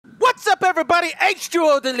everybody,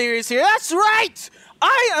 H2O Delirious here. That's right!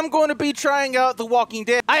 I am going to be trying out The Walking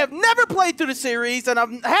Dead. I have never played through the series, and I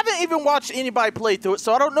haven't even watched anybody play through it,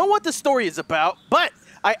 so I don't know what the story is about, but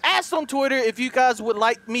I asked on Twitter if you guys would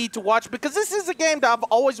like me to watch, because this is a game that I've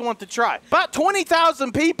always wanted to try. About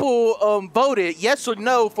 20,000 people voted yes or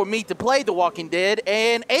no for me to play The Walking Dead,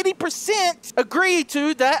 and 80% agreed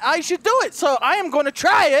to that I should do it, so I am going to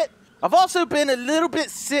try it. I've also been a little bit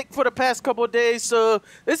sick for the past couple of days, so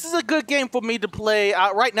this is a good game for me to play.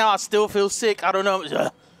 Right now, I still feel sick. I don't know.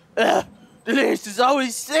 Delirious is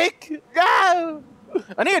always sick. No!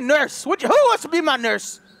 I need a nurse. Who wants to be my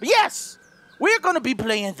nurse? Yes! We're going to be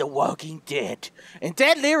playing The Walking Dead. And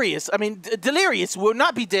Delirious will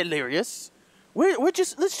not be Delirious.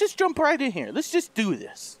 Let's just jump right in here. Let's just do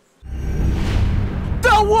this.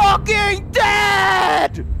 The Walking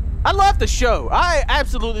Dead! I love the show. I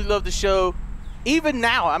absolutely love the show. Even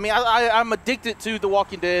now, I mean, I'm addicted to The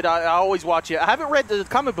Walking Dead. I always watch it. I haven't read the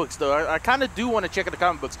comic books, though. I kind of do want to check out the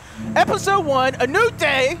comic books. Episode 1, A New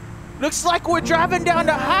Day. Looks like we're driving down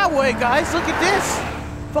the highway, guys. Look at this.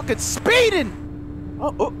 Fucking speeding.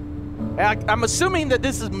 I'm assuming that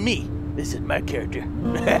this is me. This is my character.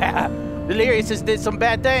 Delirious has did some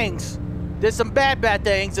bad things. Did some bad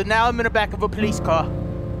things, and now I'm in the back of a police car.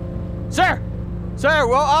 Sir! Sir,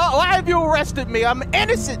 why have you arrested me? I'm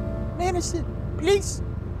innocent. I'm innocent. Please.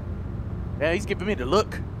 Yeah, he's giving me the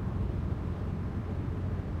look.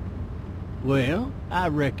 Well, I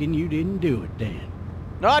reckon you didn't do it then.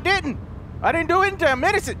 No, I didn't. I didn't do anything. I'm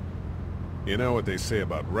innocent. You know what they say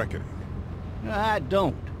about reckoning? I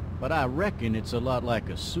don't, but I reckon it's a lot like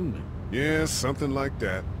assuming. Yeah, something like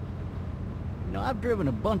that. You know, I've driven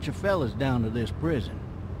a bunch of fellas down to this prison.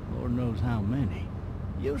 Lord knows how many.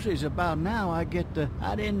 Usually it's about now I get the,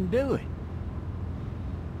 I didn't do it.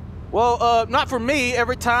 Well, not for me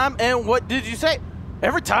every time. And what did you say?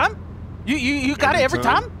 Every time? You got it every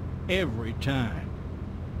time? Every time.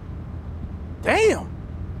 Damn.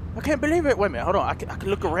 I can't believe it. Wait a minute. Hold on. I can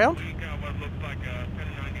look around.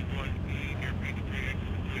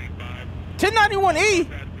 1091E?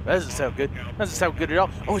 That doesn't sound good. That doesn't sound good at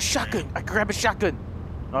all. Oh, a shotgun. I can grab a shotgun.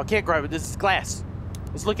 No, I can't grab it. This is glass.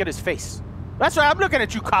 Let's look at his face. That's right, I'm looking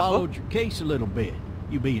at you, copper. Followed your case a little bit.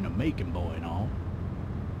 You being a Macon boy and all.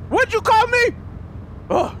 What'd you call me?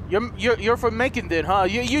 Oh, you're from Macon then, huh?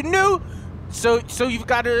 You knew? So you've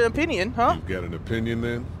got an opinion, huh? You've got an opinion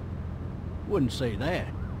then? Wouldn't say that.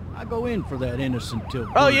 I go in for that innocent till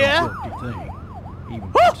guilty thing.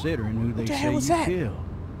 Even considering who they say you killed.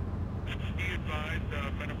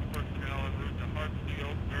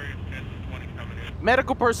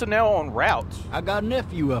 Medical personnel en route. I got a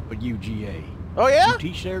nephew up at UGA. Oh, yeah? You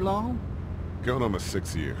teach there long? Going on my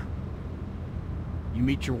 6th year. You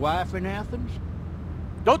meet your wife in Athens?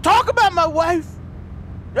 Don't talk about my wife!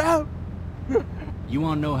 No. You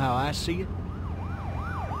wanna know how I see it?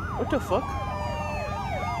 What the fuck?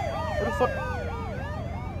 What the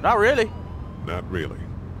fuck? Not really. Not really.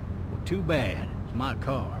 Well, too bad. It's my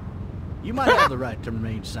car. You might have the right to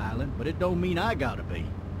remain silent, but it don't mean I gotta be.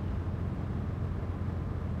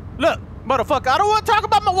 Look, motherfucker, I don't want to talk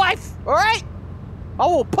about my wife, all right? I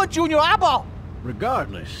will punch you in your eyeball.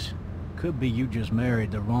 Regardless, could be you just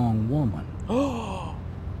married the wrong woman. Oh,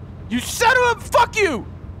 you son of a fuck you!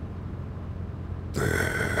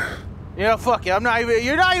 Yeah, fuck you.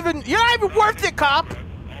 You're not even worth it, cop.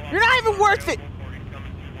 You're not even worth it.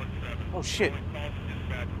 Oh shit.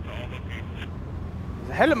 There's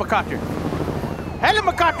a helicopter.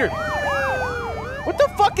 Helicopter. What the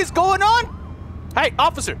fuck is going on? Hey,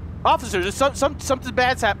 officer, there's something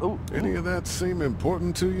bad's happened. Any of that seem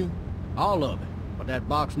important to you? All of it, but that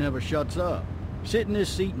box never shuts up. Sit in this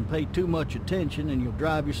seat and pay too much attention and you'll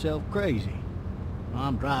drive yourself crazy.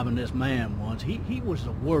 I'm driving this man once. He was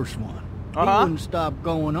the worst one. He wouldn't stop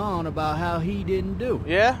going on about how he didn't do it.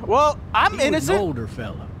 Yeah, well, I'm innocent. He was an older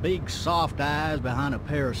fella, big soft eyes behind a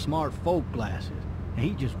pair of smart folk glasses. And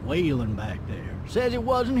he just wailing back there. Says it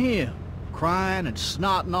wasn't him. Crying and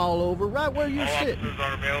snotting all over right where you're sitting. Officers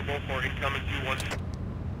are available for incoming 2-1.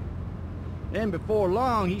 Then before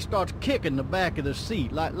long, he starts kicking the back of the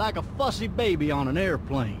seat like a fussy baby on an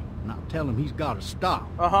airplane. And I'll tell him he's got to stop.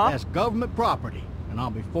 That's government property, and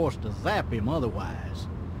I'll be forced to zap him otherwise.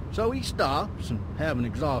 So he stops, and having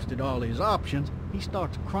exhausted all his options, he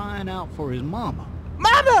starts crying out for his mama.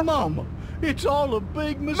 Mama! Mama, it's all a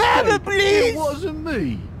big mistake. Mama, please! It wasn't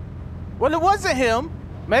me. Well, it wasn't him.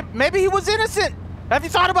 Maybe he was innocent. Have you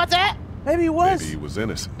thought about that? Maybe he was. Maybe he was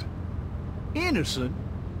innocent. Innocent?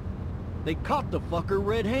 They caught the fucker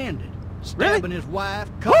red-handed, stabbing his wife,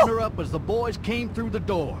 cutting her up as the boys came through the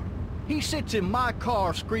door. He sits in my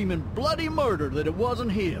car screaming bloody murder that it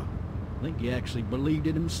wasn't him. I think he actually believed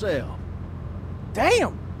it himself.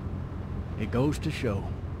 Damn! It goes to show,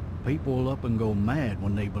 people will up and go mad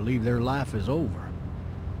when they believe their life is over.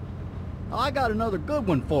 I got another good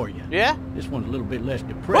one for you. Yeah? This one's a little bit less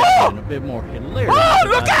depressing and a bit more hilarious. Oh,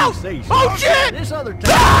 look out! Oh, shit! This other time...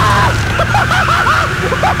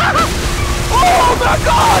 Oh, my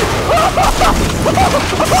God!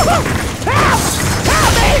 Help!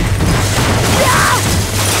 Help me! Yeah!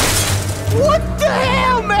 What the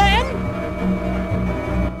hell, man?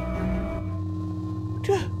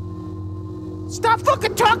 Stop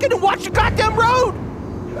fucking talking and watch the goddamn road!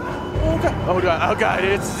 Oh God! Oh God! Oh God!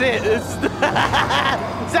 It's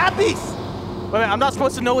zombies! Wait a minute, I'm not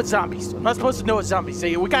supposed to know it's zombies. I'm not supposed to know it's zombies.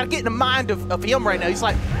 See, we gotta get in the mind of him right now. He's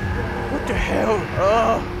like, what the hell?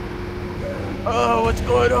 Oh, what's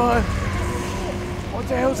going on? What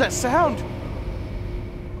the hell is that sound?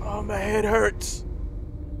 Oh, my head hurts.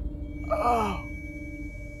 Oh.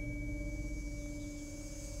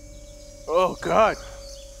 Oh God.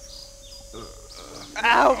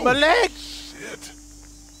 Ow, my leg! Shit.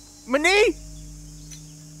 My knee!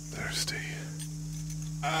 Thirsty.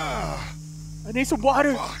 Ah! I need some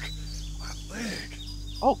water. Fuck. My leg.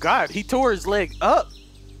 Oh God, he tore his leg up.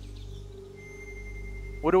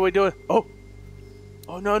 What are we doing? Oh.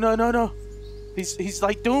 Oh no, no, no, no. He's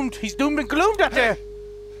like doomed. He's doomed and gloomed out there.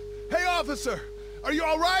 Hey, officer! Are you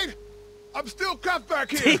alright? I'm still cuffed back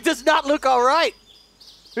here! He does not look alright.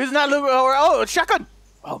 He does not look alright. Oh, a shotgun!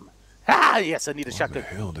 Oh, ah, yes, I need a shotgun. Why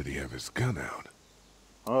the hell did he have his gun out?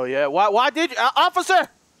 Oh, yeah. Why did you? Officer!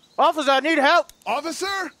 Officer, I need help!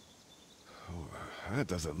 Officer? Oh, that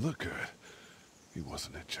doesn't look good. He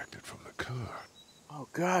wasn't ejected from the car. Oh,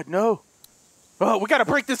 God, no. Oh, we gotta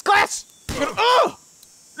break this glass! Oh!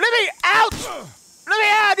 Let me out! Let me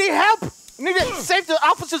out! I need help! I need to save the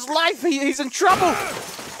officer's life. He's in trouble.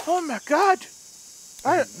 Oh, my God.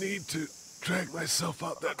 I need to drag myself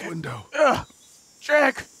out that window.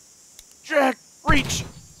 Drag, reach.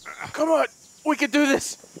 Come on, we can do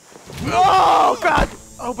this. Oh, God.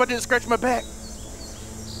 I hope I didn't scratch my back.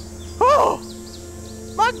 Oh,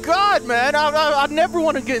 my God, man. I never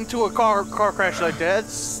want to get into a car crash like that.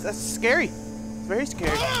 That's scary. It's very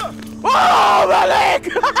scary. Oh, my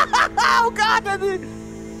leg. Oh, God.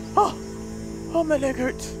 Oh, my leg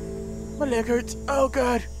hurts. My leg hurts. Oh,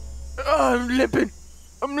 God. Oh, I'm limping.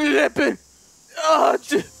 Oh,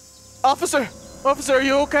 officer, are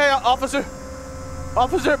you okay? Officer,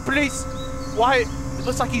 please. Why? It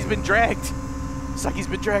looks like he's been dragged. Looks like he's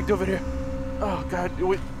been dragged over there. Oh, God.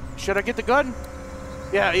 Should I get the gun?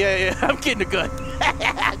 Yeah. I'm getting the gun.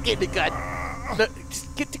 I'm getting the gun. Look,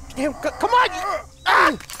 just get the damn gun. Come on.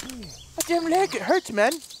 Ah! My damn leg. It hurts,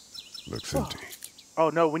 man. Looks empty. Oh,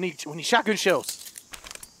 no. We need shotgun shells.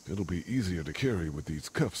 It'll be easier to carry with these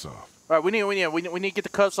cuffs off. All right, we need to get the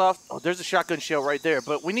cuffs off. Oh, there's a shotgun shell right there,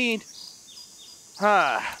 but we need...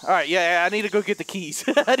 All right, yeah, I need to go get the keys.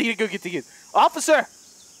 I need to go get the keys. Officer,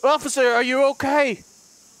 are you okay?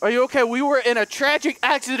 Are you okay? We were in a tragic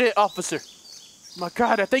accident, officer. My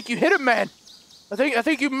God, I think you hit a man. I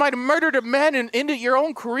think you might have murdered a man and ended your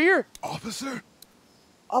own career. Officer?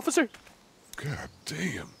 God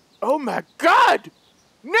damn. Oh, my God.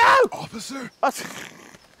 No! Officer?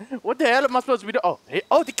 What the hell am I supposed to be doing?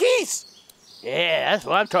 Oh, the keys! Yeah, that's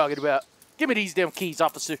what I'm talking about. Give me these damn keys,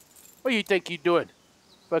 officer. What do you think you're doing?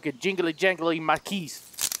 Fucking jingly-jangly my keys.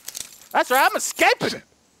 That's right, I'm escaping!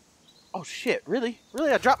 Oh, shit, really?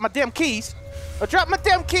 Really? I dropped my damn keys?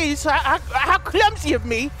 How clumsy of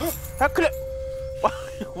me!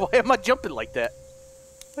 Why am I jumping like that?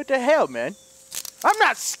 What the hell, man? I'm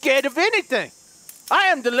not scared of anything! I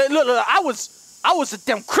am the... Look, I was a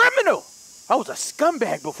damn criminal! I was a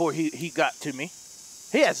scumbag before he got to me.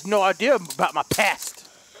 He has no idea about my past.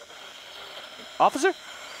 Officer?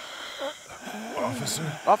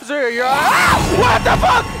 Officer, you're... Ah! What the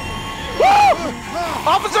fuck? Woo!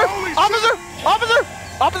 Officer,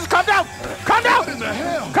 calm down! What in the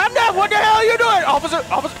hell? Calm down! What the hell are you doing? Officer!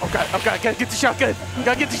 Okay, I gotta get the shotgun.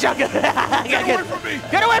 Get away from me!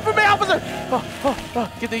 Get away from me, officer!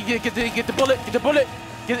 Get the bullet.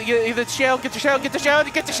 Get the shell. Get the shotgun.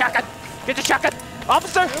 Get the shotgun!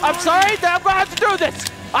 Officer, I'm sorry that I'm gonna have to do this!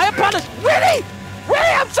 I apologize! Really?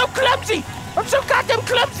 I'm so clumsy! I'm so goddamn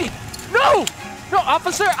clumsy! No,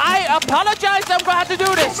 officer, I apologize I'm gonna have to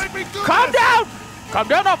do this! Calm down! Calm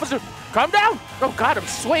down, officer! Calm down! Oh, God, I'm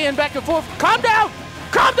swaying back and forth! Calm down!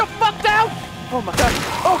 Calm the fuck down! Oh, my God!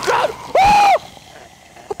 Oh, God! Oh!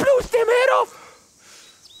 I blew his damn head off!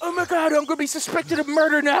 Oh, my God, I'm gonna be suspected of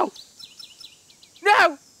murder now!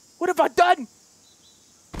 No! What have I done?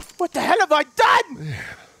 What the hell have I done? Man.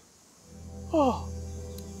 Oh.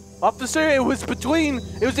 Officer, it was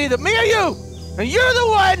either me or you! And you're the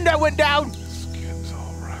one that went down! Skin's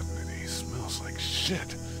all rotten and he smells like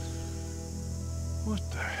shit. What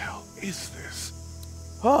the hell is this?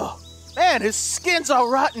 Oh, man, his skin's all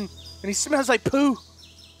rotten and he smells like poo.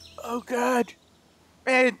 Oh, God.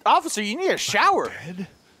 Man, officer, you need a shower. Dead?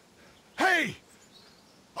 Hey!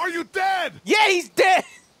 Are you dead? Yeah, he's dead!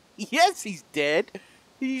 Yes, he's dead.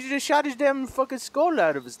 He just shot his damn fucking skull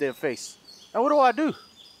out of his damn face. Now, what do I do?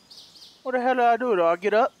 What the hell do I do? Do I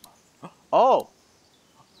get up? Oh.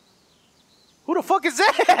 Who the fuck is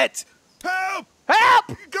that? Help! Help!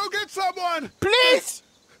 Go get someone! Please!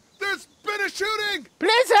 There's been a shooting!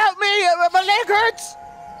 Please help me! My leg hurts!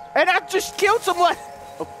 And I just killed someone!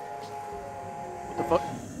 Oh. What the fuck?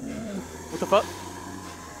 What the fuck?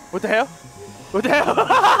 What the hell? What the hell?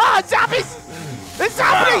 Zombies! There's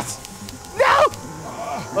zombies! No!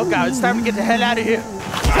 Oh God, it's time to get the hell out of here.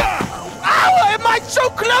 Ow! Am I so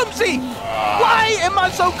clumsy? Why am I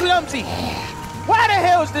so clumsy? Why the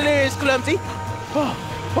hell is Delirious clumsy? I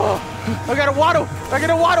gotta waddle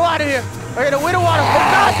out of here. I gotta waddle. Oh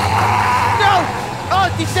God! No! Oh,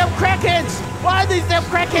 these damn crackheads! Why are these damn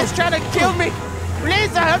crackheads trying to kill me?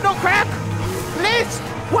 Please, I have no crack! Please!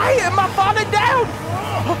 Why am I falling down?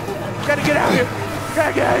 Gotta get out of here.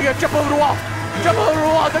 Gotta jump over the wall. Jump over the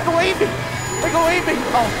wall. They're gonna eat me. They're gonna eat me.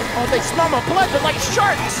 Oh, they smell my blood. They're like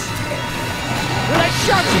sharks. They're like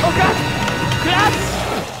sharks. Oh God. God.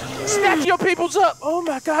 Snatch your peoples up. Oh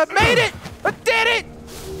my God. Made it. I did it.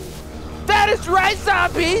 That is right,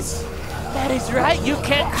 zombies. That is right. You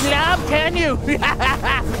can't climb, can you?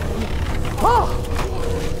 Oh.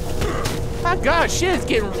 My God. Shit is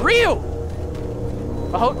getting real.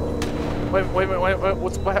 Oh. Wait. What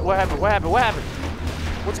happened?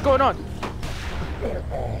 What's going on?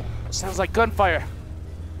 Sounds like gunfire.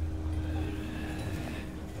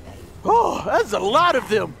 Oh, that's a lot of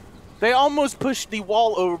them. They almost pushed the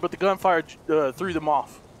wall over, but the gunfire threw them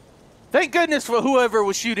off. Thank goodness for whoever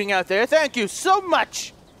was shooting out there. Thank you so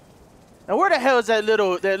much. Now, where the hell is that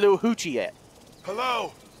little hoochie at?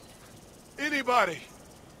 Hello? Anybody?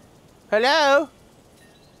 Hello?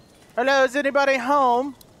 Hello, is anybody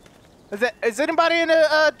home? Is anybody in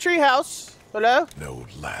a treehouse? Hello? No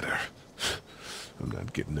ladder. I'm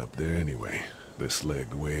not getting up there anyway. This leg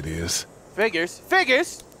the way it is.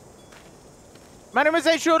 Figures. My name is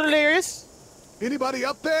Delirious. Anybody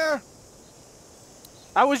up there?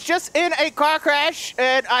 I was just in a car crash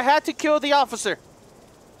and I had to kill the officer.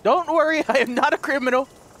 Don't worry, I am not a criminal.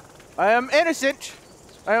 I am innocent.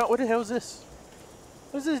 What the hell is this?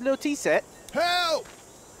 What's this little tea set? Help!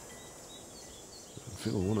 I'd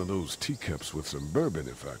fill one of those teacups with some bourbon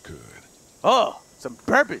if I could. Oh, some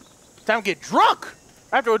bourbon. Time to get drunk.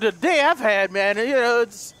 After the day I've had, man, you know,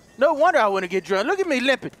 it's no wonder I want to get drunk. Look at me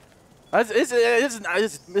limping. This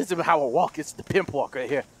is how I walk. It's the pimp walk right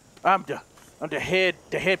here. I'm the head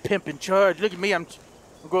pimp in charge. Look at me. I'm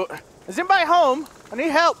going. Is anybody home? I need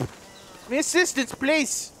help. I need assistance,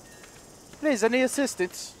 please. Please, I need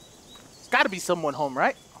assistance. There's got to be someone home,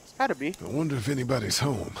 right? It's got to be. I wonder if anybody's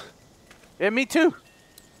home. Yeah, me too.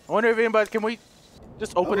 I wonder if anybody. Can we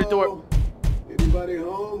just open the door? Anybody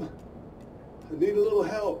home? I need a little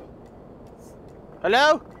help.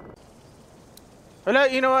 Hello? Hello?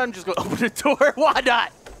 You know what? I'm just gonna open the door. Why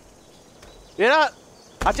not? You know,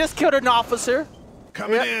 I just killed an officer.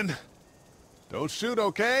 Coming in. Don't shoot,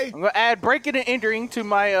 okay? I'm gonna add breaking and entering to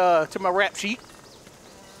my rap sheet.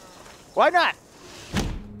 Why not?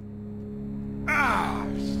 Ah!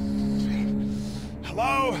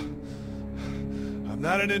 Hello? I'm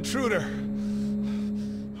not an intruder.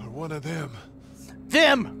 Or one of them.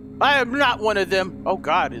 Them! I am not one of them. Oh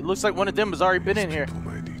God, it looks like one of them has already been in here. People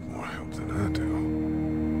might need more help than I do.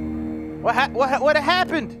 What happened?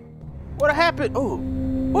 What happened?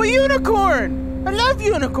 Oh, unicorn! I love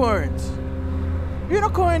unicorns.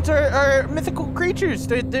 Unicorns are mythical creatures.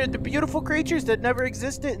 They're the beautiful creatures that never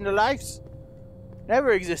existed in their lives.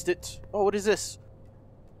 Never existed. Oh, what is this?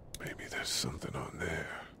 Maybe there's something on there.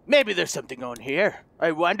 Maybe there's something on here.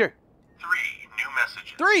 I wonder. 3 new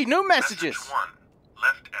messages. 3 new messages. Message 1,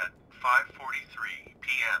 left at 5:43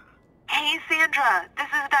 p.m. Hey, Sandra. This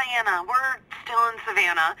is Diana. We're still in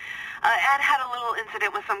Savannah. Ed had a little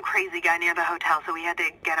incident with some crazy guy near the hotel, so we had to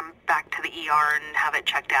get him back to the ER and have it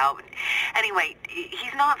checked out. Anyway,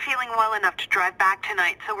 he's not feeling well enough to drive back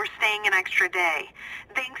tonight, so we're staying an extra day.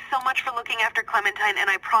 Thanks so much for looking after Clementine, and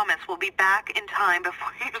I promise we'll be back in time before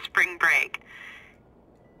your spring break.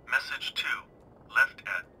 Message 2, left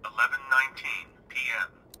at 11:19 p.m.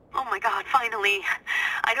 Oh my God, finally.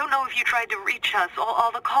 I don't know if you tried to reach us.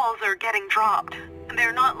 All the calls are getting dropped.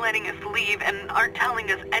 They're not letting us leave and aren't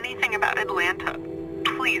telling us anything about Atlanta.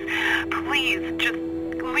 please, please, just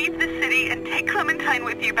leave the city and take Clementine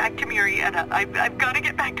with you back to Murrieta. I've got to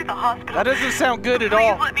get back to the hospital. That doesn't sound good at all.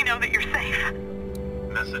 all. Please let me know that you're safe.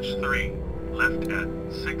 Message 3. Left at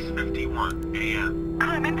 6:51 a.m.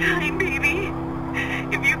 Clementine, baby.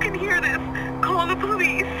 If you can hear this, call the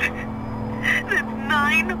police. That's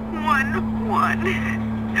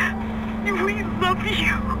 911. We love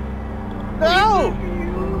you. No!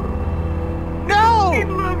 We No!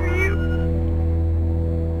 love you.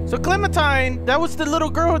 So Clementine, that was the little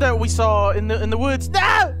girl that we saw in the woods.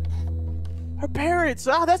 No! Her parents.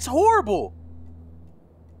 Ah, that's horrible.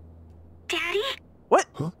 Daddy? What?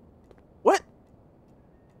 Huh? What?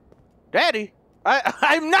 Daddy?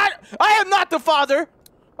 I am not the father.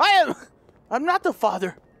 I'm not the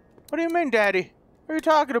father. What do you mean, Daddy? What are you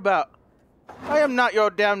talking about? I am not your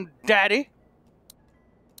damn daddy.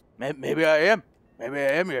 Maybe I am. Maybe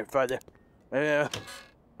I am your father. Are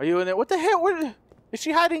you in there? What the hell? What, is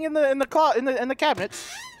she hiding in the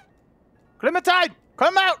cabinets? Clementine,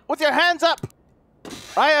 come out with your hands up.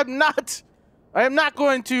 I am not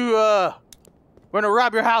going to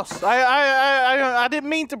rob your house. I didn't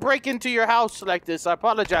mean to break into your house like this. I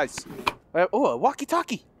apologize. Oh, a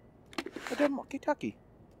walkie-talkie. A damn walkie-talkie.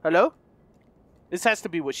 Hello? This has to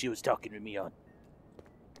be what she was talking to me on.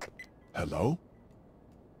 Hello?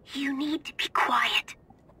 You need to be quiet.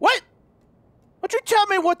 What? Don't you tell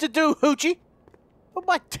me what to do, Hoochie.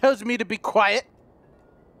 Nobody tells me to be quiet.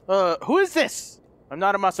 Who is this? I'm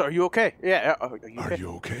not a monster. Are you okay? Yeah, are you okay? Are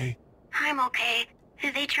you okay? I'm okay.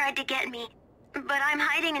 They tried to get me, but I'm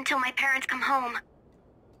hiding until my parents come home.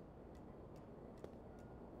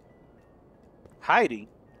 Hiding?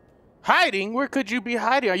 Hiding? Where could you be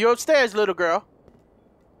hiding? Are you upstairs, little girl?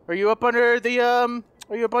 Are you up under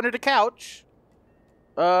the couch?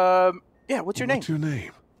 Yeah, what's your name? What's your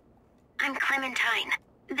name? I'm Clementine.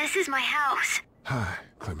 This is my house. Hi,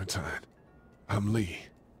 Clementine. I'm Lee.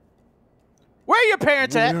 Where are your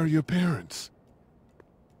parents at? Where are your parents?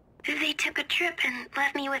 They took a trip and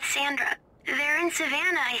left me with Sandra. They're in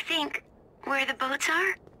Savannah, I think. Where the boats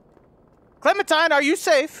are? Clementine, are you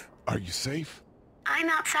safe? Are you safe? I'm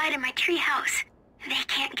outside in my treehouse. They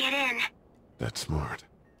can't get in. That's smart.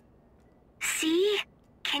 See?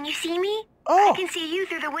 Can you see me? Oh. I can see you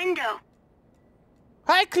through the window.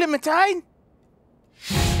 Hi, Clementine.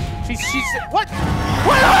 She's what?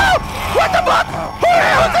 What? Oh! What the fuck? Who the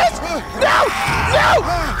hell is this? No! No!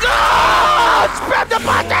 No! Spam the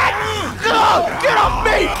button! No! Get off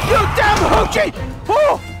me! You damn hoochie!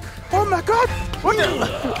 Oh! Oh my God! What the?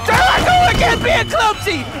 There I go again, being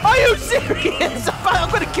clumsy! Are you serious? I'm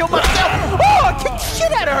gonna kill myself! Oh! I kicked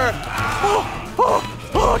shit out of her! Oh! Oh!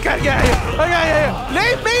 Oh, I gotta get out of here! I gotta get out of here!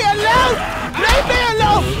 Leave me alone! Leave me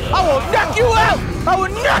alone! I will knock you out! I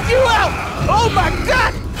will knock you out! Oh my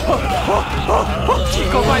God! Oh, oh, oh, oh. She's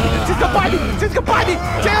gonna bite me! She's gonna bite me! She's gonna bite me!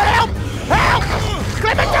 She's gonna help! Help!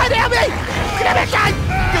 Clementine, help me! Clementine!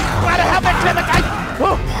 You gotta help me, Clementine!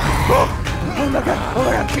 Oh, oh, oh my God! Oh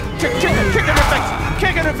my God! Kick in her face!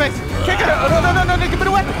 Kick in her face! Kick in her! Oh, no! Give me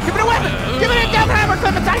the weapon! Give me the weapon! Give me the damn hammer,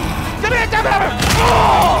 Clementine! Give me the damn hammer!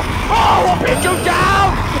 Oh! Oh! I will beat you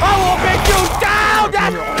down! I will beat you down!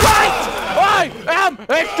 That's right! I am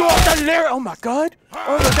a delirious! Oh my God!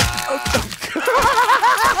 Oh my God!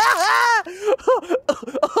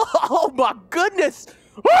 Oh my goodness!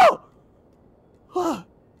 Oh! Oh!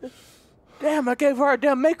 Damn! I gave her a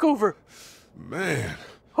damn makeover. Man.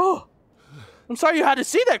 Oh! I'm sorry you had to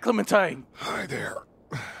see that, Clementine. Hi there.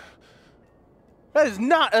 That is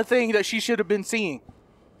not a thing that she should have been seeing.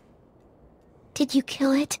 Did you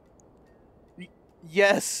kill it?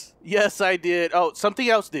 Yes. Yes, I did. Oh, something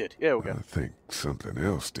else did. Yeah, we go. I think something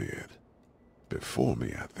else did. Before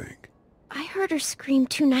me, I think. I heard her scream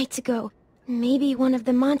 2 nights ago. Maybe one of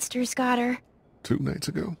the monsters got her. 2 nights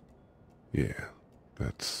ago? Yeah,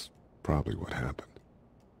 that's probably what happened.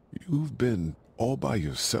 You've been all by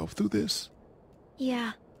yourself through this?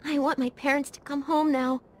 Yeah, I want my parents to come home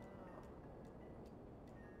now.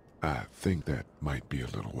 I think that might be a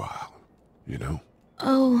little while, you know?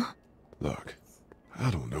 Oh. Look,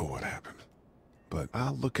 I don't know what happened, but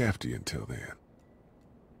I'll look after you until then.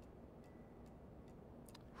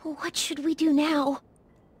 What should we do now?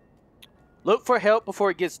 Look for help before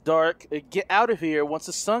it gets dark. Get out of here once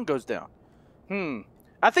the sun goes down.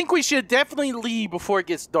 I think we should definitely leave before it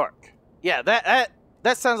gets dark. Yeah,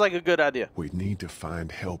 that sounds like a good idea. We need to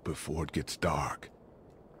find help before it gets dark.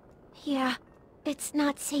 Yeah, it's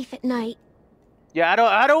not safe at night. Yeah,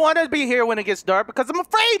 I don't want to be here when it gets dark because I'm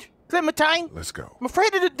afraid, Clementine. Let's go. I'm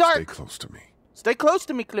afraid of the dark. Stay close to me. Stay close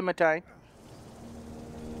to me, Clementine.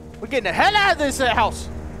 We're getting the hell out of this house.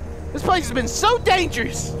 This place has been so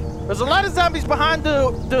dangerous. There's a lot of zombies behind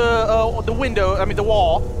the window. I mean, the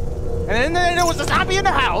wall. And then there was a zombie in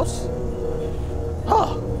the house.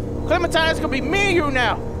 Oh, Clementine, it's gonna be me and you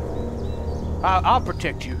now. I'll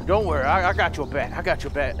protect you. Don't worry. I got your back. I got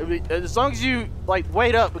your back. As long as you like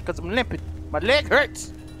wait up, because I'm limping. My leg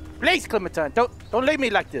hurts. Please, Clementine, don't leave me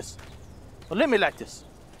like this. Don't leave me like this.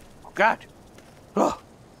 Oh God. Oh.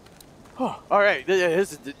 All right.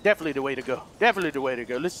 This is definitely the way to go. Definitely the way to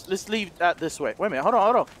go. Let's leave that this way. Wait a minute. Hold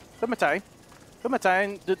on. Clementine.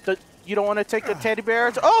 You don't want to take the teddy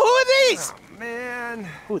bears? Oh, who are these? Oh, man.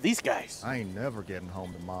 Who are these guys? I ain't never getting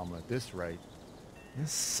home to Mama at this rate.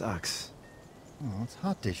 This sucks. Oh, it's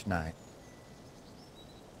hot dish night.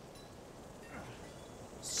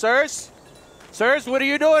 Sirs, what are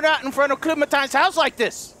you doing out in front of Clementine's house like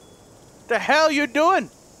this? The hell you doing?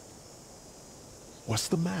 What's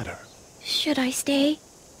the matter? Should I stay?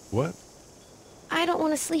 What? I don't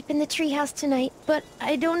want to sleep in the treehouse tonight, but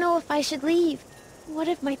I don't know if I should leave. What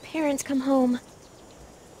if my parents come home?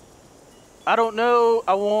 I don't know.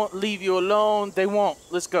 I won't leave you alone. They won't.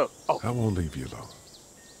 Let's go. Oh. I won't leave you alone.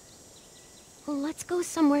 Let's go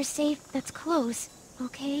somewhere safe that's close,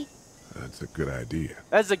 okay? That's a good idea.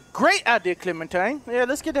 That's a great idea, Clementine. Yeah,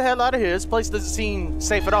 let's get the hell out of here. This place doesn't seem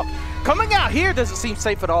safe at all. Coming out here doesn't seem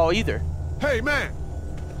safe at all either. Hey, man!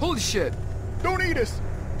 Holy shit. Don't eat us!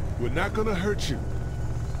 We're not gonna hurt you.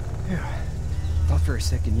 Yeah. Thought for a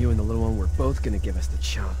second you and the little one were both gonna give us the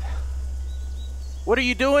chomp. What are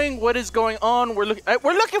you doing? What is going on? We're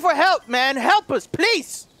looking for help, man. Help us,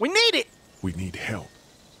 please. We need it. We need help.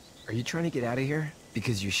 Are you trying to get out of here?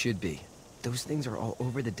 Because you should be. Those things are all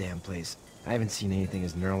over the damn place. I haven't seen anything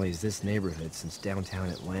as gnarly as this neighborhood since downtown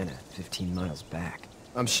Atlanta, 15 miles back.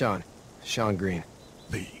 I'm Sean. Sean Green.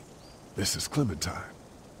 Lee, this is Clementine.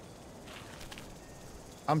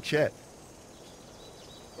 I'm Chet.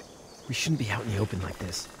 We shouldn't be out in the open like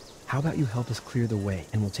this. How about you help us clear the way,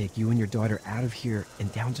 and we'll take you and your daughter out of here and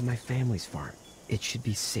down to my family's farm. It should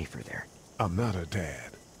be safer there. I'm not her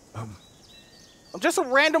dad. I'm just a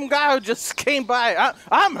random guy who just came by.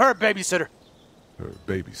 I'm her babysitter. Her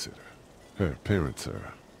babysitter. Her parents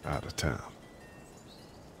are out of town.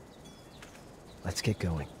 Let's get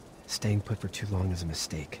going. Staying put for too long is a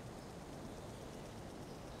mistake.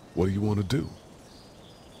 What do you want to do?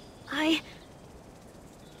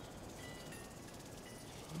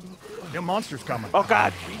 Them monsters coming. Oh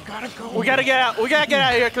God. We gotta get out. We gotta get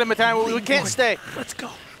out of here, Clementine. We can't stay. Let's go.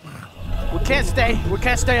 We can't stay. We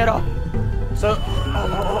can't stay at all. So,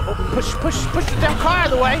 push the damn car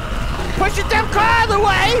out of the way. Push the damn car out of the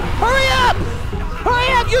way. Hurry up.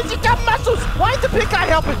 Hurry up. Use your damn muscles. Why is the big guy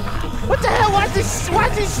helping? What the hell? Why is this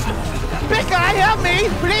big guy help me?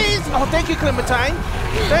 Please. Oh, thank you, Clementine.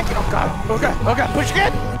 Thank you. Oh God. Push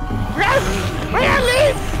again. We gotta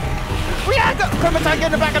leave. We gotta go. Clementine, get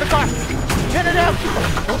in the back of the car. Get it up.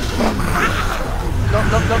 No.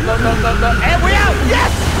 And we out.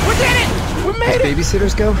 Yes, we did it. We made it!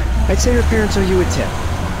 Babysitters go? I'd say her parents owe you a tip.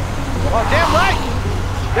 Oh, damn right!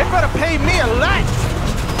 They better pay me a lot!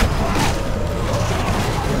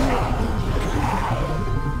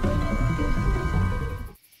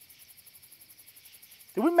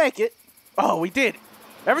 Did we make it? Oh, we did.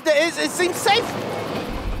 Everything it seems safe.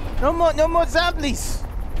 No more zombies.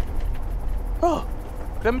 Oh,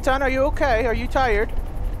 Clementine, are you okay? Are you tired?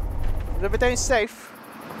 Is everything safe?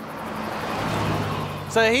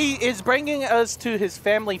 So he is bringing us to his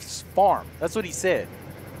family's farm. That's what he said.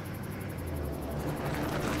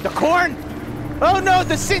 The corn! Oh no,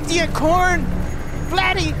 the sentient corn!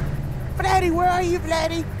 Vladdy! Vladdy, where are you,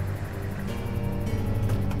 Vladdy?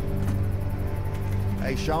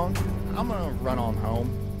 Hey, Sean, I'm gonna run on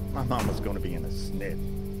home. My mama's gonna be in a snit.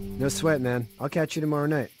 No sweat, man. I'll catch you tomorrow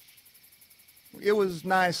night. It was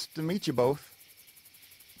nice to meet you both.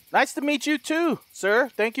 Nice to meet you too, sir.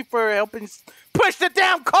 Thank you for helping push the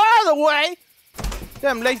damn car out of the way!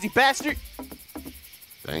 Damn lazy bastard.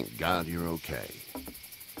 Thank God you're okay.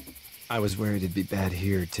 I was worried it'd be bad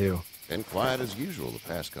here, too. Been quiet as usual the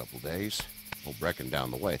past couple days. Old Brecken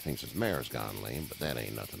down the way thinks his mare's gone lame, but that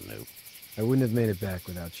ain't nothing new. I wouldn't have made it back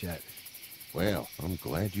without Chet. Well, I'm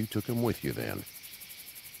glad you took him with you then.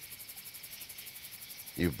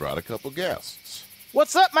 You've brought a couple guests.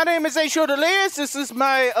 What's up? My name is Delirious. This is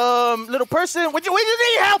my little person. We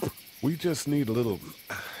need help. We just need a little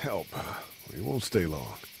help. We won't stay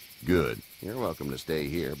long. Good. You're welcome to stay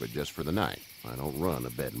here, but just for the night. I don't run a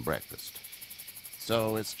bed and breakfast.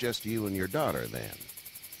 So it's just you and your daughter then?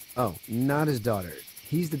 Oh, not his daughter.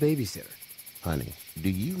 He's the babysitter. Honey, do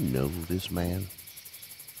you know this man?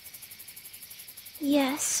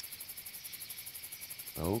 Yes.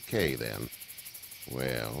 Okay then.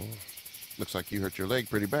 Well, Looks like you hurt your leg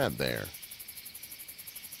pretty bad there.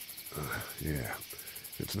 Yeah.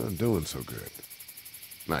 It's not doing so good.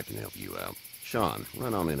 I can help you out. Sean,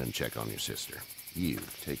 run on in and check on your sister. You,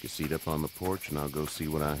 take a seat up on the porch and I'll go see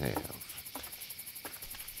what I have.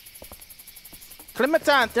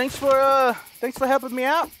 Clementine, thanks for helping me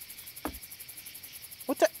out.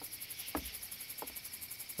 What the?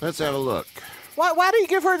 Let's have a look. Why do you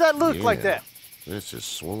give her that look like that? This is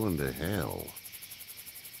swollen to hell.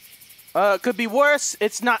 Could be worse.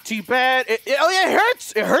 It's not too bad. Oh yeah, it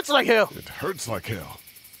hurts. It hurts like hell. It hurts like hell.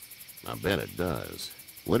 I bet it does.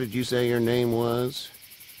 What did you say your name was?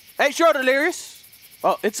 Hey, sure, Delirious.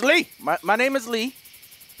 Oh, it's Lee. My name is Lee.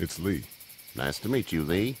 It's Lee. Nice to meet you,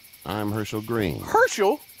 Lee. I'm Herschel Green.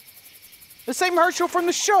 Herschel? The same Herschel from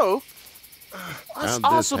the show? That's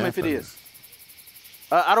awesome if it is.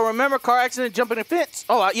 I don't remember a car accident, jumping a fence.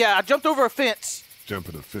 Oh, yeah, I jumped over a fence.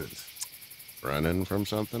 Jumping a fence. Running from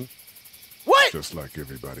something? What? Just like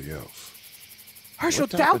everybody else. Herschel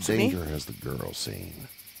doubts me. What type of danger has the girl seen?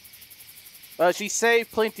 She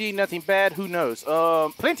saved plenty, nothing bad, who knows?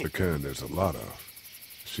 Plenty. The kind there's a lot of.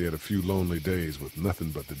 She had a few lonely days with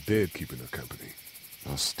nothing but the dead keeping her company.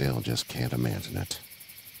 I still just can't imagine it.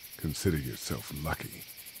 Consider yourself lucky.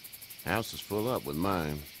 House is full up with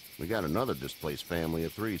mine. We got another displaced family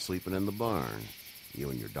of 3 sleeping in the barn. You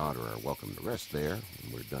and your daughter are welcome to rest there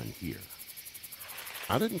when we're done here.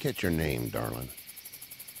 I didn't catch your name, darling.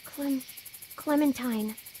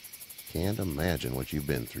 Clementine. Can't imagine what you've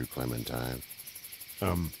been through, Clementine.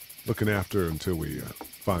 I'm looking after her until we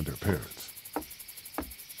find her parents.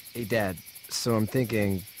 Hey, Dad. So I'm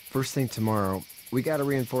thinking, first thing tomorrow, we gotta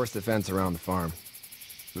reinforce the fence around the farm.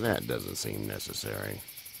 That doesn't seem necessary.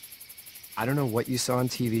 I don't know what you saw on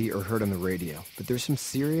TV or heard on the radio, but there's some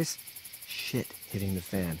serious shit hitting the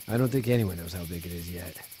fan. I don't think anyone knows how big it is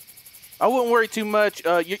yet. I wouldn't worry too much.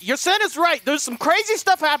 Your son is right. There's some crazy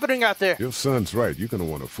stuff happening out there. Your son's right. You're gonna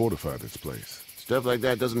want to fortify this place. Stuff like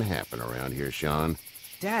that doesn't happen around here, Sean.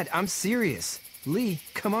 Dad, I'm serious. Lee,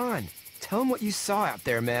 come on. Tell him what you saw out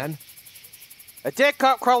there, man. A dead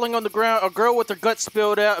cop crawling on the ground, a girl with her guts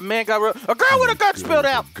spilled out, a man got a girl with her guts spilled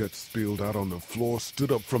out! Her guts spilled out on the floor,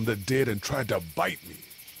 stood up from the dead and tried to bite me.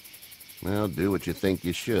 Well, do what you think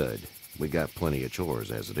you should. We got plenty of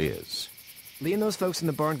chores as it is. Lee and those folks in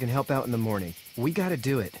the barn can help out in the morning. We gotta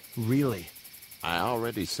do it. Really. I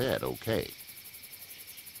already said okay.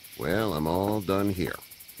 Well, I'm all done here.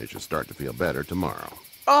 It should start to feel better tomorrow.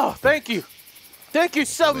 Oh, thank you. Thank you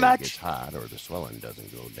so much. If it gets hot or the swelling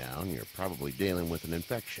doesn't go down, you're probably dealing with an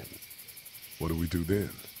infection. What do we do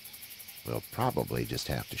then? We'll probably just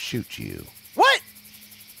have to shoot you. What?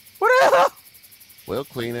 What the hell? We'll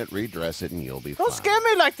clean it, redress it, and you'll be fine. Don't scare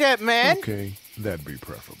me like that, man. Okay, that'd be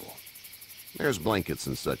preferable. There's blankets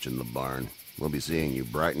and such in the barn. We'll be seeing you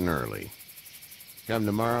bright and early. Come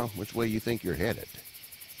tomorrow, which way you think you're headed?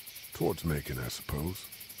 Towards Macon, I suppose.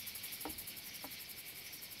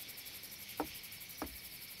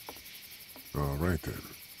 All right, then.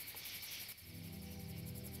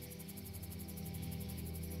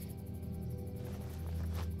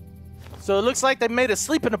 So it looks like they made us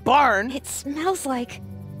sleep in a barn. It smells like...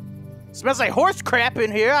 Smells like horse crap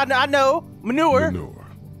in here. I know. Manure. Manure.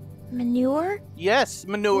 Manure? Yes,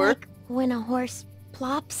 manure. Like when a horse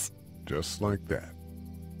plops? Just like that.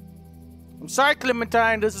 I'm sorry,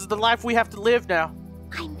 Clementine. This is the life we have to live now.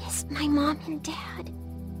 I miss my mom and dad.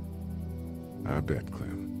 I bet,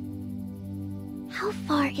 Clem. How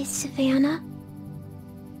far is Savannah?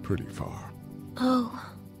 Pretty far.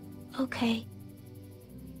 Oh, okay.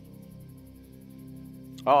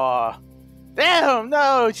 Aw. Damn,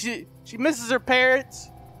 no. She misses her parents.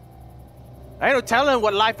 I ain't no telling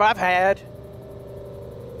what life I've had.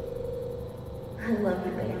 I love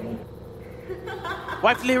you, baby.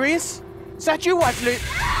 Wife Delirious? Is that you, Wife Delirious?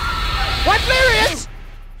 Wife Delirious!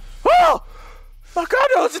 Oh! My God,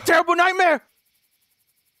 that was a terrible nightmare!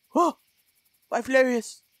 Oh! Wife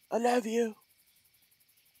Delirious, I love you.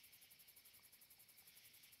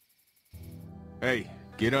 Hey,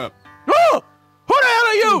 get up. Oh! Who the hell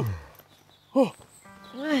are you? Oh.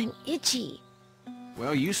 I'm itchy.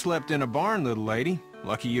 Well, you slept in a barn, little lady.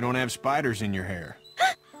 Lucky you don't have spiders in your hair.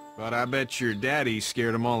 But I bet your daddy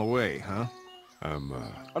scared them all away, huh? I'm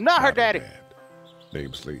not her daddy. Dad.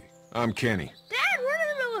 Name's Lee. I'm Kenny. Dad, we're in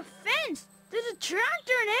the middle of a fence. There's a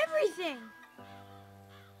tractor and everything.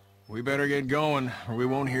 We better get going, or we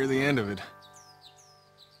won't hear the end of it.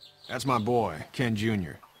 That's my boy, Ken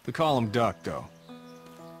Jr. We call him Duck, though.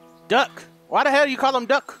 Duck? Why the hell do you call him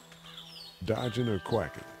Duck? Dodging or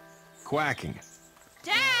quacking? Quacking.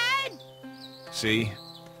 Dad! See?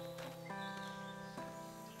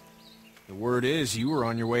 The word is you were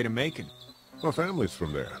on your way to Macon. My family's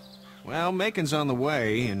from there. Well, Macon's on the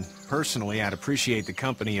way, and personally, I'd appreciate the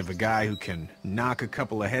company of a guy who can knock a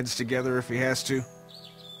couple of heads together if he has to.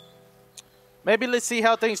 Maybe let's see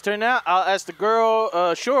how things turn out. I'll ask the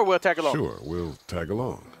girl. Sure, we'll tag along. Sure, we'll tag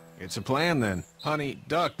along. It's a plan, then. Honey,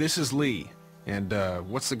 Duck, this is Lee. And,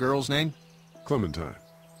 what's the girl's name? Clementine.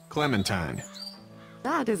 Clementine.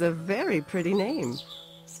 That is a very pretty name.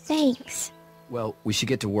 Thanks. Well, we should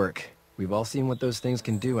get to work. We've all seen what those things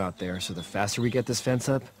can do out there, so the faster we get this fence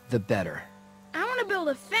up, the better. I want to build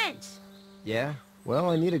a fence. Yeah?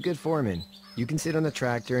 Well, I need a good foreman. You can sit on the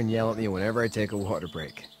tractor and yell at me whenever I take a water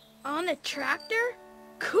break. On the tractor?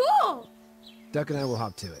 Cool! Duck and I will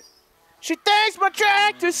hop to it. She thinks my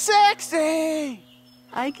tractor's sexy!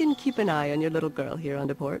 I can keep an eye on your little girl here on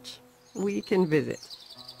the porch. We can visit.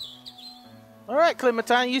 All right,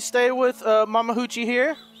 Clementine, you stay with Mama Hoochie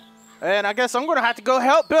here. And I guess I'm going to have to go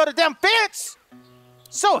help build a damn fence!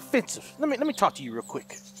 So offensive. Let me talk to you real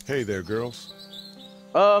quick. Hey there, girls.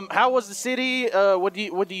 How was the city? What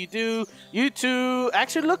do you do? You two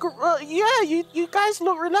actually look, yeah, you guys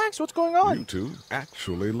look relaxed. What's going on? You two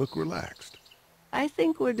actually look relaxed. I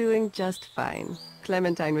think we're doing just fine.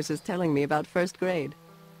 Clementine was just telling me about first grade.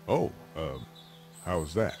 Oh, how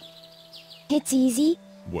was that? It's easy.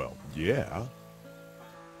 Well, yeah.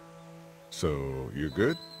 So, you're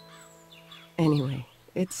good? Anyway,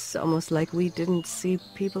 it's almost like we didn't see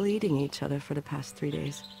people eating each other for the past 3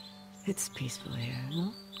 days. It's peaceful here,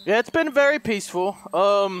 no? Yeah, it's been very peaceful.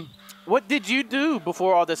 What did you do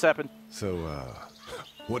before all this happened? So,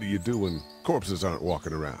 what do you do when corpses aren't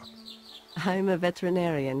walking around? I'm a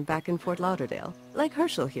veterinarian back in Fort Lauderdale. Like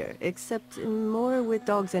Herschel here, except more with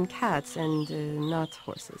dogs and cats and not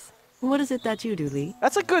horses. What is it that you do, Lee?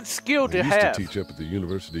 That's a good skill to have. I used to teach up at the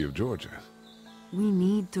University of Georgia. We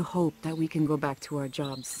need to hope that we can go back to our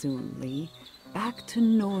jobs soon, Lee. Back to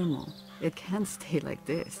normal. It can't stay like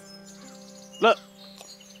this. Look.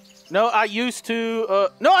 No, I used to.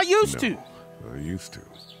 I used to.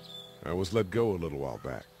 I was let go a little while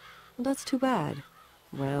back. That's too bad.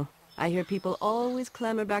 Well, I hear people always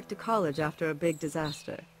clamor back to college after a big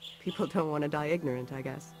disaster. People don't want to die ignorant, I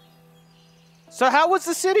guess. So how was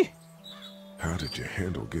the city? How did you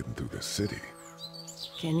handle getting through the city?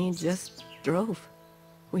 Kenny just drove.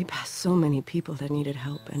 We passed so many people that needed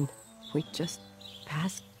help, and we just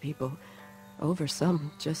passed people. Over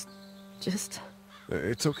some, just...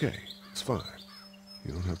 It's okay. It's fine.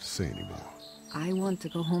 You don't have to say anymore. I want to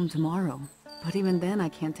go home tomorrow, but even then I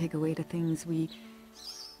can't take away the things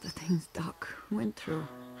Doc went through.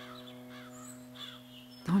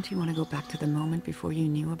 Don't you want to go back to the moment before you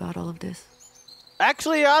knew about all of this?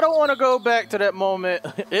 Actually, I don't want to go back to that moment.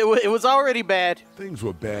 It was already bad. Things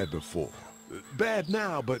were bad before. Bad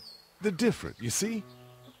now, but they're different, you see?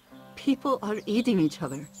 People are eating each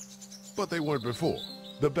other. But they weren't before.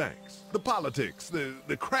 The banks, the politics,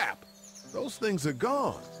 the crap. Those things are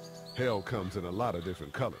gone. Hell comes in a lot of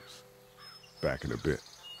different colors. Back in a bit.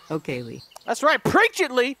 Okay, Lee. That's right. Preach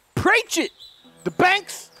it, Lee. Preach it. The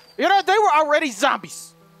banks, they were already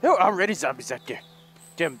zombies. They were already zombies out there.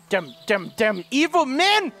 Damn evil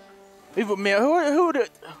men. Evil men.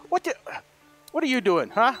 What are you doing,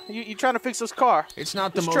 huh? You trying to fix this car? It's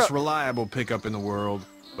not the most truck. reliable pickup in the world,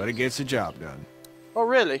 but it gets the job done. Oh,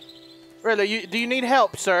 really? Really? Do you need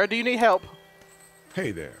help, sir? Do you need help?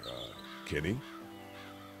 Hey there, Kenny.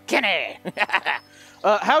 Kenny!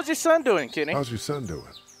 How's your son doing, Kenny? How's your son doing?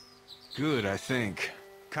 Good, I think.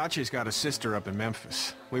 Katya's got a sister up in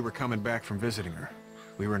Memphis. We were coming back from visiting her.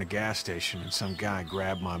 We were in a gas station and some guy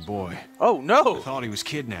grabbed my boy. Oh, no! I thought he was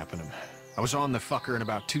kidnapping him. I was on the fucker in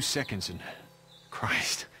about 2 seconds and...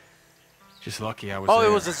 Christ. Just lucky I was there. Oh,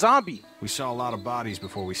 it was a zombie. We saw a lot of bodies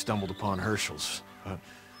before we stumbled upon Herschel's.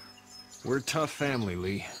 We're a tough family,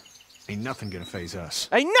 Lee. Ain't nothing gonna faze us.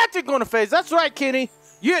 Ain't nothing gonna faze. That's right, Kenny.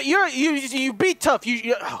 You be tough.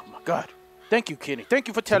 Oh my God. Thank you, Kenny. Thank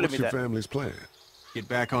you for telling me that. What's your family's plan? Get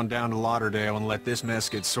back on down to Lauderdale and let this mess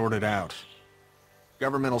get sorted out.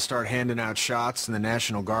 Government will start handing out shots and the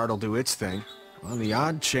National Guard will do its thing. On the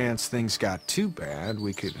odd chance things got too bad,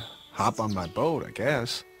 we could hop on my boat, I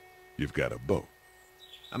guess. You've got a boat?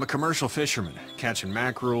 I'm a commercial fisherman, catching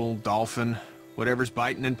mackerel, dolphin, whatever's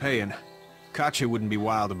biting and paying. Katya wouldn't be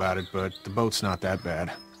wild about it, but the boat's not that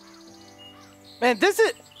bad. Man, this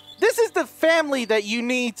is the family that you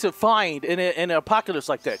need to find in an apocalypse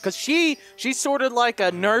like that. Because she's sort of like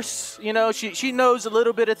a nurse, you know. She knows a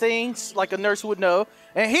little bit of things like a nurse would know.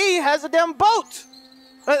 And he has a damn boat.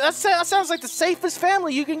 That sounds like the safest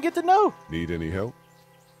family you can get to know. Need any help?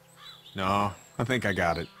 No, I think I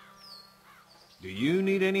got it. Do you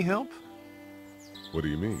need any help? What do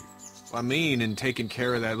you mean? I mean in taking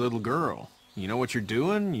care of that little girl. You know what you're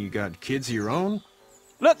doing? You got kids of your own?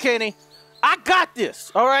 Look, Kenny, I got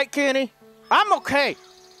this. All right, Kenny? I'm okay.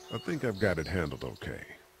 I think I've got it handled okay.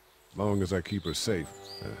 Long as I keep her safe,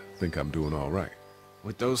 I think I'm doing all right.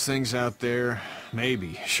 With those things out there,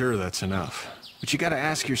 maybe. Sure, that's enough. But you gotta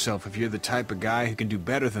ask yourself if you're the type of guy who can do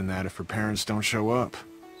better than that if her parents don't show up.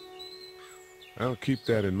 I'll keep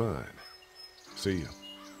that in mind. See ya.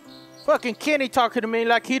 Fucking Kenny talking to me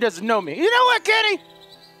like he doesn't know me. You know what, Kenny?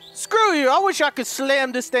 Screw you. I wish I could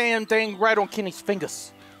slam this damn thing right on Kenny's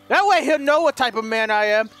fingers. That way he'll know what type of man I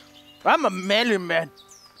am. I'm a manly man.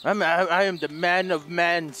 I am the man of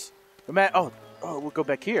mans. The man. Oh, we'll go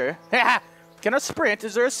back here. Can I sprint?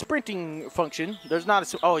 Is there a sprinting function? There's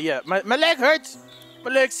not a... Oh, yeah. My leg hurts.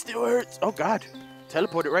 My leg still hurts. Oh, God.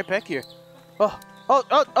 Teleported right back here. Oh,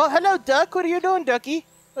 hello, Duck. What are you doing, Ducky?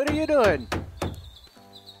 What are you doing?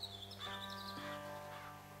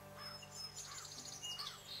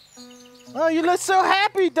 Oh, you look so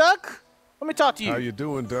happy, Duck. Let me talk to you. How you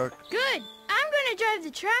doing, Duck? Good. I'm gonna drive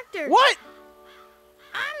the tractor. What?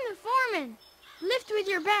 I'm the foreman. Lift with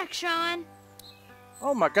your back, Sean.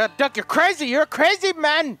 Oh my God, Duck, you're crazy. You're a crazy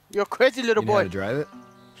man. You're a crazy little boy. You know how to drive it?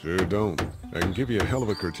 Sure don't. I can give you a hell of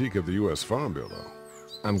a critique of the U.S. Farm Bill, though.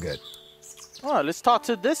 I'm good. Oh, let's talk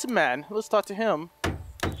to this man. Let's talk to him.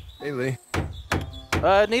 Hey, Lee.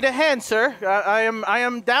 Need a hand, sir. I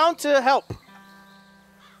am down to help.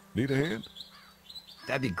 Need a hand?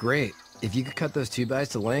 That'd be great. If you could cut those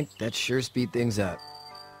 2x to length, that'd sure speed things up.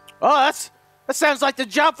 Oh, that sounds like the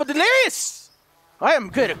job for Delirious. I am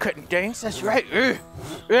good at cutting things. That's right.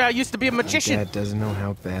 Yeah, I used to be a magician. My dad doesn't know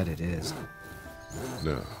how bad it is.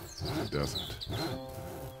 No, it doesn't.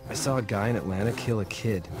 I saw a guy in Atlanta kill a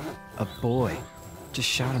kid. A boy. Just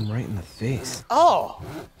shot him right in the face. Oh.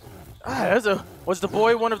 Was the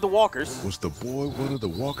boy one of the walkers? Was the boy one of the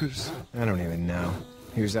walkers? I don't even know.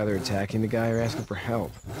 He was either attacking the guy or asking for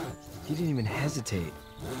help. He didn't even hesitate.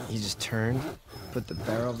 He just turned, put the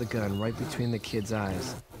barrel of the gun right between the kid's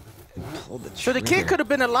eyes, and pulled the trigger. So the kid could have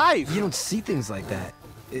been alive. You don't see things like that.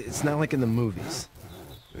 It's not like in the movies.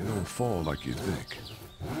 They don't fall like you think.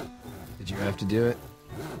 Did you have to do it?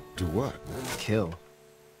 Do what? Kill.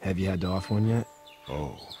 Have you had to off one yet?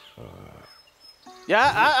 Oh,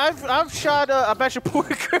 Yeah, I've shot a bunch of poor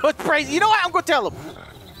girls crazy. You know what? I'm gonna tell him.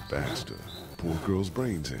 Bastard. Poor girl's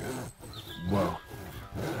brains in. Whoa.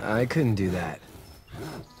 I couldn't do that.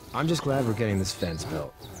 I'm just glad we're getting this fence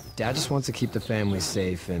built. Dad just wants to keep the family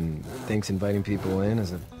safe and thinks inviting people in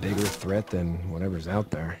is a bigger threat than whatever's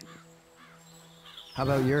out there. How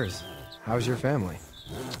about yours? How's your family?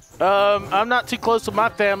 I'm not too close to my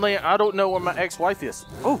family. I don't know where my ex-wife is.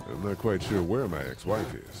 Oh. I'm not quite sure where my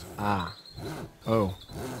ex-wife is. Ah. Oh.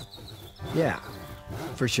 Yeah.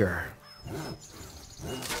 For sure.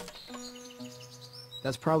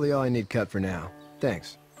 That's probably all I need cut for now.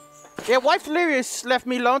 Thanks. Yeah, wife Delirious left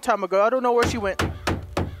me a long time ago. I don't know where she went.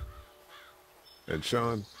 And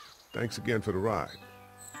Sean, thanks again for the ride.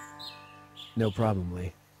 No problem,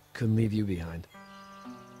 Lee. Couldn't leave you behind.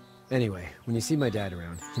 Anyway, when you see my dad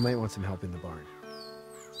around, he might want some help in the barn.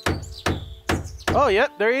 Oh,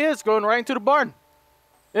 yep, there he is, going right into the barn.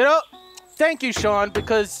 You know, thank you, Sean,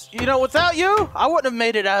 because, you know, without you, I wouldn't have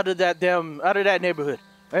made it out of that neighborhood.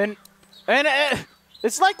 And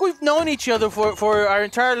it's like we've known each other for our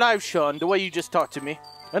entire lives, Sean, the way you just talked to me.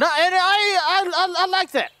 And I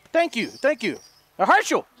like that. Thank you.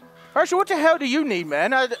 Herschel, what the hell do you need,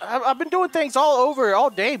 man? I've been doing things all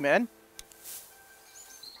day, man.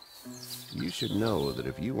 You should know that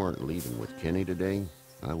if you weren't leaving with Kenny today,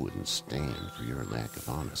 I wouldn't stand for your lack of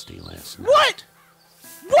honesty last night.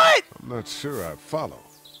 What? I'm not sure I follow.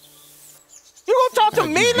 You gonna talk to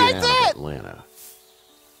me like that? Atlanta.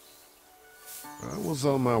 I was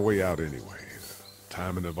on my way out anyway. The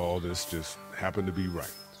timing of all this just happened to be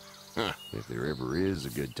right. Huh, if there ever is a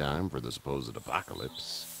good time for the supposed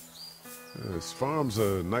apocalypse. This farm's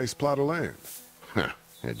a nice plot of land. Huh.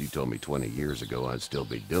 Had you told me 20 years ago I'd still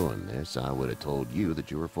be doing this, I would have told you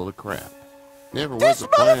that you were full of crap. Never was a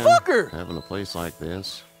plan having a place like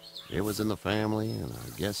this. It was in the family, and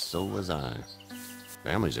I guess so was I.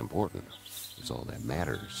 Family's important. It's all that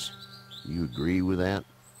matters. You agree with that?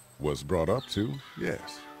 Was brought up to,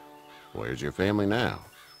 yes. Where's your family now?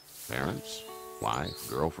 Parents?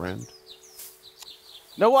 Wife? Girlfriend?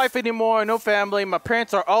 No wife anymore, no family. My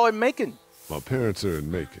parents are all in Macon. My parents are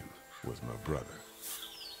in Macon. Was my brother.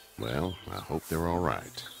 Well, I hope they're all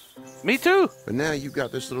right. Me too. But now you've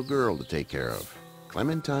got this little girl to take care of.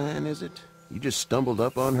 Clementine, is it? You just stumbled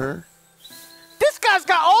up on her? This guy's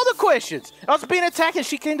got all the questions. I was being attacked and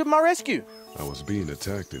she came to my rescue. I was being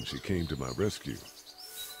attacked and she came to my rescue.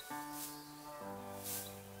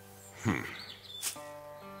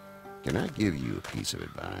 Can I give you a piece of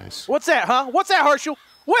advice? What's that, huh? What's that, Herschel?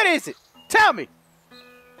 What is it? Tell me.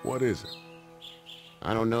 What is it?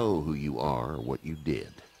 I don't know who you are or what you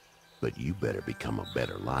did, but you better become a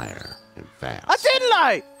better liar, and fast. I didn't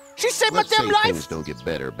lie! She saved my damn life! Things don't get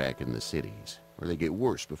better back in the cities, or they get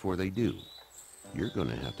worse before they do. You're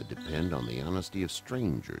gonna have to depend on the honesty of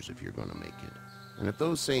strangers if you're gonna make it. And if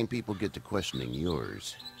those same people get to questioning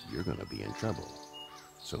yours, you're gonna be in trouble.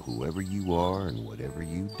 So whoever you are and whatever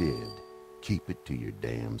you did, keep it to your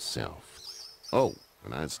damn self. Oh,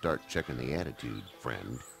 and I'd start checking the attitude,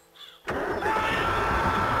 friend.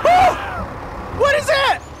 Oh! What is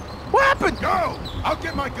that? What happened? Go! I'll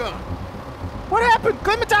get my gun. What happened?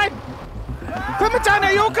 Clementine! Clementine,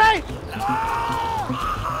 are you okay?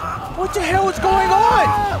 What the hell is going on?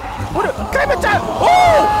 Clementine!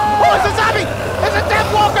 Oh! Oh, it's a zombie! It's a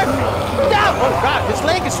death walker! No! Oh, God, his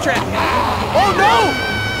leg is trapped. Oh, no!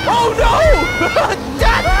 Oh, no!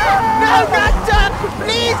 Duck! No, not Duck!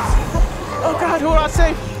 Please! Oh, God, who do I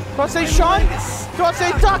say? Do I say Sean? Do I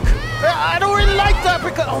say Duck? I don't really like Duck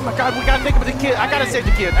because... Oh, my God, we got to think of the kid. I got to save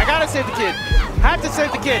the kid. I got to save the kid. I have to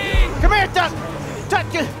save the kid. Come here, Duck! Duck,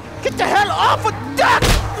 get the hell off of Duck!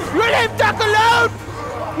 You leave Duck alone!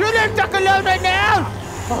 You leave Duck alone right now!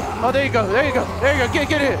 Oh, there you go, there you go, there you go.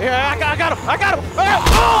 Get in. Yeah, I got him, I got him.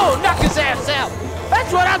 Oh, knock his ass out.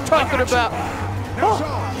 That's what I'm talking about. Oh,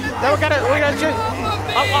 now we gotta check.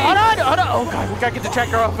 Hold on. Oh, God, we gotta get the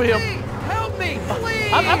tracker off of him. Help me,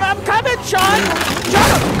 please! I'm coming, Sean!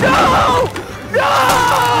 Sean! No! No!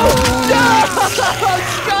 No!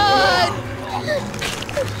 Sean!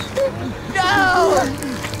 No!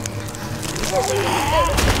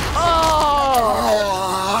 Oh!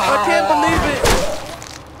 I can't believe it!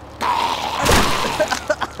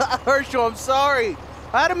 Herschel, I'm sorry.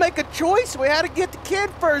 I had to make a choice. We had to get the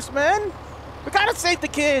kid first, man. We gotta save the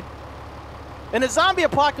kid. In a zombie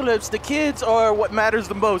apocalypse, the kids are what matters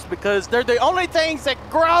the most because they're the only things that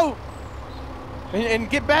grow and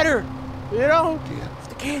get better. You know? It's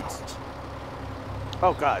the kids.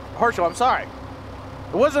 Oh, God. Herschel, I'm sorry.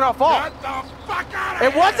 It wasn't our fault. Get the fuck out of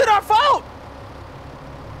It wasn't our fault.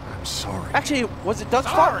 I'm sorry. Actually, was it Duck's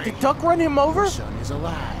fault? Did Duck run him over? Your son is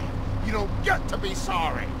alive. You don't get to be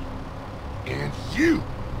sorry. And you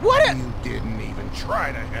didn't even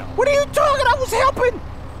try to help. What are you talking? I was helping.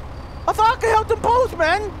 I thought I could help them both,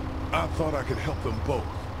 man. I thought I could help them both.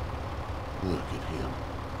 Look at him.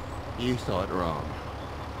 You thought wrong.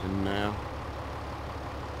 And now?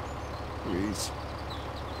 Please.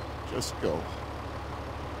 Just go.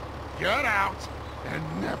 Get out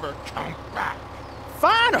and never come back.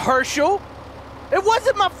 Fine, Herschel. It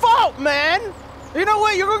wasn't my fault, man. You know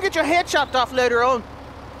what? You're gonna get your head chopped off later on.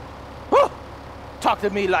 Whew. Talk to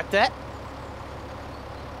me like that.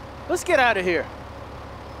 Let's get out of here.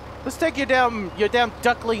 Let's take your damn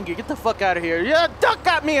duckling. Get the fuck out of here. Yeah, Duck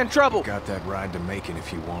got me in trouble. You got that ride to Macon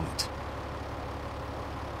if you want it.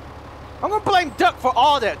 I'm gonna blame Duck for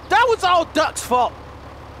all that. That was all Duck's fault.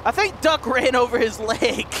 I think Duck ran over his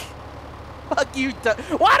leg. Fuck you, Duck.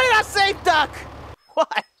 Why did I save Duck?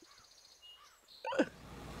 Why?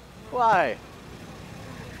 Why?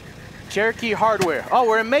 Cherokee Hardware. Oh,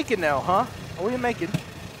 we're in Macon now, huh? Are we in Macon?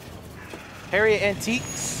 Harriet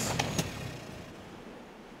Antiques.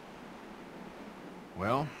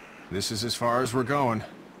 Well, this is as far as we're going.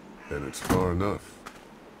 And it's far enough.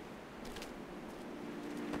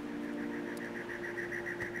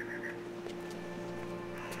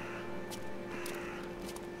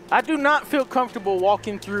 I do not feel comfortable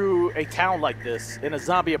walking through a town like this in a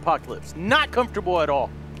zombie apocalypse. Not comfortable at all.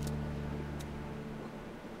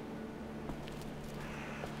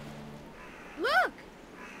 Look!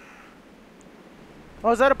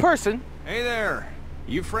 Oh, is that a person? Hey there.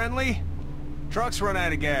 You friendly? Truck's run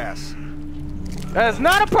out of gas. That is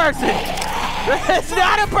not a person! That is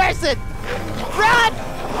not a person! Run!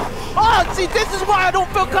 Oh, see, this is why I don't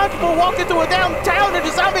feel comfortable walking through a damn town in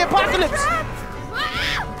a zombie apocalypse!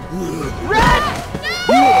 Run!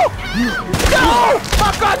 Woo! No!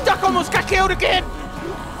 My God, Duck almost got killed again!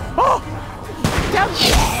 Oh!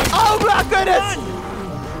 Oh my goodness!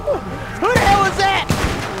 Who the hell is that?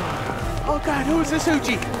 Oh God, who is this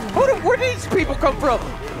hoochie? Where did these people come from?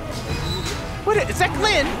 Is that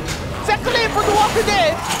Glenn? Is that Glenn from The Walking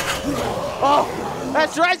Dead? Oh,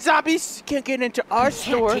 that's right, zombies. Can't get into our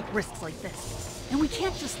store. We can't take risks like this. And we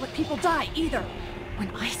can't just let people die, either.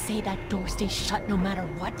 When I say that door stays shut no matter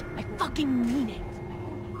what, I fucking mean it.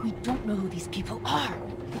 We don't know who these people are.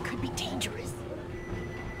 They could be dangerous.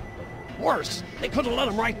 Worse, they could have let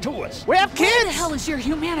them right to us. We have kids! Where the hell is your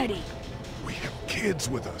humanity? We have kids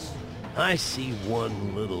with us. I see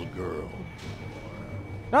one little girl.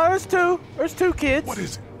 No, there's two. There's two kids. What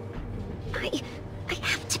is it? I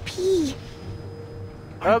have to pee.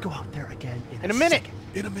 I'll go out there again in a minute. Second.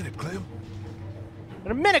 In a minute, Clem.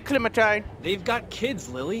 In a minute, Clementine. They've got kids,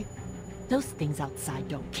 Lily. Those things outside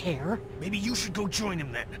don't care. Maybe you should go join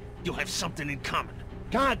them then. You'll have something in common.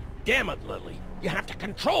 God damn it, Lily. You have to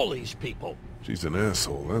control these people. She's an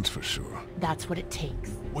asshole, that's for sure. That's what it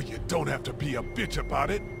takes. Well, you don't have to be a bitch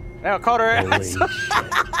about it. Now I called her ass.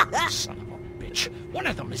 Son of a bitch. One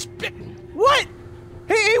of them is bitten. What?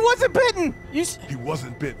 He wasn't bitten. He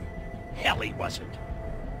wasn't bitten. Hell, he wasn't.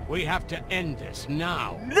 We have to end this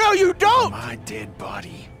now. No, you don't! My dead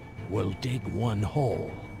body. We'll dig one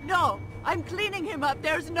hole. No, I'm cleaning him up.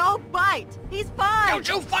 There's no bite. He's fine. Don't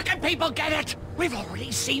you fucking people get it? We've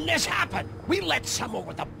already seen this happen. We let someone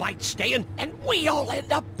with a bite stay in, and we all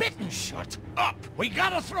end up bitten. Shut up. We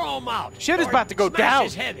gotta throw him out. Shit is about to go smash down.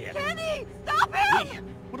 His head in. Kenny, stop him!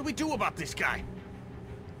 What do we do about this guy?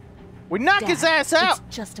 We knock his ass out.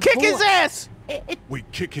 Kick his ass. We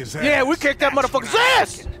kick his ass. Yeah, we kick that motherfucker's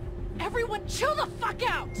ass. Everyone chill the fuck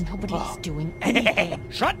out. Nobody's doing anything.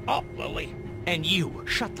 anything. Shut up, Lily. And you,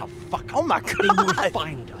 shut the fuck up. Oh my God. They will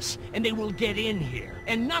find us, and they will get in here,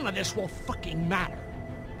 and none of this will fucking matter.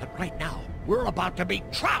 But right now, we're about to be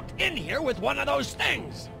trapped in here with one of those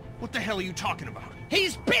things. What the hell are you talking about?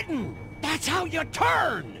 He's bitten. That's how you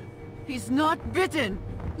turn. He's not bitten.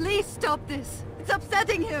 Please stop this. It's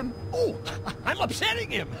upsetting him. Oh, I'm upsetting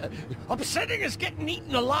him. Upsetting is getting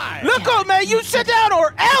eaten alive. Look, old man, you sit down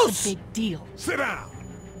or else. It's a big deal. Sit down.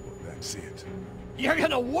 That's it. You're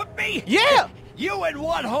gonna whoop me? Yeah. You in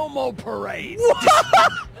one homo parade.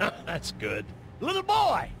 That's good. Little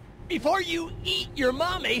boy, before you eat your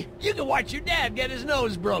mommy, you can watch your dad get his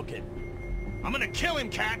nose broken. I'm gonna kill him,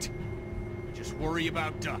 Cat. Just worry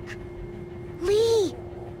about Duck. Lee,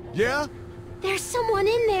 Yeah? there's someone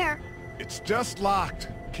in there. It's just locked.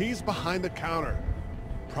 Key's behind the counter.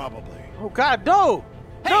 Probably. Oh God, no!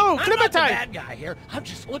 Hey, No, I'm not the Clementine! bad guy here. I'm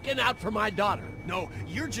just looking out for my daughter. No,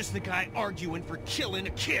 you're just the guy arguing for killing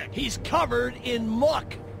a kid. He's covered in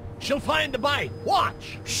muck. She'll find the bite.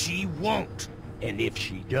 Watch. She won't. And if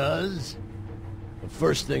she does, the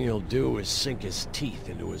first thing he'll do is sink his teeth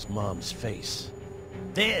into his mom's face.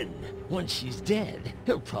 Then, once she's dead,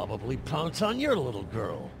 he'll probably pounce on your little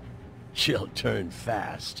girl. She'll turn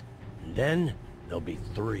fast. And then, there'll be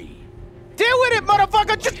 3. Deal with it,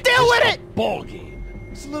 motherfucker! Just deal with it! Ball game.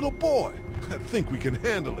 It's a little boy. I think we can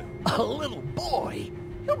handle it. A little boy?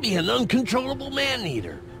 He'll be an uncontrollable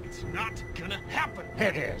man-eater. It's not gonna happen.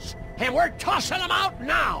 It is. And we're tossing him out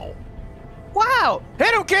now. Wow!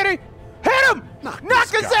 Hit him, Kitty! Hit him! Knock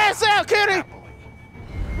his ass out, Kitty!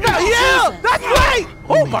 No, yeah! Jesus. That's right!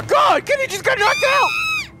 Oh my God! Kitty just got knocked out!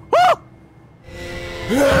 Oh!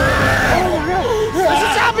 There's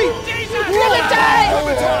a zombie! Clementine!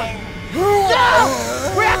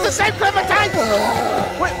 No! We have to save Clementine!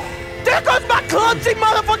 Wait, there goes my clumsy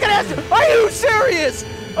motherfucking ass! Are you serious?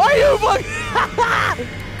 Are you fucking...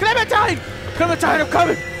 Clementine! Clementine, I'm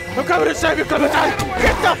coming! I'm coming to save you, Clementine!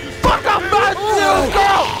 Get the fuck off my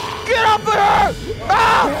girl! Get up at her!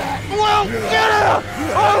 Ah! Well, get her!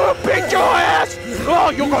 I will beat your ass! Oh,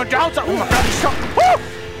 you're going down! Oh my God, he's shot! Oh!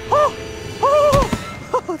 Oh! Oh!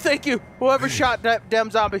 Thank you, whoever shot that damn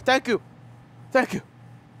zombie. Thank you. Thank you.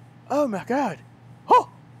 Oh my God. Oh!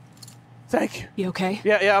 Thank you. You okay?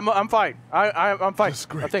 Yeah, I'm fine. I'm fine. That's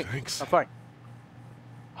great, I think. thanks. I'm fine.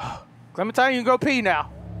 Clementine, you can go pee now.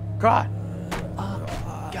 God.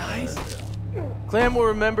 Guys? Clem will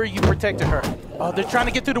remember you protected her. Oh, they're trying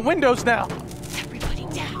to get through the windows now. Everybody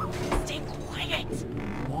down. Stay quiet.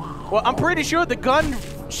 Well, I'm pretty sure the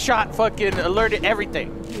gunshot fucking alerted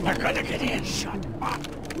everything. We're gonna get in. Shut up.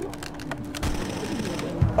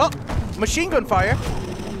 Oh, machine gun fire.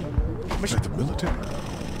 Is that the military?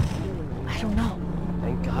 I don't know.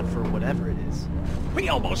 Thank God for whatever it is. We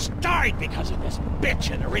almost died because of this bitch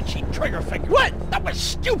and her itchy trigger finger. What? That was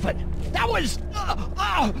stupid. That was...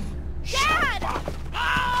 Dad!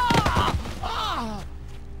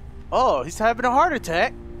 Oh, he's having a heart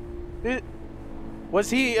attack. Was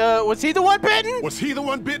he the one bitten? Was he the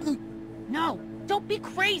one bitten? No, don't be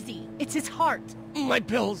crazy. It's his heart. My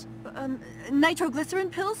pills. Nitroglycerin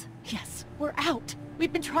pills? Yes, we're out.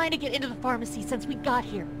 We've been trying to get into the pharmacy since we got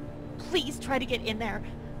here. Please try to get in there.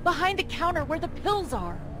 Behind the counter where the pills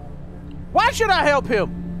are. Why should I help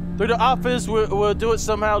him? Through the office, we'll do it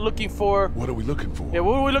somehow looking for... What are we looking for? Yeah,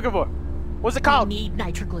 what are we looking for? What's it called? We need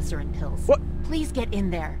nitroglycerin pills. What? Please get in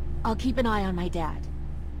there. I'll keep an eye on my dad.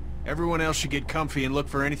 Everyone else should get comfy and look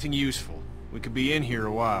for anything useful. We could be in here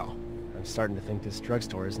a while. I'm starting to think this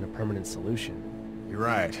drugstore isn't a permanent solution. You're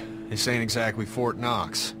right. This ain't exactly Fort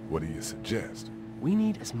Knox. What do you suggest? We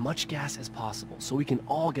need as much gas as possible so we can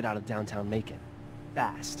all get out of downtown Macon.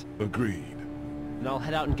 Fast. Agreed. And I'll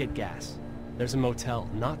head out and get gas. There's a motel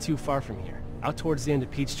not too far from here, out towards the end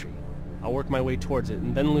of Peachtree. I'll work my way towards it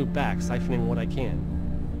and then loop back, siphoning what I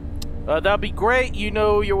can. That'd be great. You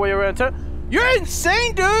know your way around town. You're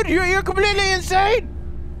insane, dude! You're completely insane!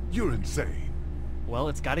 You're insane. Well,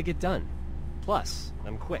 it's gotta get done. Plus,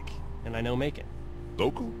 I'm quick, and I know Macon.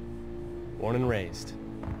 Local? Born and raised.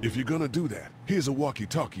 If you're gonna do that, here's a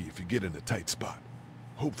walkie-talkie if you get in a tight spot.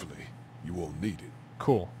 Hopefully, you won't need it.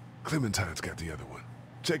 Cool. Clementine's got the other one.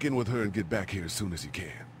 Check in with her and get back here as soon as you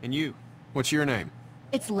can. And you? What's your name?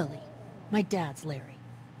 It's Lily. My dad's Larry.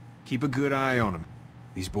 Keep a good eye on him.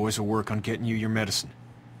 These boys will work on getting you your medicine.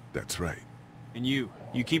 That's right. And you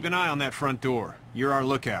keep an eye on that front door. You're our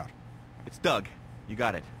lookout. It's Doug. You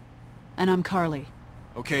got it. And I'm Carly.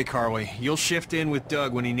 Okay, Carly. You'll shift in with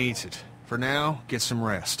Doug when he needs it. For now, get some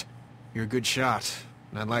rest. You're a good shot,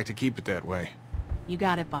 and I'd like to keep it that way. You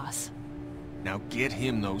got it, boss. Now get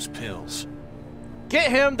him those pills. Get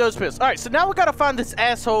him those pills. Alright, so now we gotta find this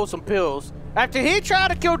asshole some pills. After he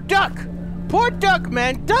tried to kill Duck. Poor Duck,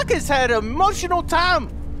 man. Duck has had an emotional time.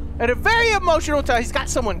 At a very emotional time. He's got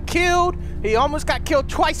someone killed. He almost got killed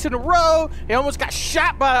twice in a row. He almost got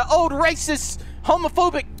shot by an old racist,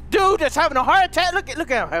 homophobic dude that's having a heart attack. Look at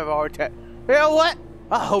him having a heart attack. You know what?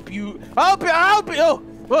 I hope you, oh,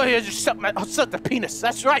 well, here, just suck the penis.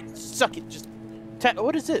 That's right. Suck it. Just,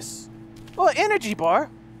 what is this? Oh, an energy bar.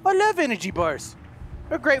 I love energy bars.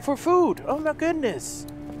 They're great for food. Oh my goodness.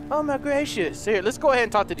 Oh my gracious. Here, let's go ahead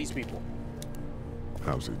and talk to these people.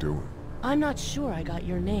 How's he doing? I'm not sure I got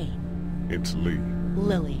your name. It's Lee.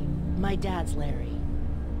 Lily. My dad's Larry.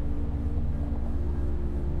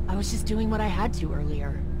 I was just doing what I had to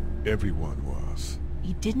earlier. Everyone was.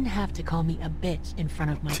 You didn't have to call me a bitch in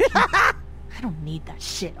front of my people. I don't need that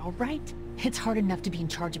shit, alright? It's hard enough to be in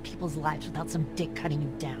charge of people's lives without some dick cutting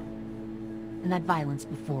you down. And that violence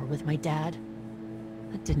before with my dad,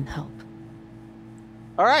 that didn't help.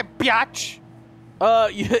 Alright, biatch.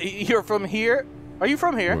 You're from here? Are you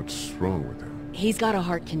from here? What's wrong with him? He's got a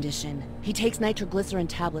heart condition. He takes nitroglycerin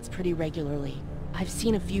tablets pretty regularly. I've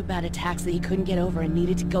seen a few bad attacks that he couldn't get over and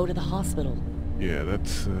needed to go to the hospital. Yeah,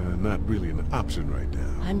 that's not really an option right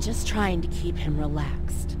now. I'm just trying to keep him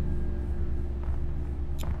relaxed.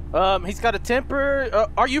 He's got a temper.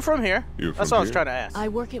 Are you from here? You're from That's what I was here? trying to ask. I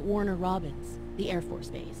work at Warner Robins, the Air Force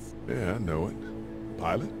Base. Yeah, I know it.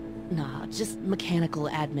 Pilot? Nah, just mechanical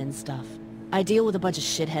admin stuff. I deal with a bunch of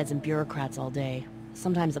shitheads and bureaucrats all day.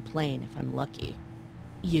 Sometimes a plane, if I'm lucky.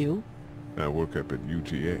 You? I work up at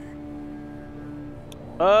UGA.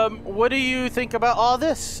 What do you think about all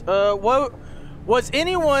this? Was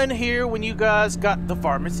anyone here when you guys got the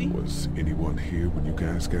pharmacy? Was anyone here when you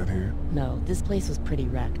guys got here? No, this place was pretty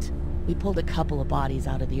wrecked. We pulled a couple of bodies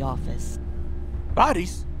out of the office.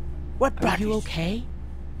 Bodies? What bodies? Are you okay?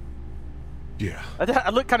 Yeah. I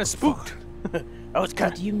look kind of spooked. I was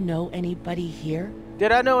kind. Did you know anybody here?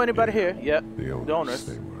 Did I know anybody here? Yep. The owners.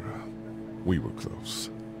 We were close.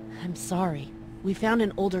 I'm sorry. We found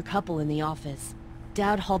an older couple in the office.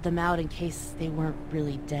 Dad hauled them out in case they weren't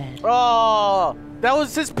really dead. Oh, that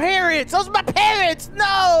was his parents. Those were my parents.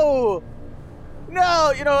 No,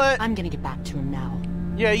 no. You know what? I'm gonna get back to him now.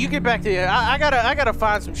 Yeah, you get back to it. I gotta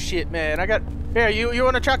find some shit, man. Here. You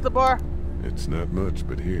want a chocolate bar? It's not much,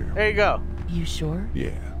 but here. There you go. You sure?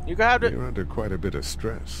 Yeah. You can have it. You're under quite a bit of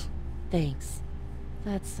stress. Thanks.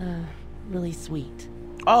 That's really sweet.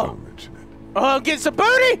 Oh. Don't mention it. Oh, I'm getting some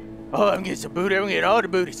booty. Oh, I'm getting some booty. I'm getting all the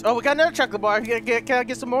booties. Oh, we got another chocolate bar. Can I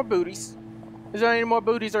get some more booties? Is there any more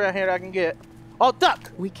booties around here that I can get? Oh,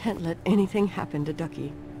 Duck! We can't let anything happen to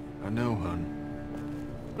Ducky. I know, hon.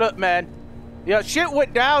 Look, man. Yeah, shit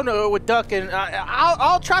went down with Duck, and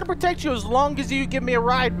I'll try to protect you as long as you give me a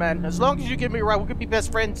ride, man. As long as you give me a ride, we could be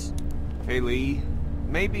best friends. Hey, Lee.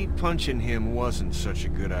 Maybe punching him wasn't such a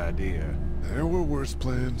good idea. There were worse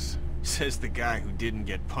plans. Says the guy who didn't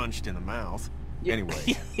get punched in the mouth. Yeah.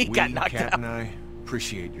 Anyway, he got knocked Kat out. and I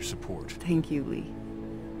appreciate your support. Thank you, Lee.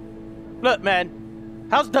 Look, man.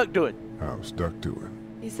 How's Duck doing? How's Duck doing?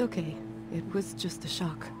 He's okay. It was just a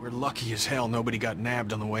shock. We're lucky as hell nobody got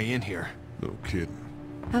nabbed on the way in here. No kidding.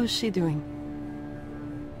 How's she doing?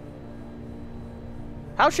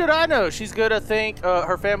 How should I know? She's good, I think.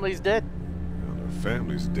 Her family's dead. Well, her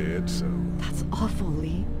family's dead, so... That's awful,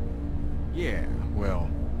 Lee. Yeah, well...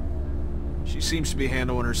 She seems to be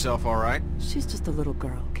handling herself all right. She's just a little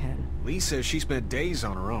girl, Ken. Lee says she spent days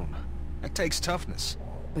on her own. That takes toughness.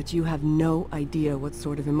 But you have no idea what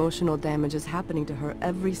sort of emotional damage is happening to her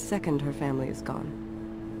every second her family is gone.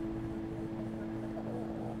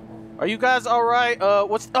 Are you guys all right?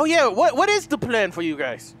 Oh yeah, what is the plan for you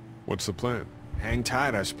guys? What's the plan? Hang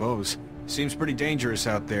tight, I suppose. Seems pretty dangerous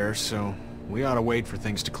out there, so we ought to wait for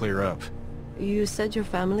things to clear up. You said your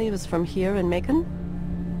family was from here in Macon?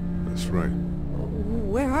 That's right.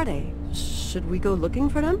 Where are they? Should we go looking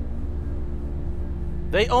for them?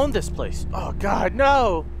 They own this place. Oh God,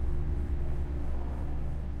 no!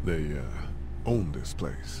 They, own this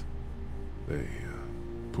place. They,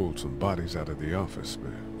 pulled some bodies out of the office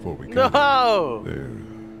before we came. No! They're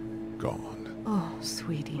gone. Oh,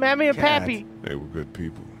 sweetie. Mammy and Pappy. They were good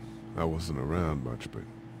people. I wasn't around much, but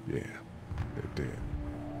yeah, they're dead.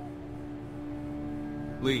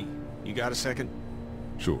 Lee, you got a second?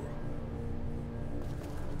 Sure.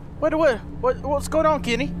 What's going on,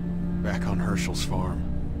 Kenny? Back on Herschel's farm.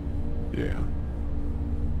 Yeah.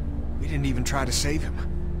 We didn't even try to save him.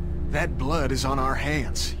 That blood is on our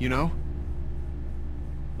hands, you know?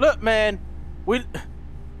 Look, man, it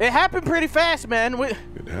happened pretty fast, man. What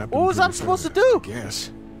was I supposed to do?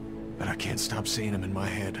 Yes, but I can't stop seeing him in my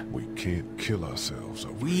head. We can't kill ourselves.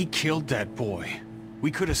 We killed that boy. We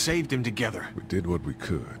could have saved him together. We did what we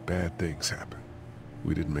could. Bad things happen.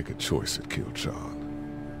 We didn't make a choice that killed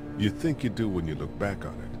Sean. You think you do when you look back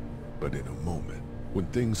on it, but in a moment, when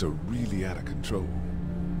things are really out of control,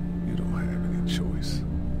 you don't have any choice.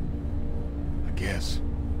 I guess.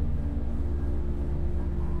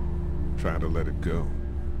 Try to let it go.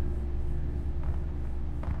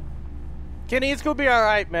 Kenny, it's gonna be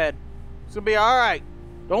alright, man. It's gonna be alright.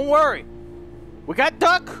 Don't worry. We got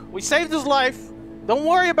Duck. We saved his life. Don't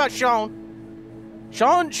worry about Sean.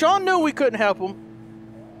 Sean knew we couldn't help him.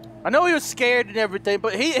 I know he was scared and everything,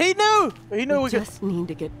 but he knew. He knew we just need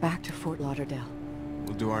to get back to Fort Lauderdale.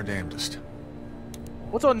 We'll do our damnedest.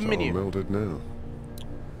 What's on the It's menu? all melted now.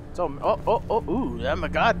 So, ooh, oh my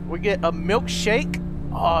God. We get a milkshake.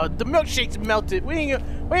 Oh, the milkshake's melted. We ain't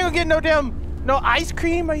gonna get no ice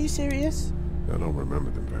cream. Are you serious? I don't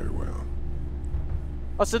remember them very well.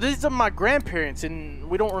 Oh, so these are my grandparents, and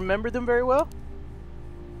we don't remember them very well?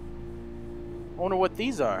 I wonder what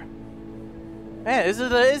these are. Man, this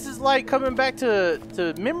is like coming back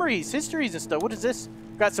to memories, histories, and stuff. What is this?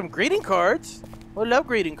 Got some greeting cards. I love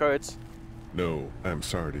greeting cards. No, I'm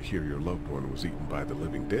sorry to hear your loved one was eaten by the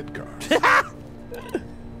living dead cards.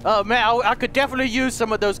 Oh man, I could definitely use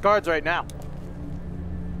some of those cards right now.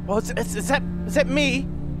 Well, is that me?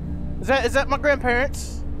 Is that my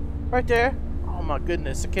grandparents? Right there? Oh my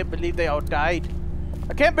goodness, I can't believe they all died.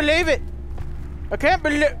 I can't believe it. I can't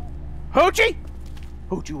believe. Hoochie?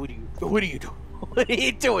 Hoochie, what are you doing? What are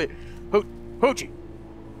you doing? Hoochie.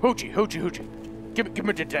 Give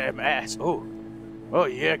me the damn ass. Oh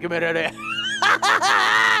yeah, give me that ass.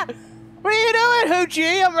 What are you doing,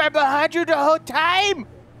 Hoochie? I'm right behind you the whole time.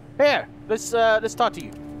 Here, let's talk to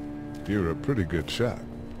you. You're a pretty good shot.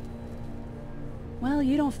 Well,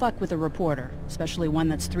 you don't fuck with a reporter, especially one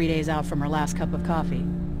that's 3 days out from her last cup of coffee.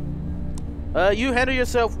 You handle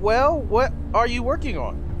yourself well. What are you working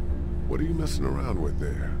on? What are you messing around with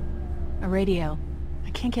there? A radio.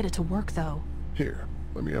 I can't get it to work, though. Here,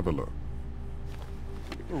 let me have a look.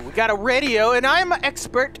 Ooh, we got a radio, and I'm an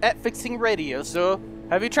expert at fixing radios, so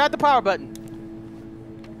have you tried the power button?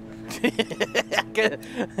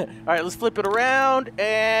 Alright, let's flip it around,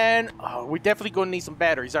 and we're definitely going to need some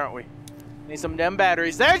batteries, aren't we? Need some damn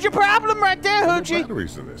batteries. There's your problem right there, Hoochie! There are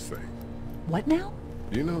batteries in this thing. What now?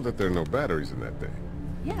 You know that there are no batteries in that thing.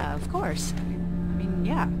 Yeah, of course. I mean,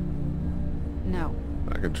 yeah. No.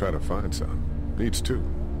 I can try to find some. Needs two.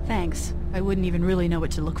 Thanks. I wouldn't even really know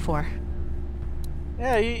what to look for.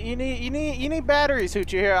 Yeah, you need batteries,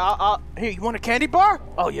 Hoochie. Here, here. You want a candy bar?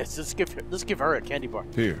 Oh yes, let's give her a candy bar.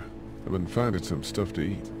 Here, I've been finding some stuff to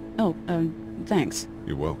eat. Oh, thanks.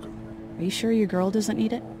 You're welcome. Are you sure your girl doesn't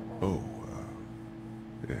need it? Oh,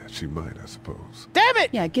 yeah, she might, I suppose. Damn it!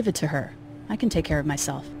 Yeah, give it to her. I can take care of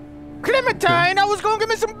myself. Clementine, I was gonna give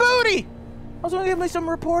me some booty. I was gonna give me some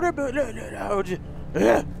reporter, but all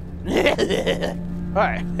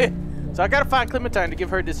right. So I gotta find Clementine to give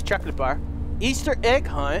her this chocolate bar. Easter egg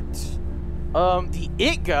hunt. The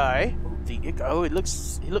it guy. Oh, he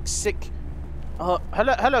looks sick.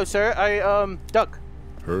 Hello, sir. Doug.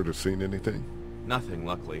 Heard or seen anything? Nothing,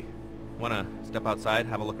 luckily. Wanna step outside,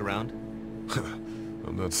 have a look around?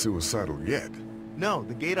 I'm not suicidal yet. No,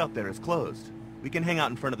 the gate out there is closed. We can hang out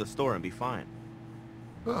in front of the store and be fine.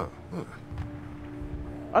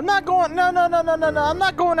 I'm not going. No. I'm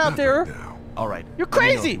not going out there. All right. You're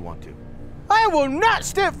crazy. If you want to. I will not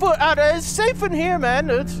step foot out there. It's safe in here, man.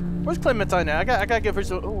 Where's Clementine now? I gotta give her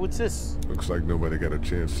some. Oh, what's this? Looks like nobody got a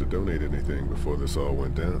chance to donate anything before this all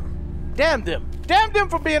went down. Damn them. Damn them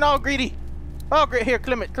for being all greedy. Oh, great. Here,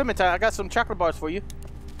 Clementine. I got some chocolate bars for you.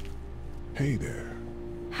 Hey there.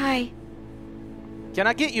 Hi. Can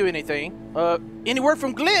I get you anything? Any word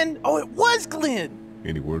from Glenn? Oh, it was Glenn!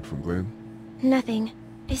 Any word from Glenn? Nothing.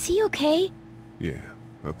 Is he okay? Yeah,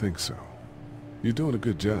 I think so. You're doing a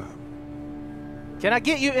good job. Can I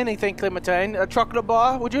get you anything, Clementine? A chocolate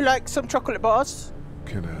bar? Would you like some chocolate bars?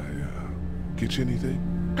 Can I, get you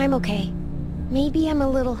anything? I'm okay. Maybe I'm a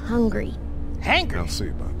little hungry. Hangry? I'll see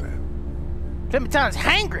about that. Clementine's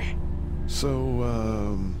hangry! So,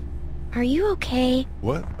 Are you okay?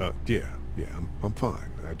 What? Yeah, I'm fine.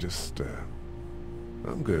 I just,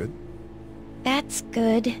 I'm good. That's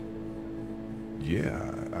good.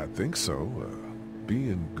 Yeah, I think so.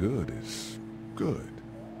 Being good is good,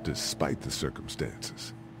 despite the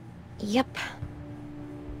circumstances. Yep.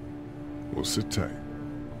 Well, sit tight.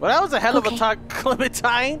 Well, that was a hell of a talk,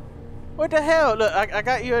 Clementine. What the hell? Look, I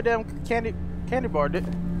got you a damn candy bar.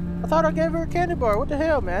 I thought I gave her a candy bar. What the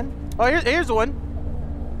hell, man? Oh, here's one.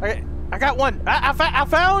 I got one. I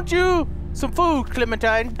found you some food,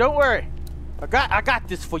 Clementine. Don't worry. I got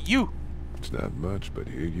this for you. It's not much, but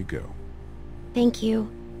here you go. Thank you.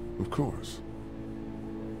 Of course.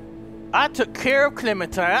 I took care of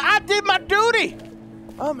Clementine. I did my duty.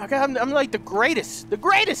 Oh my God, I'm like the greatest. The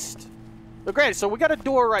greatest. The greatest. So we got a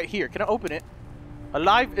door right here. Can I open it?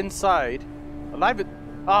 Alive inside. Alive.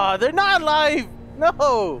 Ah, they're not alive.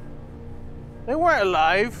 No. They weren't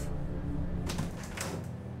alive.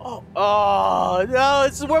 Oh no,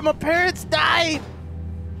 this is where my parents died.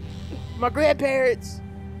 My grandparents.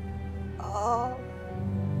 Oh,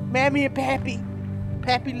 Mammy and Pappy.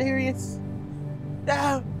 Pappy Delirious.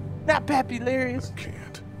 No, not Pappy Delirious.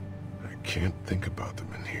 I can't think about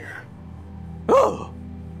them in here. Oh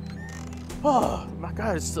my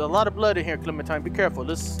God, it's a lot of blood in here, Clementine. Be careful.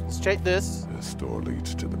 Let's check this. This door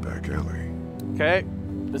leads to the back alley. Okay,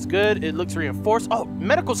 that's good. It looks reinforced. Oh,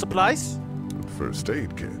 medical supplies. First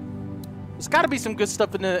aid kit. There's got to be some good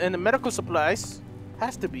stuff in the medical supplies.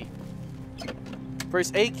 Has to be.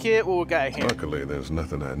 First aid kit. What we got here? Luckily, there's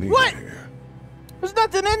nothing I need What? here. There's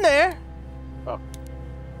nothing in there. Oh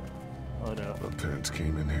no. My parents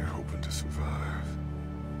came in here hoping to survive,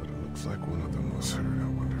 but it looks like one of them was hurt. I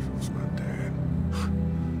wonder if it was my dad.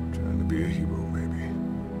 Trying to be a hero, maybe.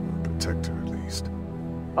 Or a protector, at least.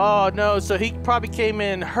 Oh no, so he probably came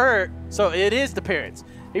in hurt. So it is the parents.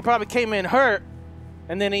 He probably came in hurt,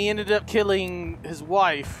 and then he ended up killing his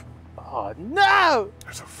wife. Oh no!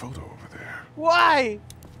 There's a photo over there. Why?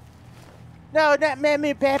 No, not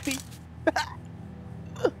Mammy and Pappy.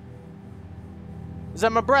 Is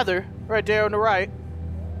that my brother? Right there on the right.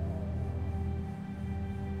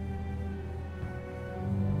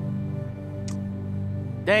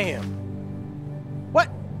 Damn. What?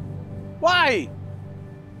 Why?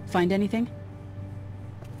 Find anything?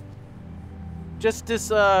 Just this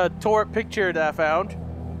tore picture that I found.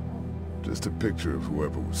 Just a picture of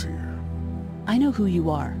whoever was here. I know who you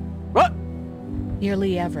are. What? You're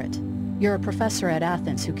Lee Everett. You're a professor at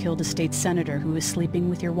Athens who killed a state senator who was sleeping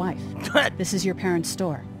with your wife. This is your parents'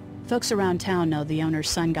 store. Folks around town know the owner's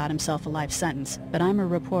son got himself a life sentence, but I'm a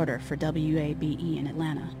reporter for WABE in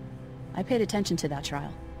Atlanta. I paid attention to that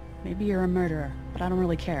trial. Maybe you're a murderer, but I don't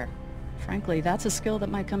really care. Frankly, that's a skill that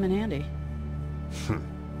might come in handy.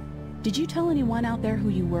 Did you tell anyone out there who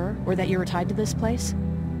you were, or that you were tied to this place?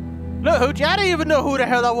 Look, Hoochie, I didn't even know who the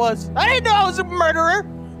hell I was. I didn't know I was a murderer,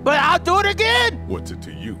 but I'll do it again. What's it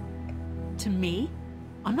to you? To me?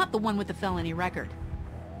 I'm not the one with the felony record.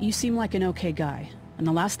 You seem like an okay guy, and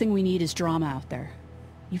the last thing we need is drama out there.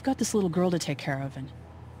 You've got this little girl to take care of, and...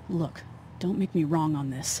 Look, don't make me wrong on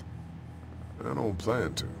this. I don't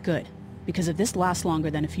plan to. Good, because if this lasts longer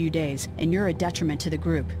than a few days, and you're a detriment to the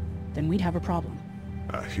group, then we'd have a problem.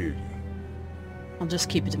 I hear you. I'll just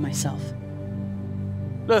keep it to myself.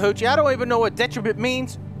 Look, Hoochie, I don't even know what detriment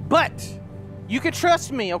means, but you can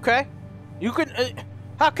trust me, okay? You can...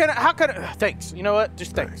 How can I... Thanks. You know what?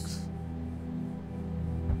 Just thanks.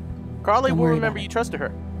 Carly will remember you trusted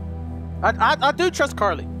her. I do trust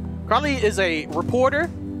Carly. Carly is a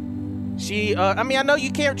reporter. She, I mean, I know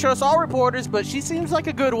you can't trust all reporters, but she seems like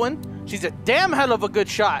a good one. She's a damn hell of a good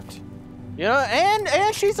shot. You know,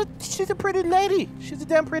 and she's a pretty lady. She's a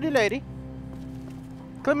damn pretty lady.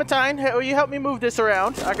 Clementine, will you help me move this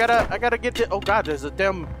around? I gotta get the... Oh God, there's a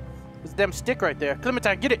damn stick right there.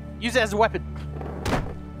 Clementine, get it. Use it as a weapon.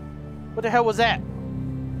 What the hell was that?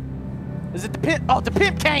 Is it the pimp? Oh, the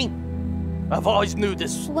pimp cane! I've always knew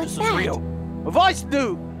this was real. I've always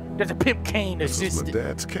knew that the pimp cane existed. This was my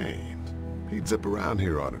dad's cane. He'd zip around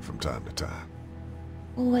here on it from time to time.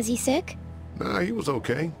 Was he sick? Nah, he was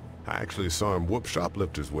okay. I actually saw him whoop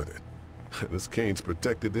shoplifters with it. This cane's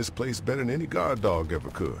protected this place better than any guard dog ever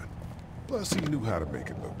could. Plus, he knew how to make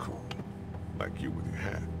it look cool. Like you with your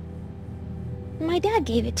hat. My dad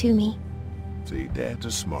gave it to me. See, dads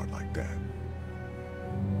are smart like that.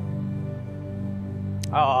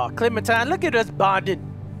 Oh, Clementine, look at us bonding.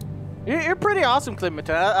 You're pretty awesome,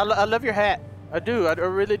 Clementine. I love your hat. I do. I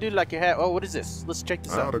really do like your hat. Oh, what is this? Let's check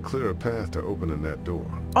this I ought out. to clear a path to opening that door.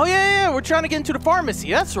 Oh, yeah. We're trying to get into the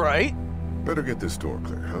pharmacy. That's right. Better get this door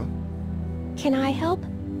clear, huh? Can I help?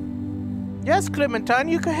 Yes, Clementine,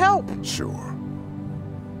 you can help. Sure.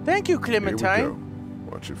 Thank you, Clementine. Here we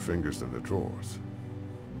go. Watch your fingers in the drawers.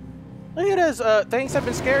 Look at this. Things have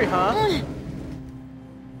been scary, huh?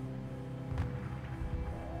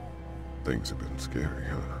 Things have been scary,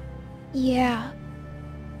 huh? Yeah.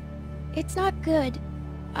 It's not good.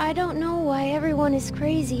 I don't know why everyone is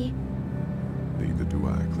crazy. Neither do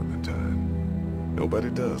I, Clementine. Nobody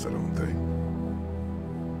does, I don't think.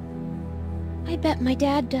 I bet my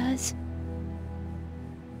dad does.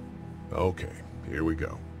 Okay, here we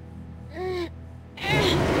go.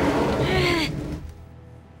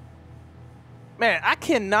 Man, I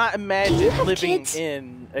cannot imagine living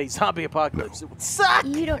in a zombie apocalypse. It would suck!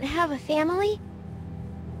 You don't have a family?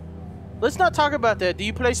 Let's not talk about that. Do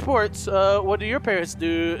you play sports? What do your parents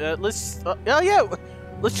do? Let's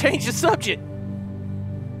change the subject.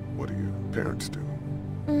 What do your parents do?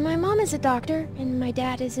 My mom is a doctor, and my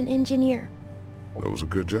dad is an engineer. Those are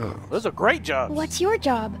good jobs. Those are great jobs. What's your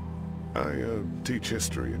job? I teach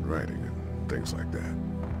history and writing and things like that.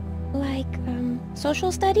 Like,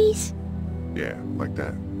 social studies? Yeah, like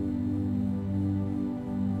that.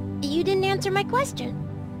 You didn't answer my question.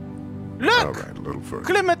 Look! All right, a little further.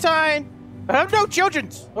 Clementine! I have no children,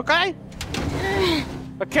 okay?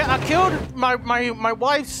 I killed my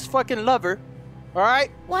wife's fucking lover,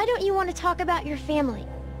 alright? Why don't you want to talk about your family?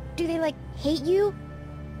 Do they, like, hate you?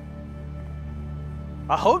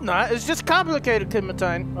 I hope not. It's just complicated,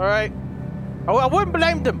 Clementine, alright? I wouldn't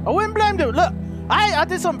blame them. I wouldn't blame them. Look, I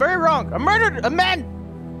did something very wrong. I murdered a man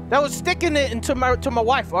that was sticking it into my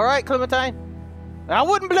wife, alright, Clementine? I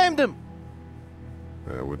wouldn't blame them.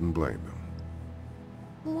 I wouldn't blame them.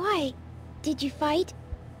 Why? Did you fight?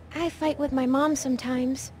 I fight with my mom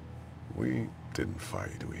sometimes. We didn't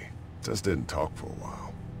fight. We just didn't talk for a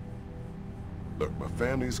while. Look, my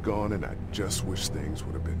family's gone and I just wish things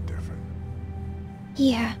would have been different.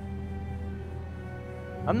 Yeah.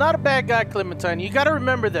 I'm not a bad guy, Clementine. You gotta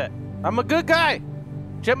remember that. I'm a good guy.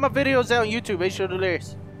 Check my videos out on YouTube,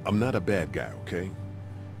 Delirious. I'm not a bad guy, okay?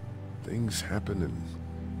 Things happen and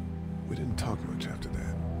we didn't talk much after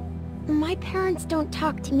that. My parents don't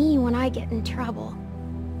talk to me when I get in trouble.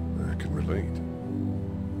 I can relate.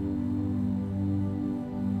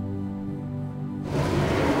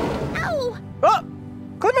 Ow! Oh!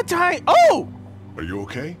 Clementine! Oh! Are you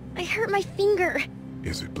okay? I hurt my finger.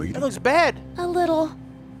 Is it bleeding? That looks bad. A little.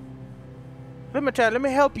 Clementine, let me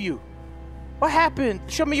help you. What happened?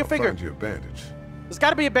 Show me your finger. Find you a bandage. There's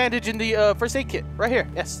gotta be a bandage in the first aid kit. Right here.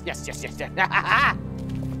 Yes.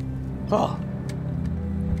 Oh.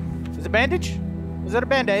 Is it a bandage? Is that a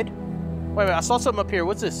band-aid? Wait a minute, I saw something up here.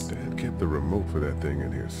 What's this? Dad kept the remote for that thing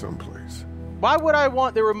in here someplace. Why would I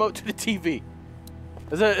want the remote to the TV?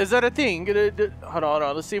 Is that a thing? Hold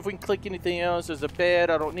on. Let's see if we can click anything else. There's a bed.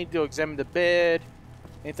 I don't need to examine the bed.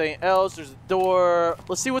 Anything else? There's a door.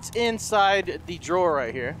 Let's see what's inside the drawer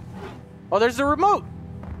right here. Oh, there's the remote.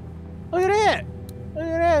 Look at that. Look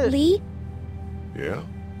at that. Lee? Yeah?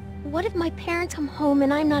 What if my parents come home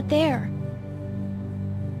and I'm not there?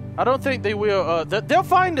 I don't think they will. They'll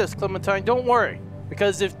find us, Clementine. Don't worry.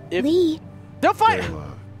 Because if Lee? They'll find...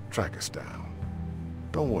 They'll track us down.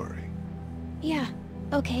 Don't worry. Yeah,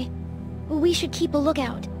 okay. We should keep a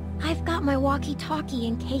lookout. I've got my walkie-talkie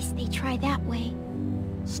in case they try that way.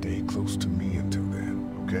 Stay close to me until then,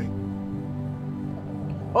 okay?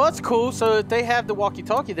 Oh, that's cool. So if they have the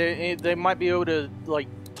walkie-talkie, they might be able to, like,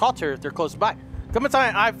 talk to her if they're close by.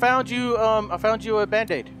 Clementine, I found you a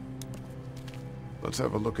Band-Aid. Let's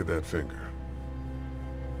have a look at that finger.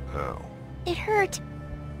 How? It hurt.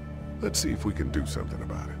 Let's see if we can do something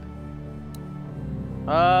about it.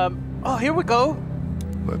 Oh, here we go.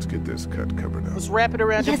 Let's get this cut covered up. Let's wrap it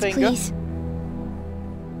around your finger. Yes, please.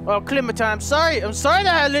 Oh, Clementine, I'm sorry that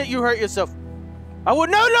I let you hurt yourself. I will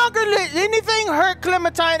no longer let anything hurt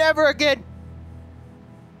Clementine ever again.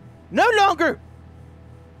 No longer.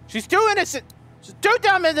 She's too innocent. She's too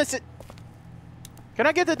damn innocent. Can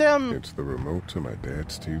I get the damn... It's the remote to my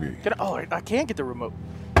dad's TV. I can get the remote.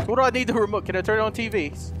 What do I need the remote? Can I turn it on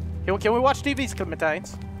TVs? Can we watch TVs,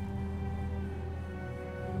 Clementines?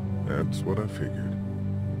 That's what I figured.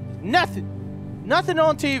 Nothing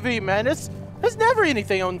on TV, man. There's never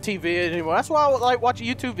anything on TV anymore. That's why I like watching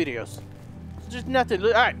YouTube videos. It's just nothing.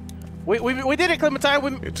 All right, We did it,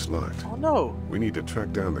 Clementine. It's locked. Oh, no. We need to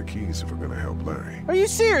track down the keys if we're gonna help Larry. Are you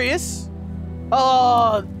serious?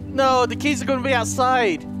 Oh, no, the keys are gonna be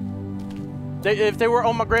outside. If they were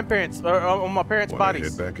on my grandparents, or on my parents'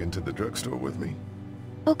 bodies. Head back into the drugstore with me?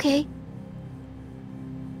 Okay.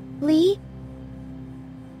 Lee?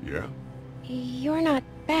 Yeah? You're not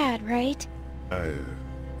bad, right? Why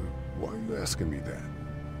are you asking me that?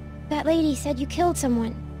 That lady said you killed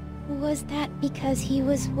someone. Was that because he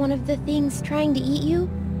was one of the things trying to eat you?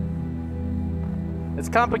 It's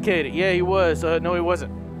complicated. Yeah, he was. No, he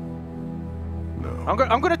wasn't. No.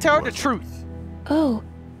 I'm gonna tell her the truth. Oh.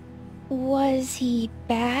 Was he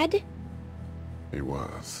bad? He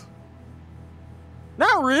was.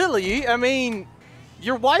 Not really. I mean,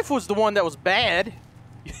 your wife was the one that was bad.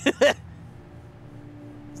 It's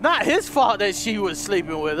not his fault that she was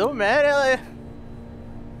sleeping with him, man.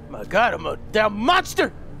 My God, I'm a damn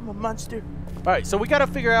monster. I'm a monster. All right, so we gotta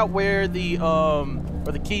figure out where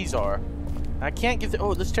the keys are. I can't get the. Oh,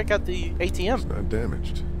 let's check out the ATM. It's not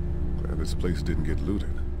damaged. Glad this place didn't get looted.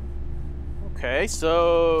 Okay,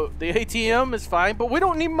 so the ATM is fine, but we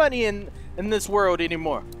don't need money in this world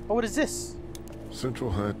anymore. Oh, what is this?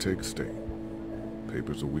 Central High-Tech State.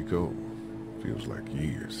 Paper's a week old. Feels like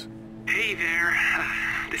years. Hey there.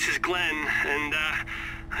 This is Glenn, and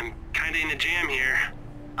I'm kinda in a jam here.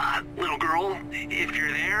 Little girl, if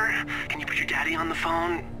you're there, can you put your daddy on the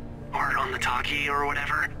phone? Or on the talkie or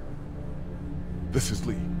whatever? This is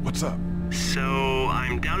Lee. What's up? So,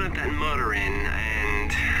 I'm down at that motor inn,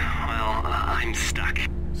 and, well, I'm stuck.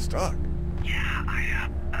 Stuck? Yeah,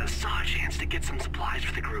 I saw a chance to get some supplies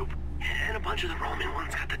for the group, and a bunch of the Roman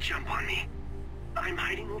ones got the jump on me. I'm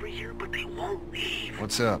hiding over here, but they won't leave.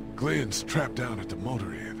 What's up? Glenn's trapped down at the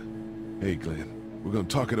motor inn. Hey, Glenn. We're gonna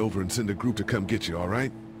talk it over and send a group to come get you, all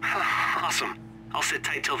right? Awesome. I'll sit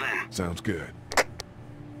tight till then. Sounds good.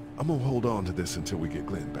 I'm gonna hold on to this until we get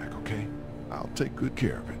Glenn back, okay? I'll take good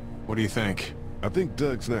care of it. What do you think? I think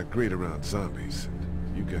Doug's not great around zombies.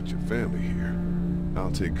 You got your family here.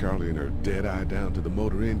 I'll take Carly and her dead eye down to the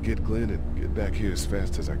motor inn, get Glenn, and get back here as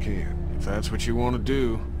fast as I can. If that's what you want to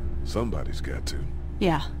do. Somebody's got to.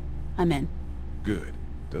 Yeah, I'm in. Good.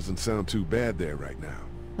 Doesn't sound too bad there right now.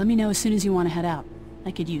 Let me know as soon as you want to head out.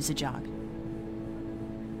 I could use a jog.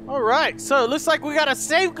 Alright, so it looks like we gotta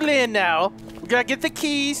save Glenn now. We gotta get the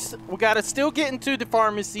keys. We gotta still get into the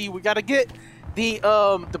pharmacy. We gotta get the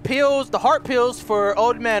pills, the heart pills for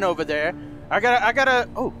old man over there. I gotta,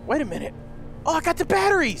 oh, wait a minute. Oh, I got the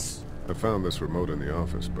batteries. I found this remote in the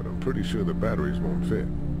office, but I'm pretty sure the batteries won't fit.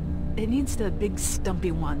 It needs the big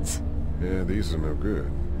stumpy ones. Yeah, these are no good.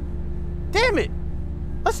 Damn it.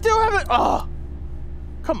 I still haven't, oh.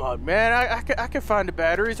 Come on, man. I can find the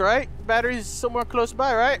batteries, right? The batteries somewhere close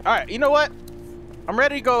by, right? All right, you know what? I'm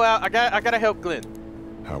ready to go out. I gotta help Glenn.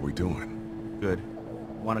 How we doing? Good.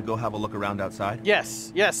 Want to go have a look around outside?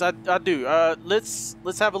 Yes, I do. Let's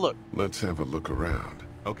have a look. Let's have a look around.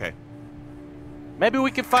 Okay. Maybe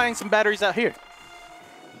we can find some batteries out here.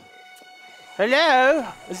 Hello?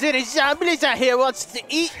 Is there any zombies out here wants to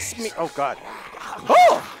eat me? Oh, God.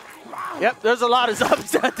 Oh! Yep, there's a lot of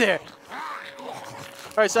zombies out there.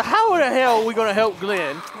 All right, so how the hell are we going to help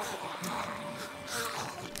Glenn?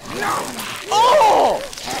 Oh!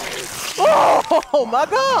 Oh, my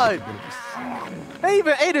God. They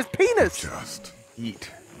even ate his penis. Just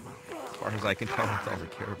eat. As far as I can tell, that's all they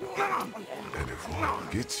care about. And if one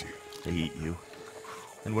gets you, they eat you.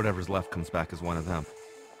 And whatever's left comes back as one of them.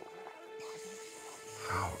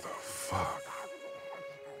 How the fuck?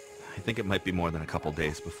 I think it might be more than a couple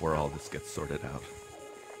days before all this gets sorted out.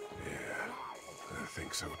 Yeah, I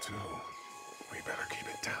think so too. We better keep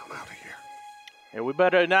it down out of here. Yeah, we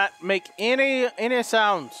better not make any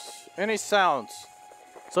sounds. Any sounds.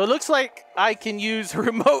 So it looks like I can use a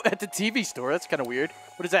remote at the TV store. That's kind of weird.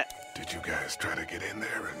 What is that? Did you guys try to get in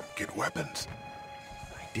there and get weapons?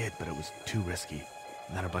 I did, but it was too risky.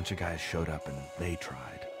 And then a bunch of guys showed up and they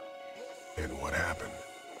tried. And what happened?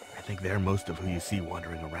 I think they're most of who you see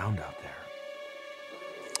wandering around out there.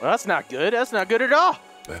 Well, that's not good. That's not good at all.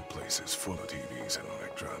 That place is full of TVs and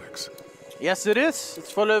electronics. Yes, it is.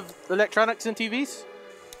 It's full of electronics and TVs.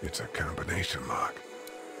 It's a combination lock.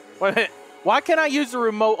 Wait a minute. Why can't I use the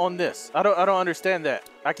remote on this? I don't understand that.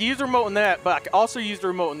 I can use the remote on that, but I can also use the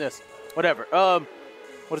remote on this. Whatever.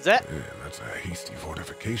 What is that? Yeah, that's a hasty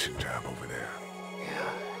fortification job over there. Yeah,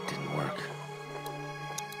 it didn't work.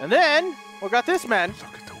 And then we got this man.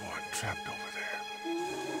 Look at the one trapped over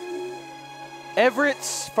there.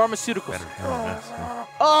 Everett's Pharmaceuticals. Better handle this, huh?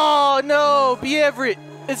 Oh no, B. Everett.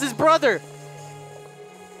 It's his brother.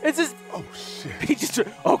 It's his. Oh shit. He just.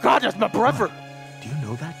 Oh God, that's my brother. Do you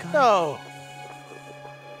know that guy? No.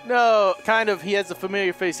 No, kind of. He has a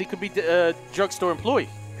familiar face. He could be a drugstore employee.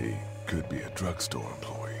 He could be a drugstore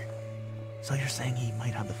employee. So you're saying he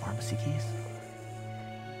might have the pharmacy keys?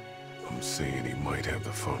 I'm saying he might have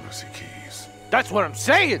the pharmacy keys. That's what I'm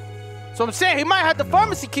saying. So I'm saying he might have the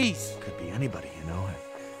pharmacy keys. Could be anybody, you know.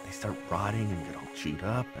 They start rotting and get all chewed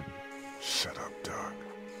up and... Shut up, Doug.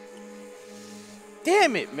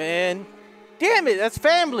 Damn it, man. Damn it, that's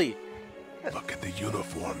family. Look at the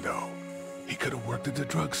uniform, though. He could have worked at the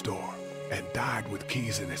drugstore and died with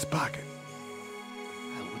keys in his pocket.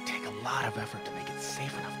 It would take a lot of effort to make it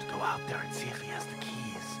safe enough to go out there and see if he has the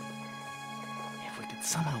keys. If we could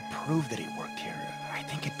somehow prove that he worked here, I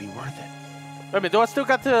think it'd be worth it. Wait a minute, do I still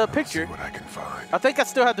got the picture? See what I can find. I think I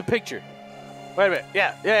still have the picture. Wait a minute.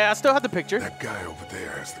 Yeah, I still have the picture. That guy over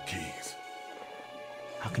there has the keys.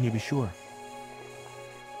 How can you be sure?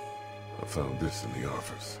 I found this in the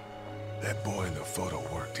office. That boy in the photo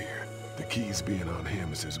worked here. The keys being on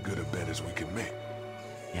him is as good a bet as we can make.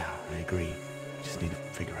 Yeah, I agree. Just need to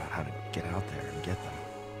figure out how to get out there and get them.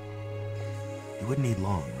 You wouldn't need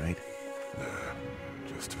long, right? Nah,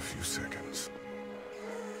 just a few seconds.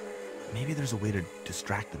 Maybe there's a way to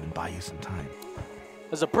distract them and buy you some time.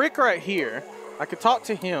 There's a brick right here. I could talk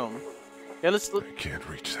to him. Yeah, let's look. I can't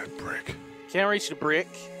reach that brick. Can't reach the brick.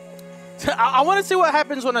 I want to see what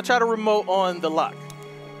happens when I try to remote on the lock.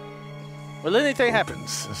 Will anything happen?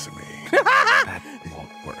 Sesame. That won't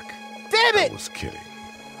work. Damn it! I was kidding.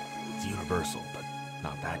 It's universal, but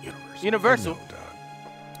not that universal. Universal? No, Doug.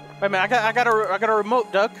 Wait a minute, I got a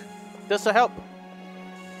remote, Doug. This will help.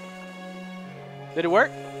 Did it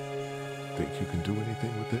work? Think you can do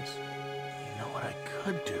anything with this? You know what I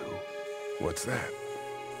could do? What's that?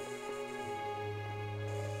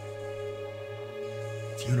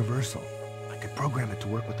 It's universal. I could program it to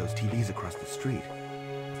work with those TVs across the street.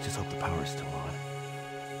 Let's just hope the power's still on.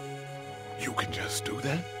 You can just do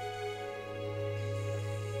that?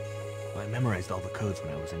 Well, I memorized all the codes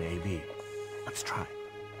when I was in AV. Let's try.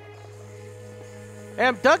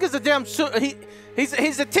 Damn, Doug is a damn he's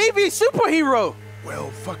a TV superhero. Well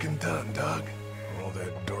fucking done, Doug. All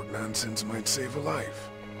that dork nonsense might save a life.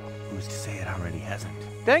 Who's to say it already hasn't?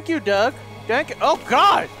 Thank you, Doug. Thank you. Oh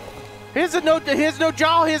God. Here's no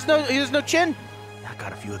jaw. Here's no chin. That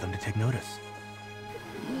got a few of them to take notice.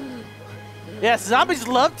 Yes, zombies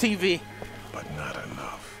love TV. But not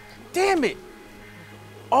enough. Damn it.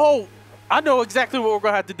 Oh, I know exactly what we're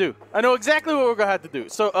gonna have to do.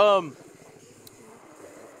 So,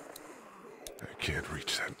 I can't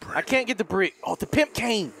reach that brick. I can't get the brick. Oh, the pimp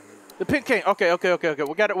cane. The pimp cane. Okay.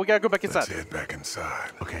 We gotta go back inside. Let's head back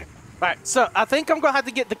inside. Okay. All right. So I think I'm gonna have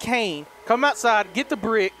to get the cane, come outside, get the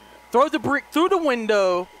brick, throw the brick through the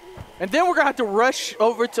window, and then we're gonna have to rush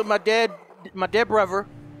over to my dead brother.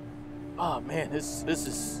 Oh man, this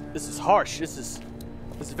is harsh. This is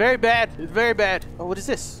very bad. It's very bad. Oh, what is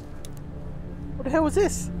this? What the hell was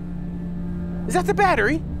this? Is that the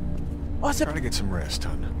battery? Oh, it's Try to get some rest,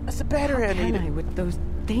 hon. That's the battery I needed. How can I with those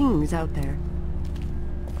things out there?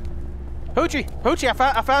 Hoochie,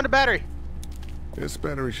 I found a battery. This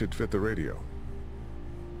battery should fit the radio.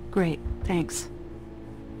 Great, thanks.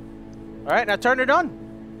 All right, now turn it on.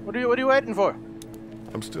 What are you waiting for?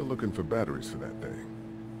 I'm still looking for batteries for that thing.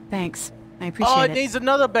 Thanks, I appreciate it. Oh, it needs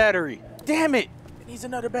another battery. Damn it! It needs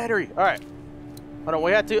another battery. All right. Hold on.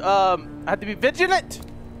 We had to be vigilant.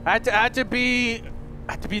 I had to be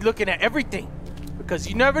looking at everything because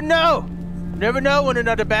you never know. You never know when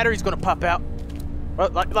another battery's gonna pop out.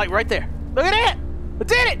 Like right there. Look at that! I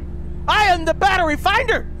did it! I am the battery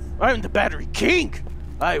finder. I am the battery king.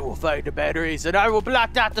 I will find the batteries and I will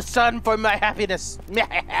blot out the sun for my happiness.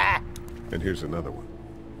 And here's another one.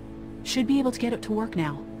 Should be able to get it to work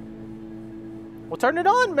now. Well, turn it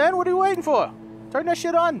on, man. What are you waiting for? Turn that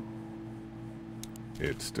shit on.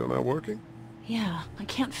 It's still not working? Yeah, I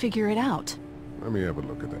can't figure it out. Let me have a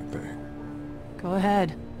look at that thing. Go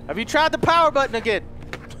ahead. Have you tried the power button again?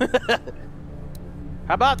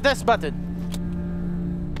 How about this button?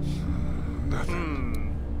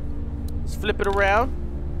 Nothing. Let's flip it around.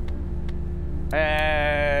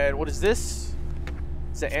 And what is this?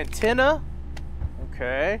 It's an antenna.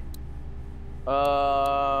 Okay.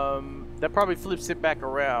 That probably flips it back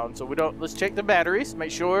around. So we don't. Let's check the batteries.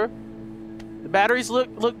 Make sure the batteries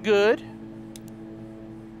look good.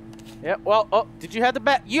 Yeah. Well. Oh, did you have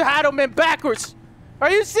the You had them in backwards.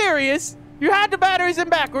 Are you serious? You had the batteries in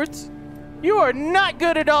backwards. You are not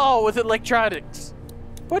good at all with electronics.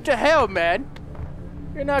 What the hell, man?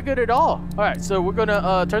 You're not good at all. All right. So we're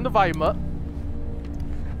gonna turn the volume up.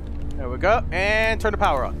 There we go. And turn the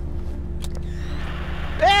power on.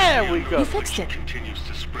 There we go. You fixed it. Continues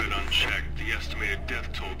to spread unchecked. The estimated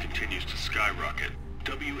death toll continues to skyrocket.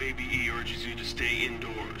 WABE urges you to stay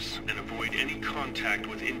indoors and avoid any contact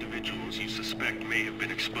with individuals you suspect may have been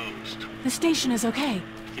exposed. The station is okay.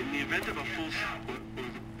 In the event of a full...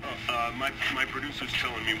 my producer's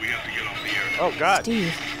telling me we have to get off the air. Oh, God.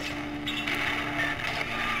 Steve.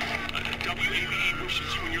 WABE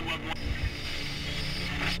wishes you and your loved one.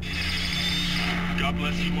 God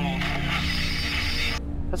bless you all.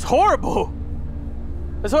 That's horrible.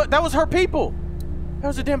 That was her people. That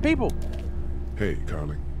was the damn people. Hey,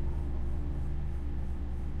 Carly.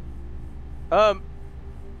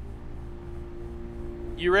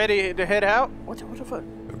 You ready to head out? What the fuck?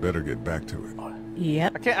 I better get back to it.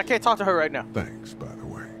 Yep. I can't talk to her right now. Thanks, by the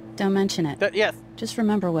way. Don't mention it. Yes. Just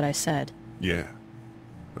remember what I said. Yeah,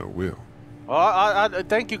 I will. Well, I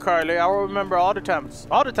thank you, Carly. I will remember all the times.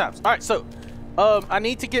 All the times. All right, so, I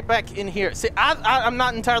need to get back in here. See, I'm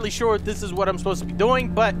not entirely sure this is what I'm supposed to be doing,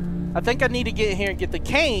 but I think I need to get in here and get the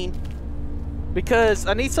cane because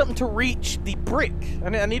I need something to reach the brick.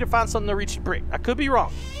 I need to find something to reach the brick. I could be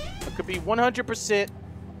wrong. I could be 100%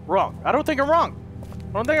 wrong. I don't think I'm wrong.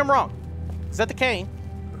 I don't think I'm wrong. Is that the cane?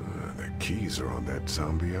 The keys are on that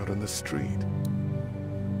zombie out on the street.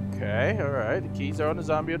 Okay, all right. The keys are on the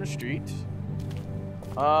zombie on the street.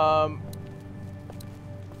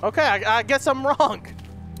 Okay, I guess I'm wrong.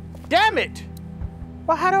 Damn it!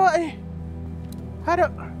 Well,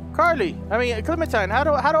 Carly, I mean Clementine, how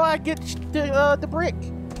do I get the brick?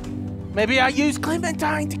 Maybe I use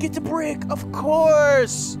Clementine to get the brick. Of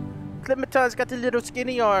course. Clementine's got the little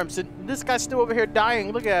skinny arms, and this guy's still over here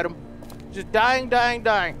dying. Look at him, just dying.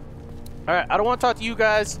 All right, I don't want to talk to you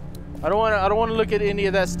guys. I don't want to look at any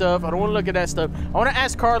of that stuff. I don't want to look at that stuff. I want to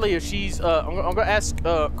ask Carly if she's. I'm gonna ask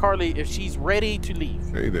Carly if she's ready to leave.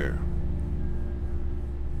 Hey there.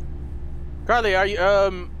 Carly,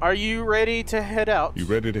 are you ready to head out? You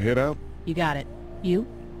ready to head out? You got it. You?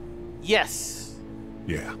 Yes.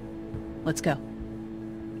 Yeah. Let's go.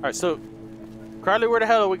 All right, so Carly, where the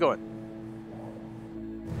hell are we going?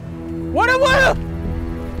 What did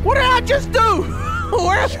I just do?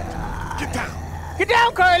 Where? Get down. Get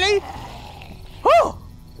down, Carly! Oh!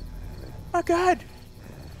 My God.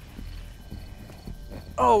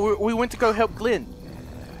 Oh, we went to go help Glenn.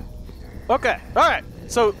 Okay, all right.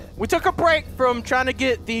 So we took a break from trying to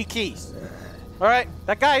get the keys. All right,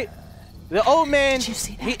 that guy, the old man, Did you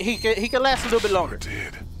see that? he can last a little bit longer. Sure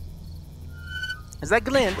did. Is that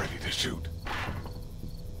Glenn? Ready to shoot.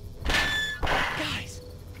 Guys!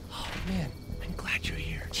 Oh, man. I'm glad you're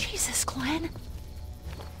here. Jesus, Glenn.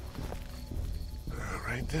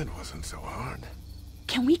 Right then wasn't so hard.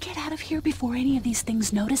 Can we get out of here before any of these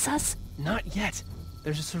things notice us? Not yet.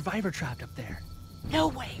 There's a survivor trapped up there. No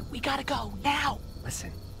way. We gotta go, now.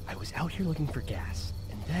 Listen, I was out here looking for gas,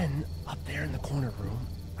 and then, up there in the corner room,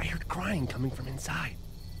 I heard crying coming from inside.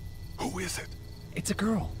 Who is it? It's a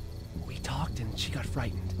girl. We talked and she got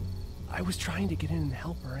frightened. I was trying to get in and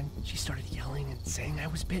help her, and she started yelling and saying I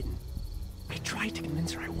was bitten. I tried to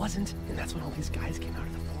convince her I wasn't, and that's when all these guys came out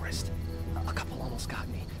of the forest. A couple almost got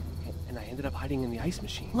me, and I ended up hiding in the ice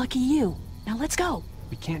machine. Lucky you. Now let's go.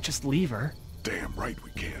 We can't just leave her. Damn right we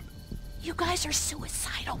can. You guys are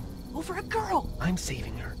suicidal. Over a girl. I'm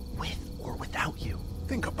saving her, with or without you.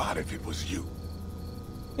 Think about if it was you.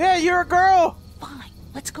 Yeah, you're a girl. Fine.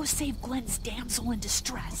 Let's go save Glenn's damsel in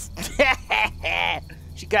distress.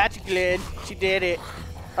 She got you, Glenn. She did it.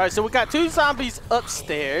 All right, so we got two zombies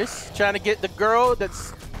upstairs trying to get the girl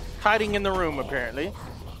that's hiding in the room, apparently.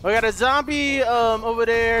 We got a zombie over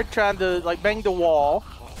there trying to, like, bang the wall.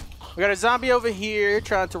 We got a zombie over here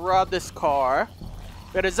trying to rob this car.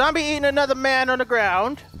 We got a zombie eating another man on the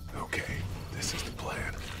ground. Okay, this is the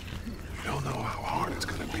plan. We don't know how hard it's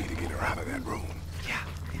gonna be to get her out of that room. Yeah,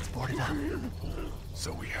 it's boarded up.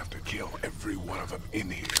 So we have to kill every one of them in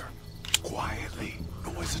here. Quietly.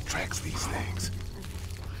 Noise attracts these things.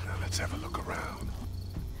 Now let's have a look around.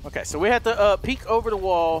 Okay, so we have to peek over the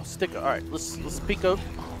wall. All right, let's peek over.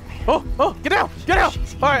 Oh, get down, get down.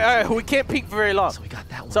 All right, we can't peek for very long. So we got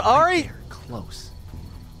that one. So Ari, there, close.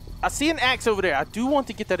 I see an axe over there. I do want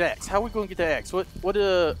to get that axe. How are we going to get that axe? What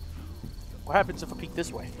happens if I peek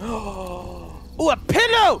this way? Oh, a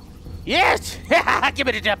pillow! Yes! Give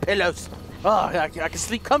me the damn pillows. Oh, I can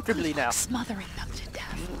sleep comfortably now. Smothering them to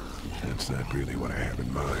death. That's not really what I have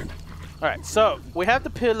in mind. All right, so we have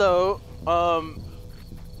the pillow.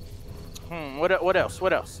 What else?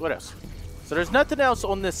 So there's nothing else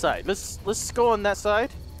on this side. Let's go on that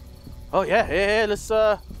side. Oh yeah, let's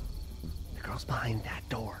The girl's behind that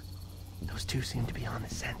door. Those two seem to be on the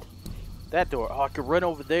scent. That door. Oh, I could run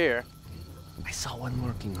over there. I saw one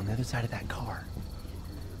lurking on the other side of that car.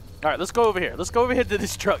 All right, let's go over here. Let's go over here to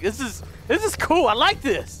this truck. This is cool. I like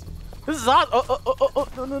this. This is awesome.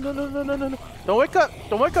 Oh, no. Don't wake up.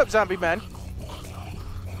 Don't wake up, zombie man.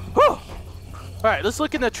 Whew. All right, let's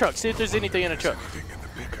look in the truck. See if there's anything in the truck.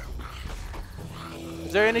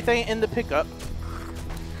 Is there anything in the pickup?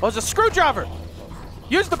 Oh, it's a screwdriver.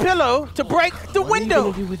 Use the pillow to break the window.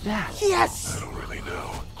 What are you gonna do with that? Yes. I don't really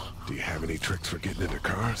know. Do you have any tricks for getting into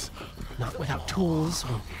cars? Not without tools,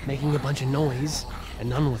 or making a bunch of noise, and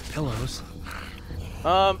none with pillows.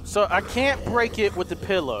 So I can't break it with the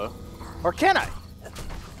pillow. Or can I?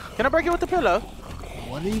 Can I break it with the pillow?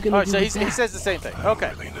 What are you gonna do so with that? he says the same thing.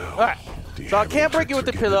 Okay. All right. So I can't break it with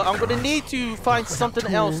the pillow. I'm going to need to find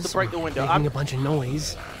something else to break the window. Making a bunch of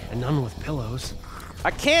noise, and none with pillows.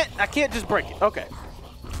 I can't just break it. Okay.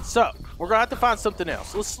 So we're going to have to find something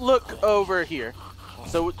else. Let's look over here.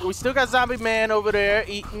 So we still got Zombie Man over there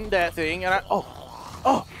eating that thing. And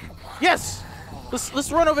oh, yes.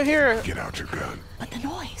 Let's run over here. Get out your gun. But the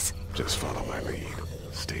noise. Just follow my lead.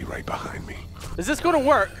 Stay right behind me. Is this going to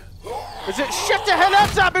work? Is it? Shut the hell up,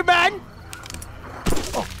 Zombie Man!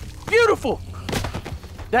 Oh, beautiful.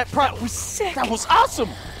 That was sick. That was awesome.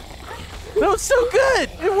 That was so good.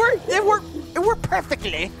 It worked. It worked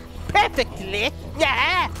perfectly. Perfectly.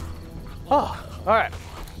 Yeah. Oh, all right.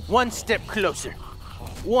 One step closer.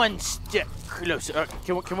 One step closer.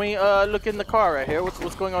 Can we look in the car right here?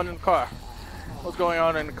 What's going on in the car? What's going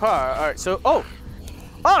on in the car? All right. So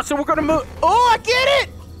so we're gonna move. Oh, I get it.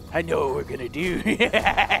 I know what we're gonna do.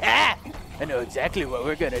 I know exactly what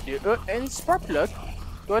we're gonna do. And spark plug.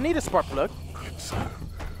 Do I need a spark plug? It's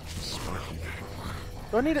sparky thing.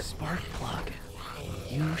 Do I need a spark plug?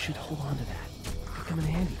 You should hold on to that. Could come in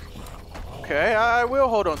handy. Okay, I will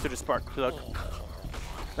hold on to the spark plug.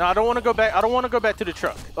 No, I don't want to go back. I don't want to go back to the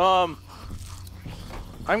truck. I'm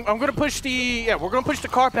gonna push we're gonna push the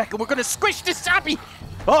car back and we're gonna squish this zombie.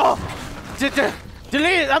 Oh,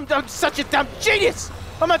 Delirious! I'm such a damn genius.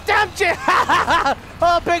 I'm a damn genius.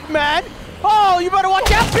 Oh, big man. Oh, you better watch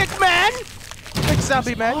out, big man. Big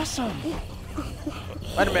zombie man. Awesome.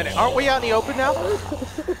 Wait a minute. Aren't we out in the open now?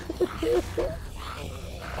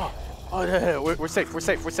 No. We're safe. We're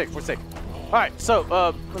safe. All right.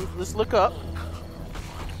 So let's look up.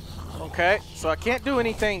 Okay. So I can't do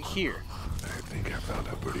anything here. I think I found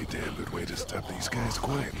a pretty damn good way to stop these guys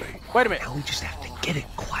quietly. Wait a minute. Now we just have to get it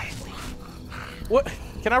quietly. What?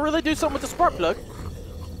 Can I really do something with the spark plug?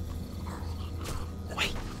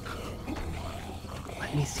 Wait.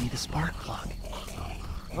 Let me see the spark plug.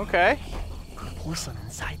 Okay. The porcelain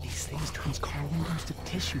inside these things turns car windows to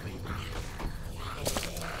tissue paper.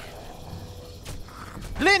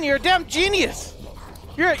 Glenn, you're a damn genius.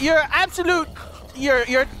 You're absolute. You're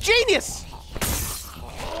a genius.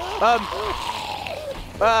 All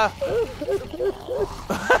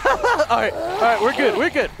right, we're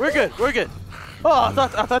good. Oh,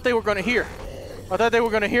 I thought they were gonna hear. I thought they were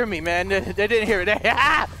gonna hear me, man. They didn't hear it.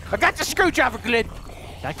 I got the screwdriver, Glenn.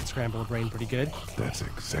 That could scramble a brain pretty good. That's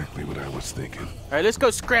exactly what I was thinking. All right, let's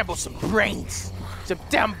go scramble some brains. Some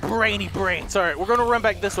damn brainy brains. All right, we're gonna run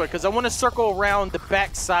back this way because I want to circle around the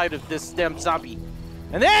back side of this damn zombie,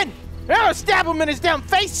 and then I'll stab him in his damn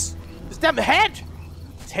face, his damn head.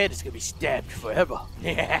 His head is gonna be stabbed forever.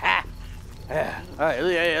 Yeah. All right,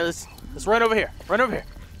 let's run over here.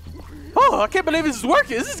 Oh, I can't believe this is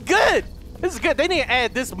working. This is good. They need to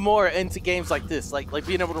add this more into games like this, like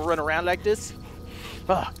being able to run around like this.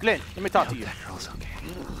 Oh, Glenn, let me talk to you. That girl's okay.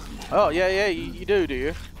 Oh, yeah, you do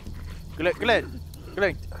you? Glenn.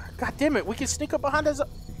 God damn it, we can sneak up behind us.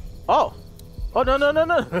 Oh, no.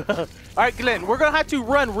 All right, Glenn, we're going to have to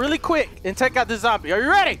run really quick and take out the zombie. Are you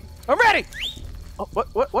ready? I'm ready. Oh, what?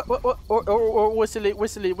 Or whistly,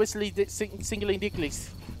 singly dickless.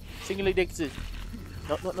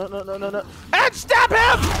 No. And stab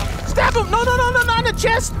him! Stab him! No, in the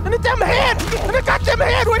chest! In the damn head! In the goddamn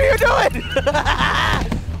head! What are you doing?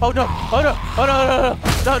 Oh no.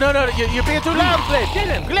 You're being too loud,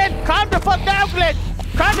 Glenn, calm the fuck down, Glenn.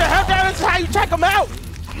 Calm the hell down. This is how you check him out.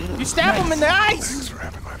 You stab him in the eyes. Thanks for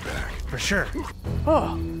having my back. For sure.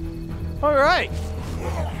 Oh, all right.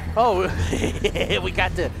 Oh, we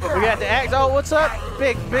got the axe. Oh, what's up,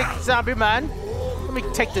 big zombie man? Let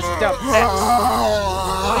me take this dumb axe.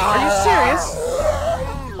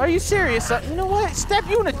 Are you serious? You know what? Stab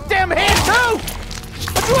you in the damn head too.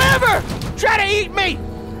 Don't you ever try to eat me?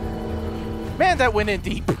 Man, that went in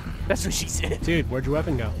deep. That's what she said. Dude, where'd your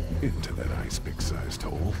weapon go? Into that ice pick-sized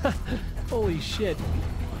hole. Holy shit.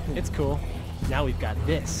 It's cool. Now we've got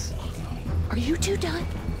this. Are you two done?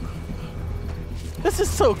 This is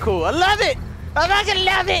so cool. I love it. I fucking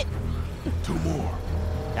love it. 2 more.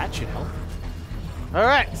 That should help. All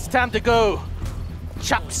right, it's time to go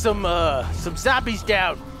chop some zombies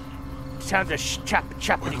down. time to chop.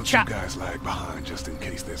 Why don't you guys lag behind just in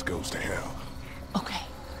case this goes to hell? Okay,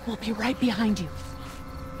 we'll be right behind you.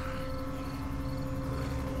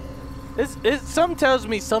 Something tells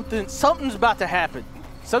me something's about to happen.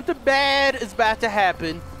 Something bad is about to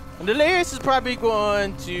happen. And Delirious is probably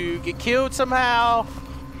going to get killed somehow.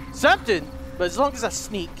 Something. But as long as I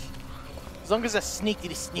sneak. As long as I sneak.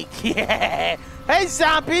 Yeah. Hey,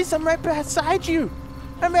 zombies. I'm right beside you.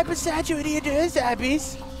 I'm right beside you. What are you doing,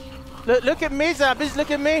 zombies? Look at me, zombies.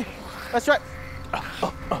 Look at me. That's right.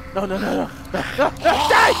 No.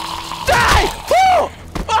 Die! Woo!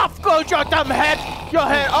 Off goes your dumb head. Your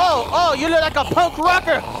head. Oh, you look like a punk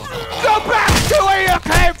rocker. Go back to where you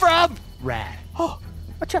came from. Rad. Oh,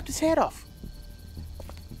 I chopped his head off.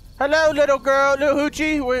 Hello, little girl, little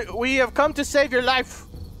hoochie. We have come to save your life.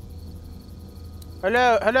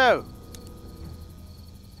 Hello.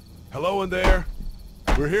 Hello in there.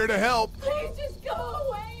 We're here to help. Please just go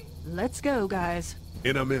away. Let's go, guys.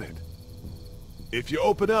 In a minute. If you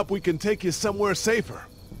open up, we can take you somewhere safer.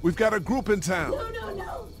 We've got a group in town.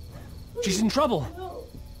 No. She's in trouble. No.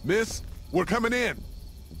 Miss, we're coming in.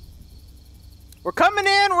 We're coming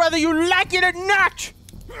in whether you like it or not.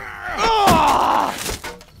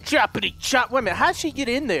 Choppity chop. Wait a minute, how'd she get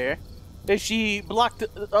in there if she blocked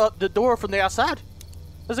the door from the outside?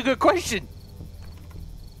 That's a good question.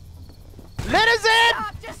 Let us in!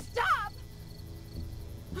 Stop, just stop!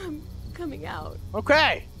 I'm coming out.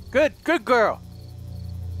 Okay, good girl.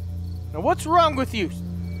 Now what's wrong with you?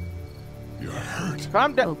 You're hurt.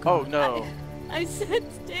 Calm down. Oh no. I said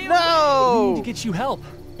stay No! We need to get you help.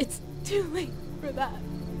 It's too late for that.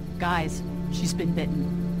 Guys, she's been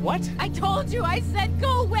bitten. What? I told you, I said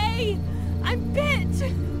go away! I'm bit!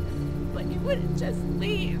 But you wouldn't just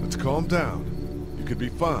leave. Let's calm down. You could be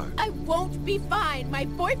fine. I won't be fine. My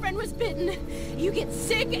boyfriend was bitten. You get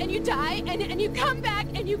sick and you die and you come back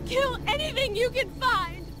and you kill anything you can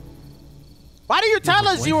find. Why do you tell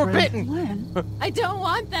us you were bitten? I don't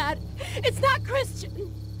want that. It's not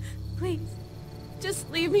Christian. Please, just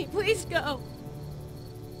leave me. Please go.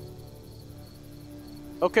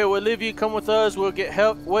 Okay, well, Olivia, come with us. We'll get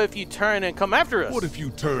help. What if you turn and come after us? What if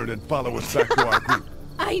you turn and follow us back to our group?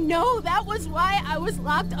 I know. That was why I was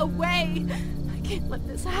locked away. I can't let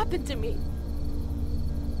this happen to me.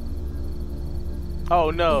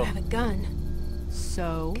 Oh, no. You have a gun.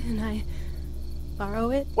 So? Can I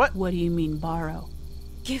borrow it? What? What do you mean, borrow?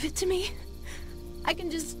 Give it to me. I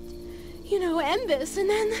can just, end this, and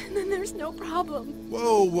then there's no problem.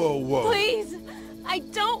 Whoa. Please. I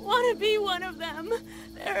don't want to be one of them.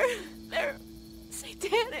 They're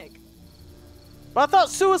satanic. But I thought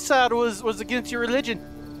suicide was against your religion.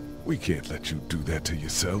 We can't let you do that to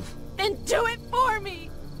yourself. Then do it for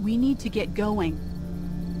me. We need to get going.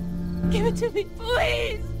 Give it to me,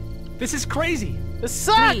 please. This is crazy. This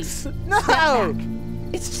sucks. Please, no.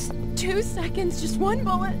 It's just 2 seconds, just one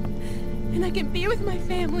bullet, and I can be with my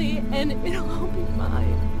family, and it'll all be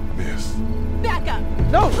fine. Miss. Back up.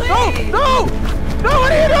 No, please. No,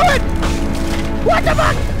 what are you doing? What the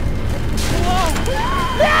fuck?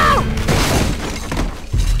 No!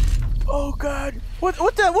 Oh God! What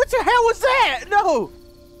the hell was that? No!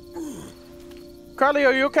 Carly,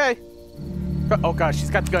 are you okay? Oh God,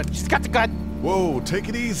 she's got the gun. She's got the gun. Whoa, take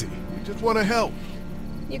it easy. We just want to help.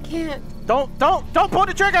 You can't. Don't pull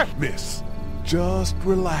the trigger. Miss, just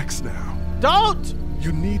relax now. Don't!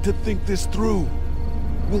 You need to think this through.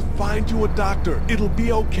 We'll find you a doctor. It'll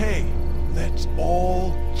be okay. Let's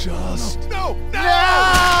all just... No!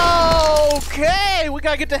 Okay, we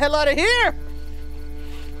gotta get the hell out of here.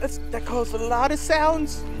 That caused a lot of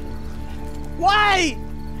sounds. Why?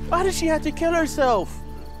 Why does she have to kill herself?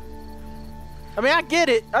 I mean, I get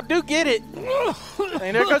it. I do get it.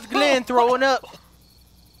 And there goes Glenn throwing up.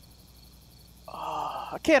 Oh,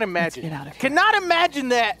 I can't imagine. Let's get out of here. Cannot imagine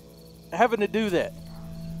that. Having to do that.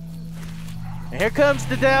 And here comes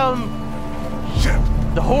the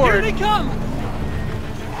the horde. Here they come!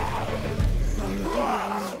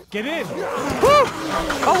 Get in! Woo!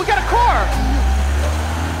 Oh, we got a car!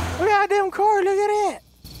 We got a damn car, look at that!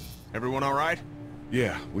 Everyone all right?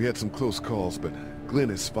 Yeah, we had some close calls, but Glenn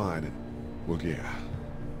is fine, and, well, yeah,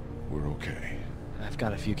 we're okay. I've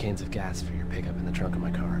got a few cans of gas for your pickup in the trunk of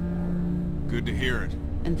my car. Good to hear it.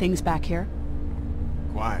 And things back here?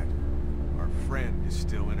 Quiet. Our friend is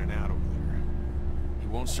still in and out over there. He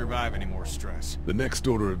won't survive any more stress. The next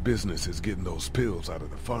order of business is getting those pills out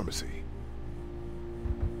of the pharmacy.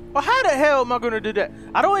 Well, how the hell am I gonna do that?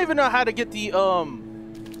 I don't even know how to get the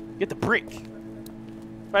brick.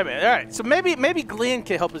 Wait a minute. All right, so maybe Glenn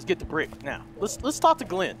can help us get the brick. Now, let's talk to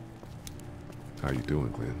Glenn. How you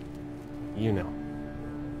doing, Glenn? You know.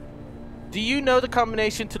 Do you know the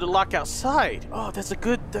combination to the lock outside? Oh, that's a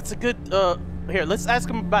good, here, let's ask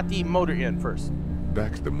him about the motor inn first.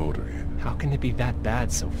 Back to the motor inn. How can it be that bad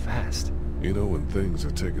so fast? You know, when things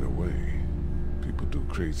are taken away, people do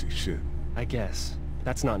crazy shit. I guess.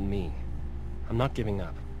 That's not me. I'm not giving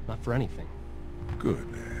up. Not for anything. Good,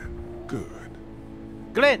 man. Good.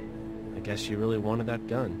 Glenn! I guess you really wanted that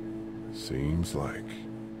gun. Seems like.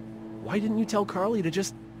 Why didn't you tell Carly to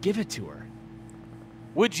just give it to her?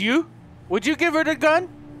 Would you? Would you give her the gun?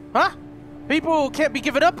 Huh? People can't be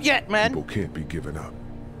given up yet, man. People can't be given up.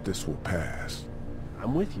 This will pass.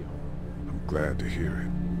 I'm with you. I'm glad to hear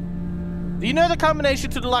it. Do you know the combination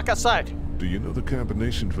to the lock outside? Do you know the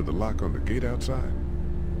combination for the lock on the gate outside?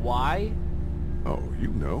 Why? Oh, you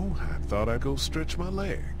know. I thought I'd go stretch my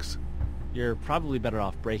legs. You're probably better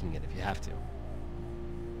off breaking it if you have to.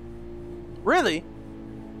 Really?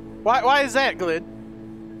 Why is that, Glenn?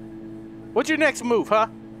 What's your next move, huh?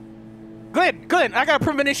 Glenn, I got a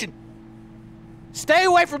premonition. Stay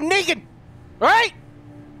away from Negan, all right?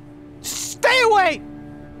 Stay away!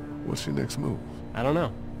 What's your next move? I don't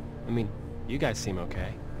know. I mean, you guys seem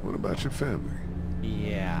okay. What about your family?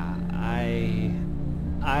 Yeah, I...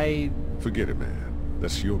 Forget it, man.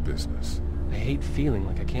 That's your business. I hate feeling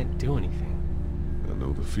like I can't do anything. I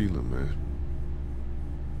know the feeling, man.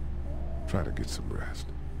 Try to get some rest.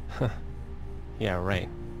 Yeah, right.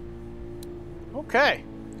 Okay.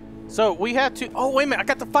 So we have to... Oh, wait a minute. I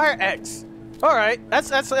got the fire axe. All right.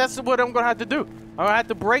 That's what I'm going to have to do. I'm going to have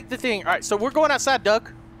to break the thing. All right. So we're going outside,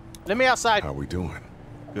 Doug. Let me outside. How we doing?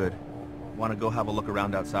 Good. Want to go have a look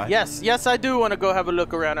around outside? Yes, I do want to go have a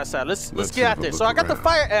look around outside. Let's get out there. So I got the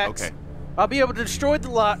fire axe. Okay. I'll be able to destroy the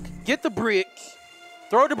lock, get the brick,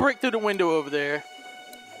 throw the brick through the window over there.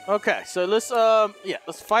 Okay, so let's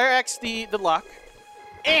fire axe the lock.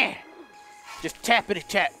 Just tap it and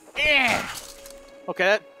tap.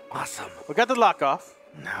 Okay. Awesome. We got the lock off.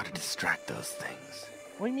 Now to distract those things.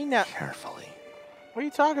 What do you mean now? Carefully. What are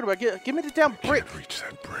you talking about? Give me the damn brick. Can't reach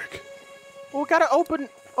that brick. Well, we gotta open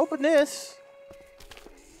this.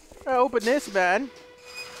 Gotta open this, man.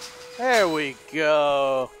 There we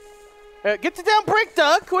go. Get the damn brick,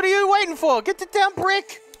 Doug. What are you waiting for? Get the damn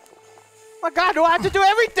brick. My God, do I have to do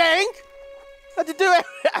everything? I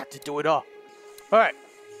have to do it all. All right.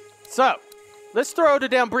 So, let's throw the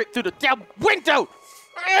damn brick through the damn window.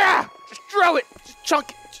 Yeah. Just throw it. Just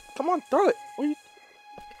chunk it. Come on, throw it.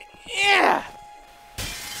 Yeah.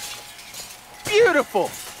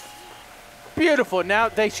 Beautiful. Beautiful. Now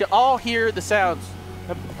they should all hear the sounds.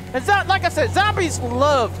 And like I said, zombies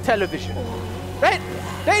love television.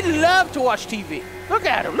 They love to watch TV. Look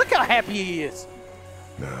at him. Look how happy he is.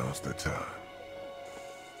 Now's the time.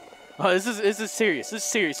 Oh, this is serious. This is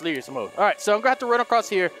serious mode. All right, so I'm gonna have to run across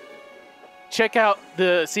here, check out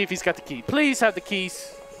see if he's got the key. Please have the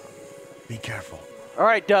keys. Be careful. All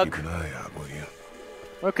right, Doug. Keep an eye out, will you?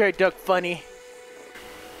 Okay, Doug Funny.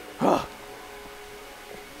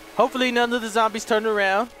 Hopefully none of the zombies turn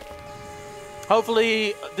around.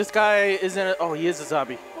 Hopefully this guy isn't oh, he is a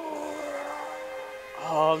zombie.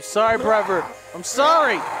 Oh, I'm sorry, brother. I'm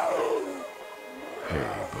sorry. Hey,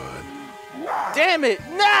 bud. Damn it.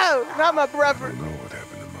 No, not my brother. I don't know what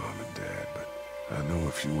happened to Mom and Dad, but I know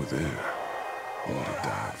if you were there, you would have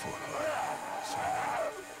died for a life. So,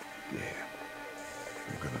 yeah.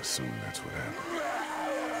 I'm gonna assume that's what happened.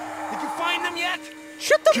 Did you find them yet?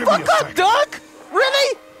 Shut the fuck up, Doug!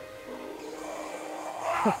 Really?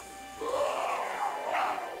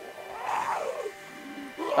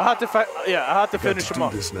 I have to finish him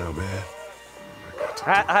off. Do this now, man.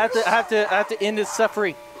 I have to end his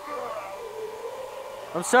suffering.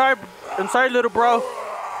 I'm sorry, little bro.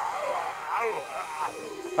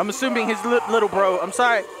 I'm assuming his little bro. I'm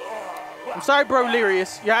sorry, bro,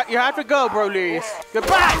 Delirious. You have to go, bro, Delirious.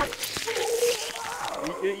 Goodbye.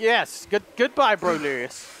 Yes, goodbye, bro,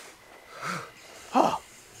 Delirious. Oh,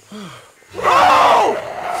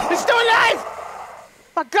 he's still alive.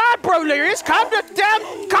 My God, bro, Delirious, calm down.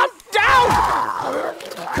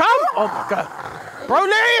 Oh my God, bro,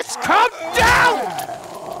 Delirious, calm down.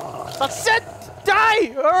 I said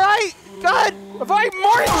die. All right, God, I've already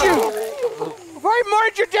marked you. I've already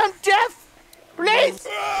marked you, damn deaf. Please,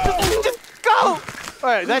 just go. All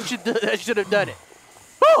right, that should have done it.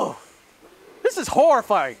 Oh, this is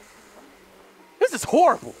horrifying. This is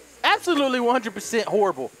horrible. Absolutely 100%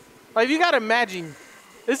 horrible. Like, you gotta imagine,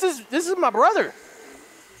 this is my brother.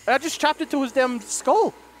 I just chopped into his damn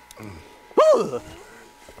skull. God.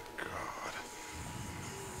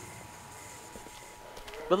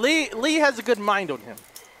 But Lee has a good mind on him.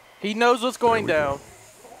 He knows what's going down.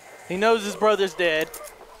 He knows his brother's dead.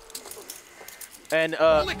 And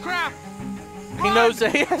holy crap! He knows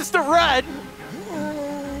that he has to run.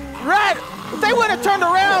 Run! They would have turned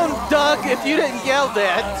around, Doug, if you didn't yell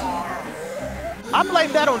that. I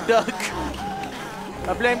blame that on Doug.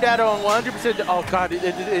 I blame that on 100%. Oh, God, it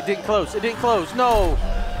didn't close. It didn't close. No.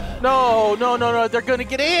 No, no, no, no. They're going to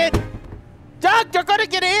get in. Doug, they're going to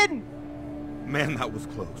get in. Man, that was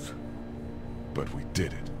close. But we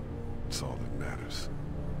did it. It's all that matters.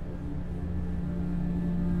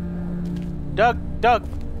 Doug,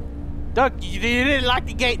 you didn't lock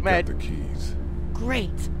the gate, man. Got the keys.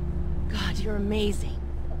 Great. God, you're amazing.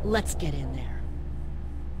 Let's get in there.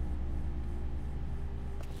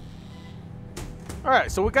 All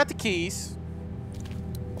right, so we got the keys.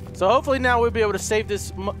 So hopefully now we'll be able to save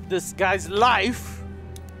this guy's life.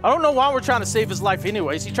 I don't know why we're trying to save his life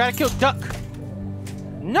anyways. He's trying to kill Duck.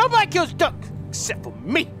 Nobody kills Duck except for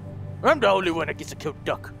me. I'm the only one that gets to kill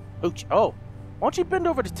Duck. Oh, why don't you bend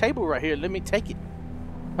over the table right here and let me take it?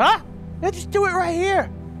 Huh? Yeah, just do it right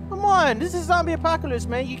here. Come on, this is zombie apocalypse,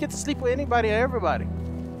 man. You get to sleep with anybody or everybody.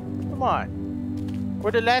 Come on.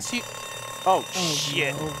 We're the last few... Oh,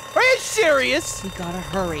 shit. No. Are you serious? We gotta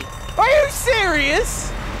hurry. Are you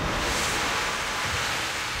serious?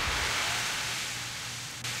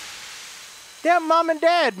 Damn mom and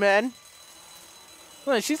dad, man.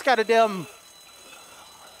 Well, she's got a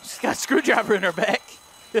screwdriver in her back.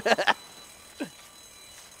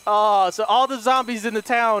 Oh, so all the zombies in the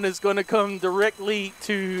town is going to come directly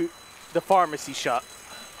to the pharmacy shop.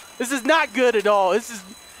 This is not good at all. This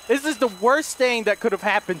is the worst thing that could have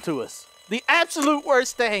happened to us. The absolute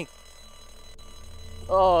worst thing.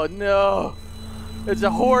 Oh, no. There's a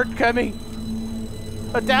horde coming.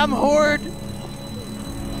 A damn horde.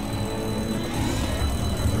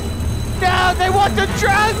 No, they want the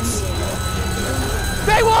drugs!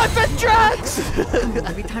 They want the drugs!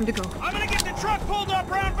 Every time to go. I'm gonna get the truck pulled up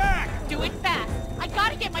round back! Do it fast. I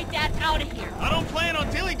gotta get my dad out of here. I don't plan on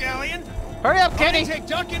dilly-dallying. Hurry up, Kenny! I'm gonna take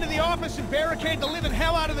Duck into the office and barricade the living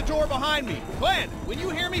hell out of the door behind me. Glenn, when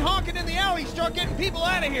you hear me honking in the alley, start getting people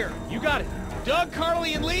out of here. You got it. Doug,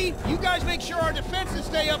 Carly, and Lee, you guys make sure our defenses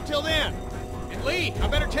stay up till then. And Lee, I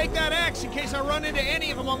better take that axe in case I run into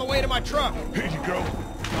any of them on the way to my truck. Here you go.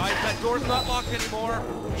 Guys, that door's not locked anymore.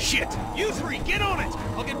 Shit! You three, get on it!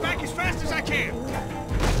 I'll get back as fast as I can.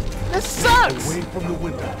 This sucks! Away from the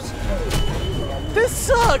windows. This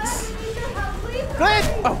sucks! Glenn!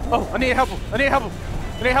 Oh, I need help him. I need help him.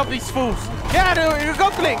 I need help these fools. Yeah, dude, go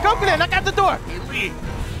Glenn, I got the door. Hey, Lee,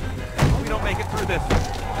 if we don't make it through this,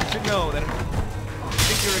 you should know that I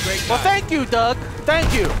think you're a great guy. Well, thank you, Doug.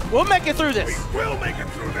 Thank you. We'll make it through this. We will make it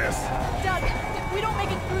through this. Doug, if we don't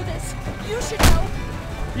make it through this, you should know.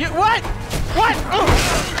 You what? What?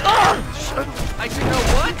 I should know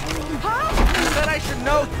what? Huh? You said I should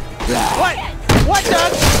know. What? What,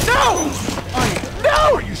 Doug? No!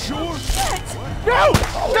 No! Are you sure? No!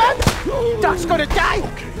 Doug! Doug's gonna die!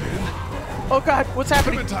 Okay, then. Oh, God, what's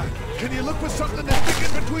happening? Clementine, can you look for something that's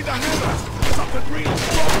sticking between the handles? Something real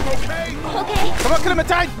strong, okay? Okay. Come on,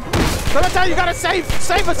 Clementine! Clementine, you gotta save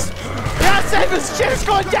us! You gotta save us! Shit is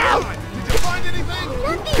going down! Did you find anything?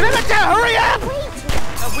 Nothing. Clementine, hurry up!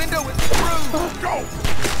 The window is through. Go!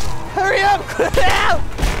 Hurry up!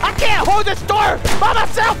 I can't hold this door by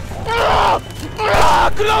myself!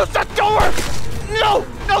 Close the door! No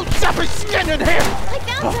separate skin in here! I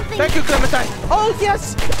found something. Thank you, Clementine. Oh,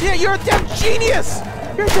 yes! Yeah, you're a damn genius!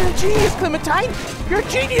 You're a damn genius, Clementine! You're a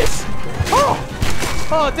genius!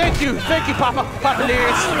 Oh, thank you, Papa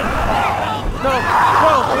Delirious. No,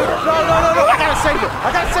 I gotta save her.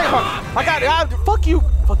 Fuck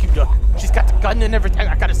you, Doug. She's got the gun and everything.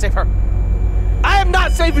 I gotta save her. I am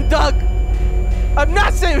not saving Doug. I'm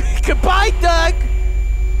not saving. Goodbye, Doug.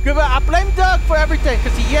 Goodbye. I blame Doug for everything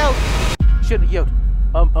because he yelled. Shouldn't have yelled.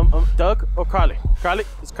 Doug or Carly? Carly,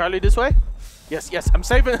 is Carly this way? Yes. I'm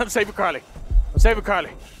saving Carly.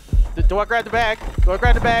 Do I grab the bag?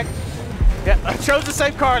 Yeah, I chose to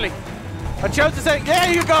save Carly.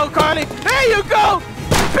 There you go, Carly. There you go.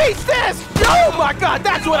 Beat this. Oh my God,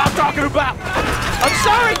 that's what I'm talking about. I'm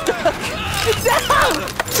sorry, Doug.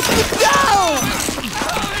 No.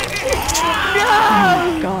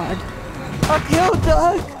 Oh, God. I killed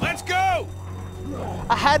Doug. Let's go.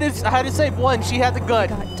 I had to save one. She had the gun.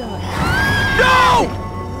 God, Doug.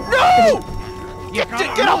 No! Get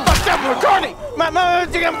off my damn Carly! My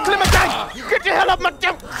damn Clementine! Get the hell off my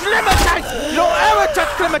damn Clementine! Don't ever touch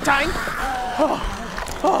Clementine!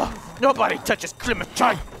 Nobody touches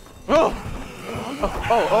Clementine! Oh,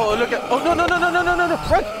 look at... Oh, no!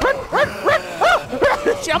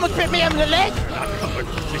 Run! She almost bit me in the leg!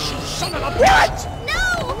 What? No!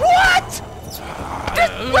 What?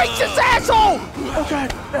 This racist asshole! Oh, God,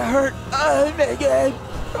 that hurt. Again.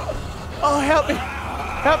 Oh, help me.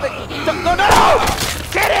 Help me. No!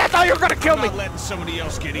 Kenny, I thought you were going to kill me. I'm not letting somebody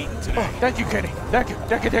else get eaten today. Oh, thank you, Kenny. Thank you.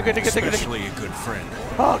 Especially a good friend.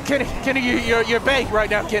 Oh, Kenny, you're bae right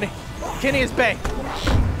now, Kenny. Kenny is bae.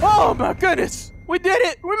 Oh, my goodness. We did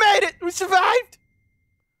it. We made it. We survived.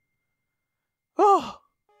 Oh.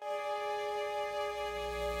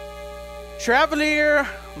 Traveler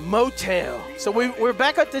Motel. So we're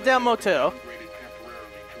back at the damn motel.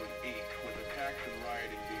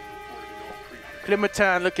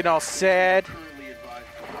 Clementine looking all sad.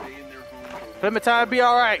 Clementine be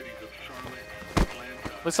all right.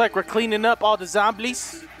 Looks like we're cleaning up all the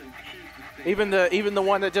zombies. Even the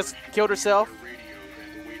one that just killed herself.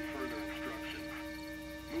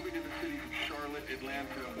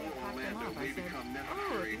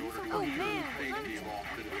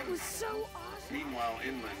 Meanwhile,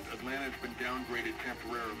 inland, Atlanta has been downgraded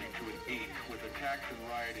temporarily to an 8, with attacks and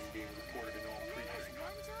rioting being reported in all precincts.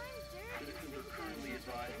 Citizens are currently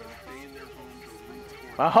advised to stay in their homes or root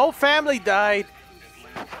for... My whole family died.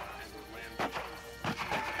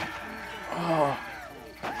 Oh.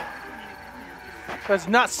 Does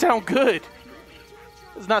not sound good.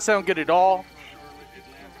 Does not sound good at all.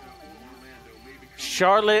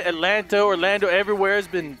 Charlotte, Atlanta, Orlando, everywhere has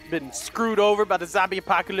been screwed over by the zombie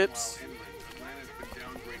apocalypse.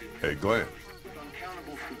 Hey, Glenn. With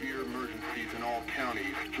uncountable severe emergencies in all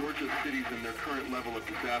counties, Georgia's cities and their current level of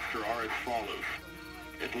disaster are as follows.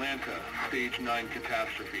 Atlanta, stage 9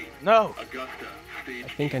 catastrophe. No. Augusta, stage... I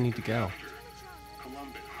think I need to go.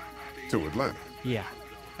 To Atlanta? Yeah.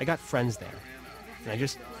 I got friends there. And I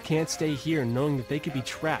just can't stay here knowing that they could be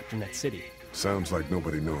trapped in that city. Sounds like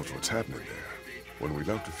nobody knows what's happening there. When we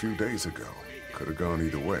left a few days ago, could have gone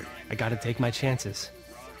either way. I gotta take my chances.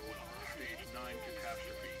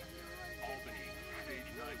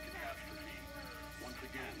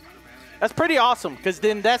 That's pretty awesome, because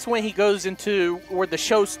then that's when he goes into where the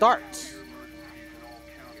show starts.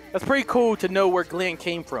 That's pretty cool to know where Glenn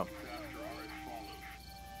came from.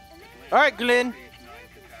 All right, Glenn.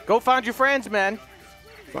 Go find your friends, man.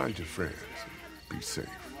 Find your friends. Be safe.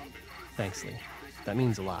 Thanks, Lee. That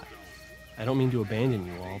means a lot. I don't mean to abandon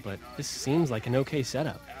you all, but this seems like an okay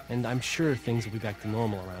setup, and I'm sure things will be back to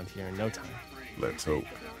normal around here in no time. Let's hope.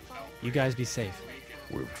 You guys be safe.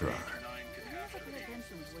 We'll try.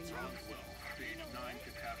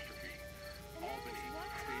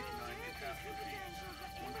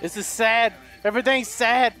 This is sad. Everything's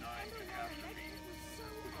sad.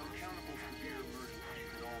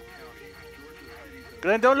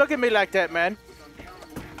 Glenn, don't look at me like that, man.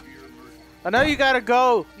 I know you gotta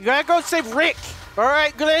go. You gotta go save Rick. All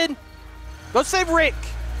right, Glenn? Go save Rick.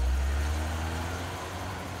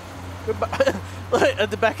 Goodbye. At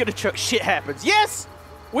the back of the truck, shit happens. Yes!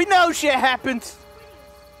 We know shit happens.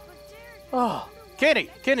 Oh, Kenny,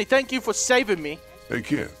 thank you for saving me. Hey,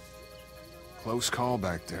 kid. Close call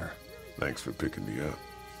back there. Thanks for picking me up.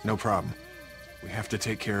 No problem. We have to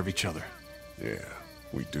take care of each other. Yeah,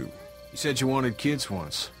 we do. You said you wanted kids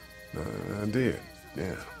once. I did,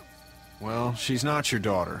 yeah. Well, she's not your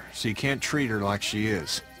daughter, so you can't treat her like she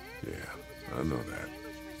is. Yeah, I know that.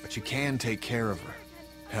 But you can take care of her.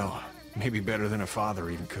 Hell, maybe better than a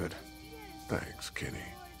father even could. Thanks, Kenny.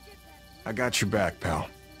 I got your back, pal.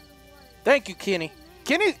 Thank you, Kenny.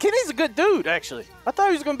 Kenny's a good dude, actually. I thought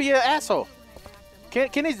he was going to be an asshole.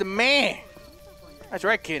 Kenny's the man. That's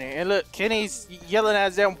right, Kenny. And look, Kenny's yelling at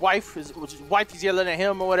his damn wife. His wife is yelling at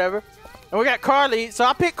him or whatever. And we got Carly. So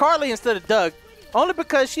I picked Carly instead of Doug. Only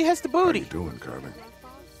because she has the booty. How you doing, Carly?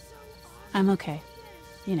 I'm okay.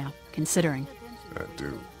 You know, considering. I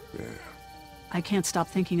do, yeah. I can't stop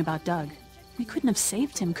thinking about Doug. We couldn't have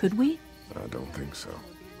saved him, could we? I don't think so.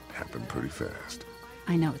 Happened pretty fast.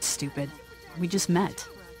 I know it's stupid. We just met.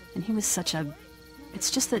 And he was such a...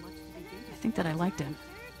 It's just that... I think that I liked him.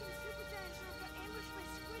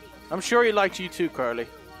 I'm sure he liked you too, Carly.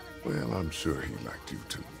 Well, I'm sure he liked you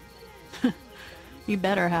too. You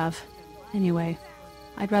better have. Anyway,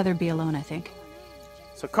 I'd rather be alone, I think.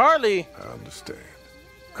 So Carly... I understand.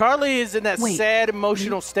 Carly is in that sad,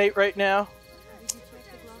 emotional state right now.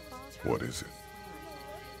 What is it?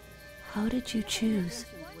 How did you choose?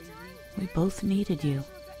 We both needed you.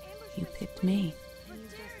 You picked me.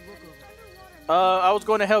 I was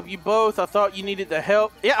going to help you both. I thought you needed the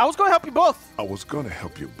help. Yeah, I was going to help you both. I was going to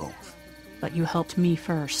help you both. But you helped me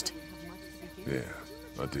first. Yeah,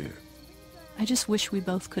 I did. I just wish we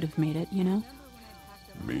both could have made it, you know?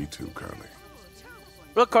 Me too, Carly.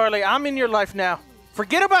 Look, Carly, I'm in your life now.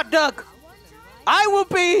 Forget about Doug. I will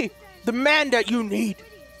be the man that you need.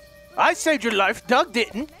 I saved your life. Doug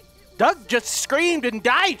didn't. Doug just screamed and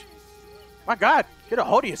died. My God, get a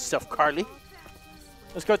hold of yourself, Carly.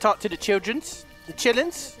 Let's go talk to the childrens. The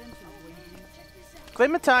chillins.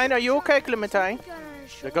 Clementine, are you okay, Clementine?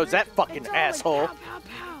 There goes that fucking asshole.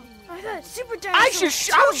 I thought Super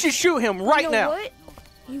Dinosaur I should shoot him right you know now. What?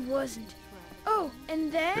 He wasn't. Oh,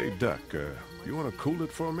 and then... Hey, Duck, you want to cool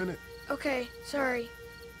it for a minute? Okay, sorry.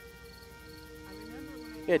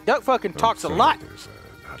 Yeah, Duck fucking talks a lot. There's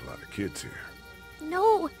not a lot of kids here.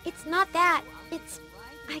 No, it's not that. It's...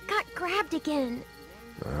 I got grabbed again.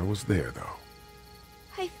 I was there, though.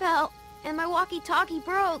 I fell, and my walkie-talkie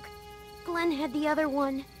broke. Glenn had the other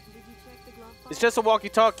one. It's just a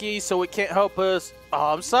walkie-talkie, so it can't help us.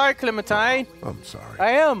 Oh, I'm sorry, Clementine. I'm sorry.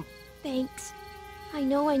 I am. Thanks. I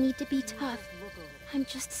know I need to be tough. I'm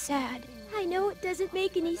just sad. I know it doesn't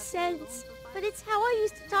make any sense, but it's how I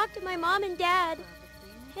used to talk to my mom and dad.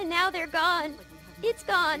 And now they're gone. It's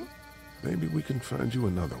gone. Maybe we can find you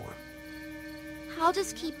another one. I'll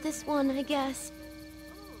just keep this one, I guess.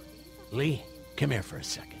 Lee, come here for a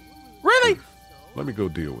second. Really? Let me go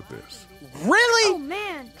deal with this. Really? Oh,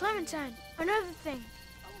 man. Clementine, another thing.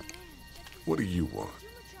 What do you want?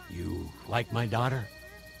 You like my daughter?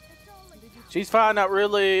 She's fine, not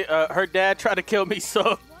really. Her dad tried to kill me,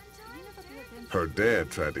 so... Her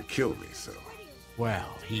dad tried to kill me, so...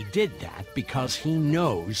 Well, he did that because he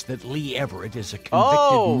knows that Lee Everett is a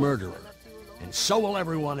convicted murderer. And so will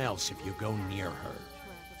everyone else if you go near her.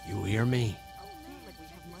 You hear me?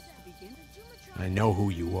 I know who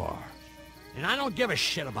you are. And I don't give a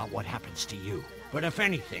shit about what happens to you. But if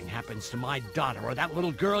anything happens to my daughter or that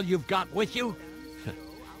little girl you've got with you,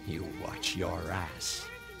 you watch your ass.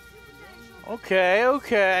 Okay,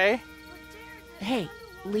 okay. Hey,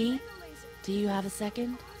 Lee, do you have a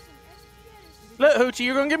second? Look, Hoochie,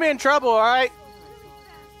 you're gonna get me in trouble, all right?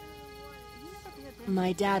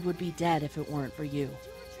 My dad would be dead if it weren't for you.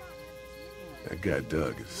 That guy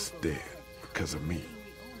Doug is dead because of me.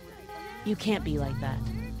 You can't be like that.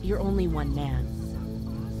 You're only one man.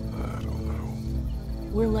 I don't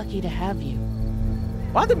know. We're lucky to have you.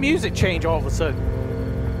 Why'd the music change all of a sudden?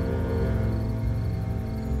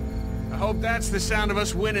 I hope that's the sound of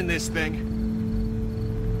us winning this thing.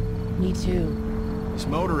 Me too. This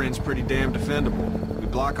motor inn's pretty damn defendable. We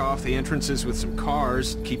block off the entrances with some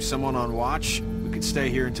cars, keep someone on watch. We could stay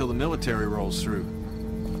here until the military rolls through.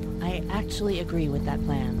 I actually agree with that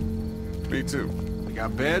plan. Me too. We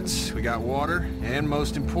got beds, we got water, and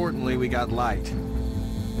most importantly, we got light.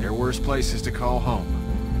 There are worse places to call home.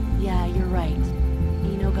 Yeah, you're right.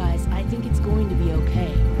 You know, guys, I think it's going to be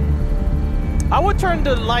okay. I would turn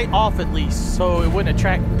the light off at least, so it wouldn't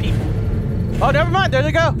attract people. Oh, never mind. There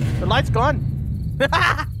they go. The light's gone.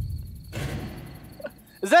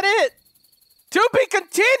 Is that it? To be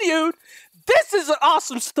continued. This is an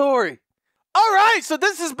awesome story. All right, so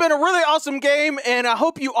this has been a really awesome game, and I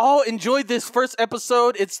hope you all enjoyed this first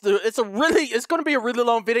episode. It's going to be a really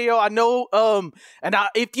long video, I know.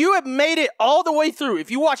 If you have made it all the way through,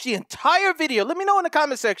 if you watched the entire video, let me know in the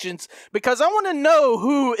comment sections, because I want to know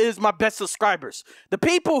who is my best subscribers. The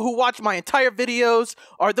people who watch my entire videos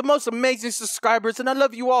are the most amazing subscribers, and I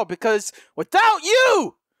love you all, because without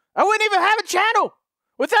you, I wouldn't even have a channel.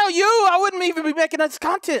 Without you, I wouldn't even be making this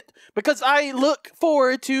content, because I look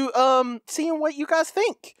forward to seeing what you guys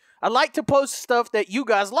think. I like to post stuff that you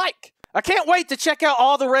guys like. I can't wait to check out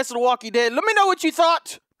all the rest of The Walking Dead. Let me know what you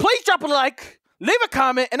thought. Please drop a like, leave a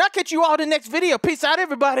comment, and I'll catch you all in the next video. Peace out,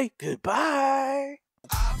 everybody. Goodbye.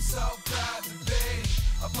 I'm so proud to be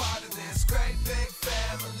a part of this great big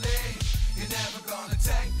family. You're never gonna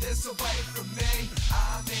take this away from me.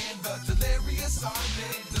 I'm in the Delirious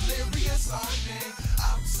Army, Delirious Army.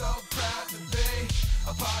 I'm so proud to be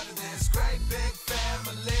a part of this great big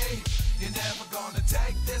family. You're never gonna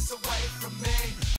take this away from me.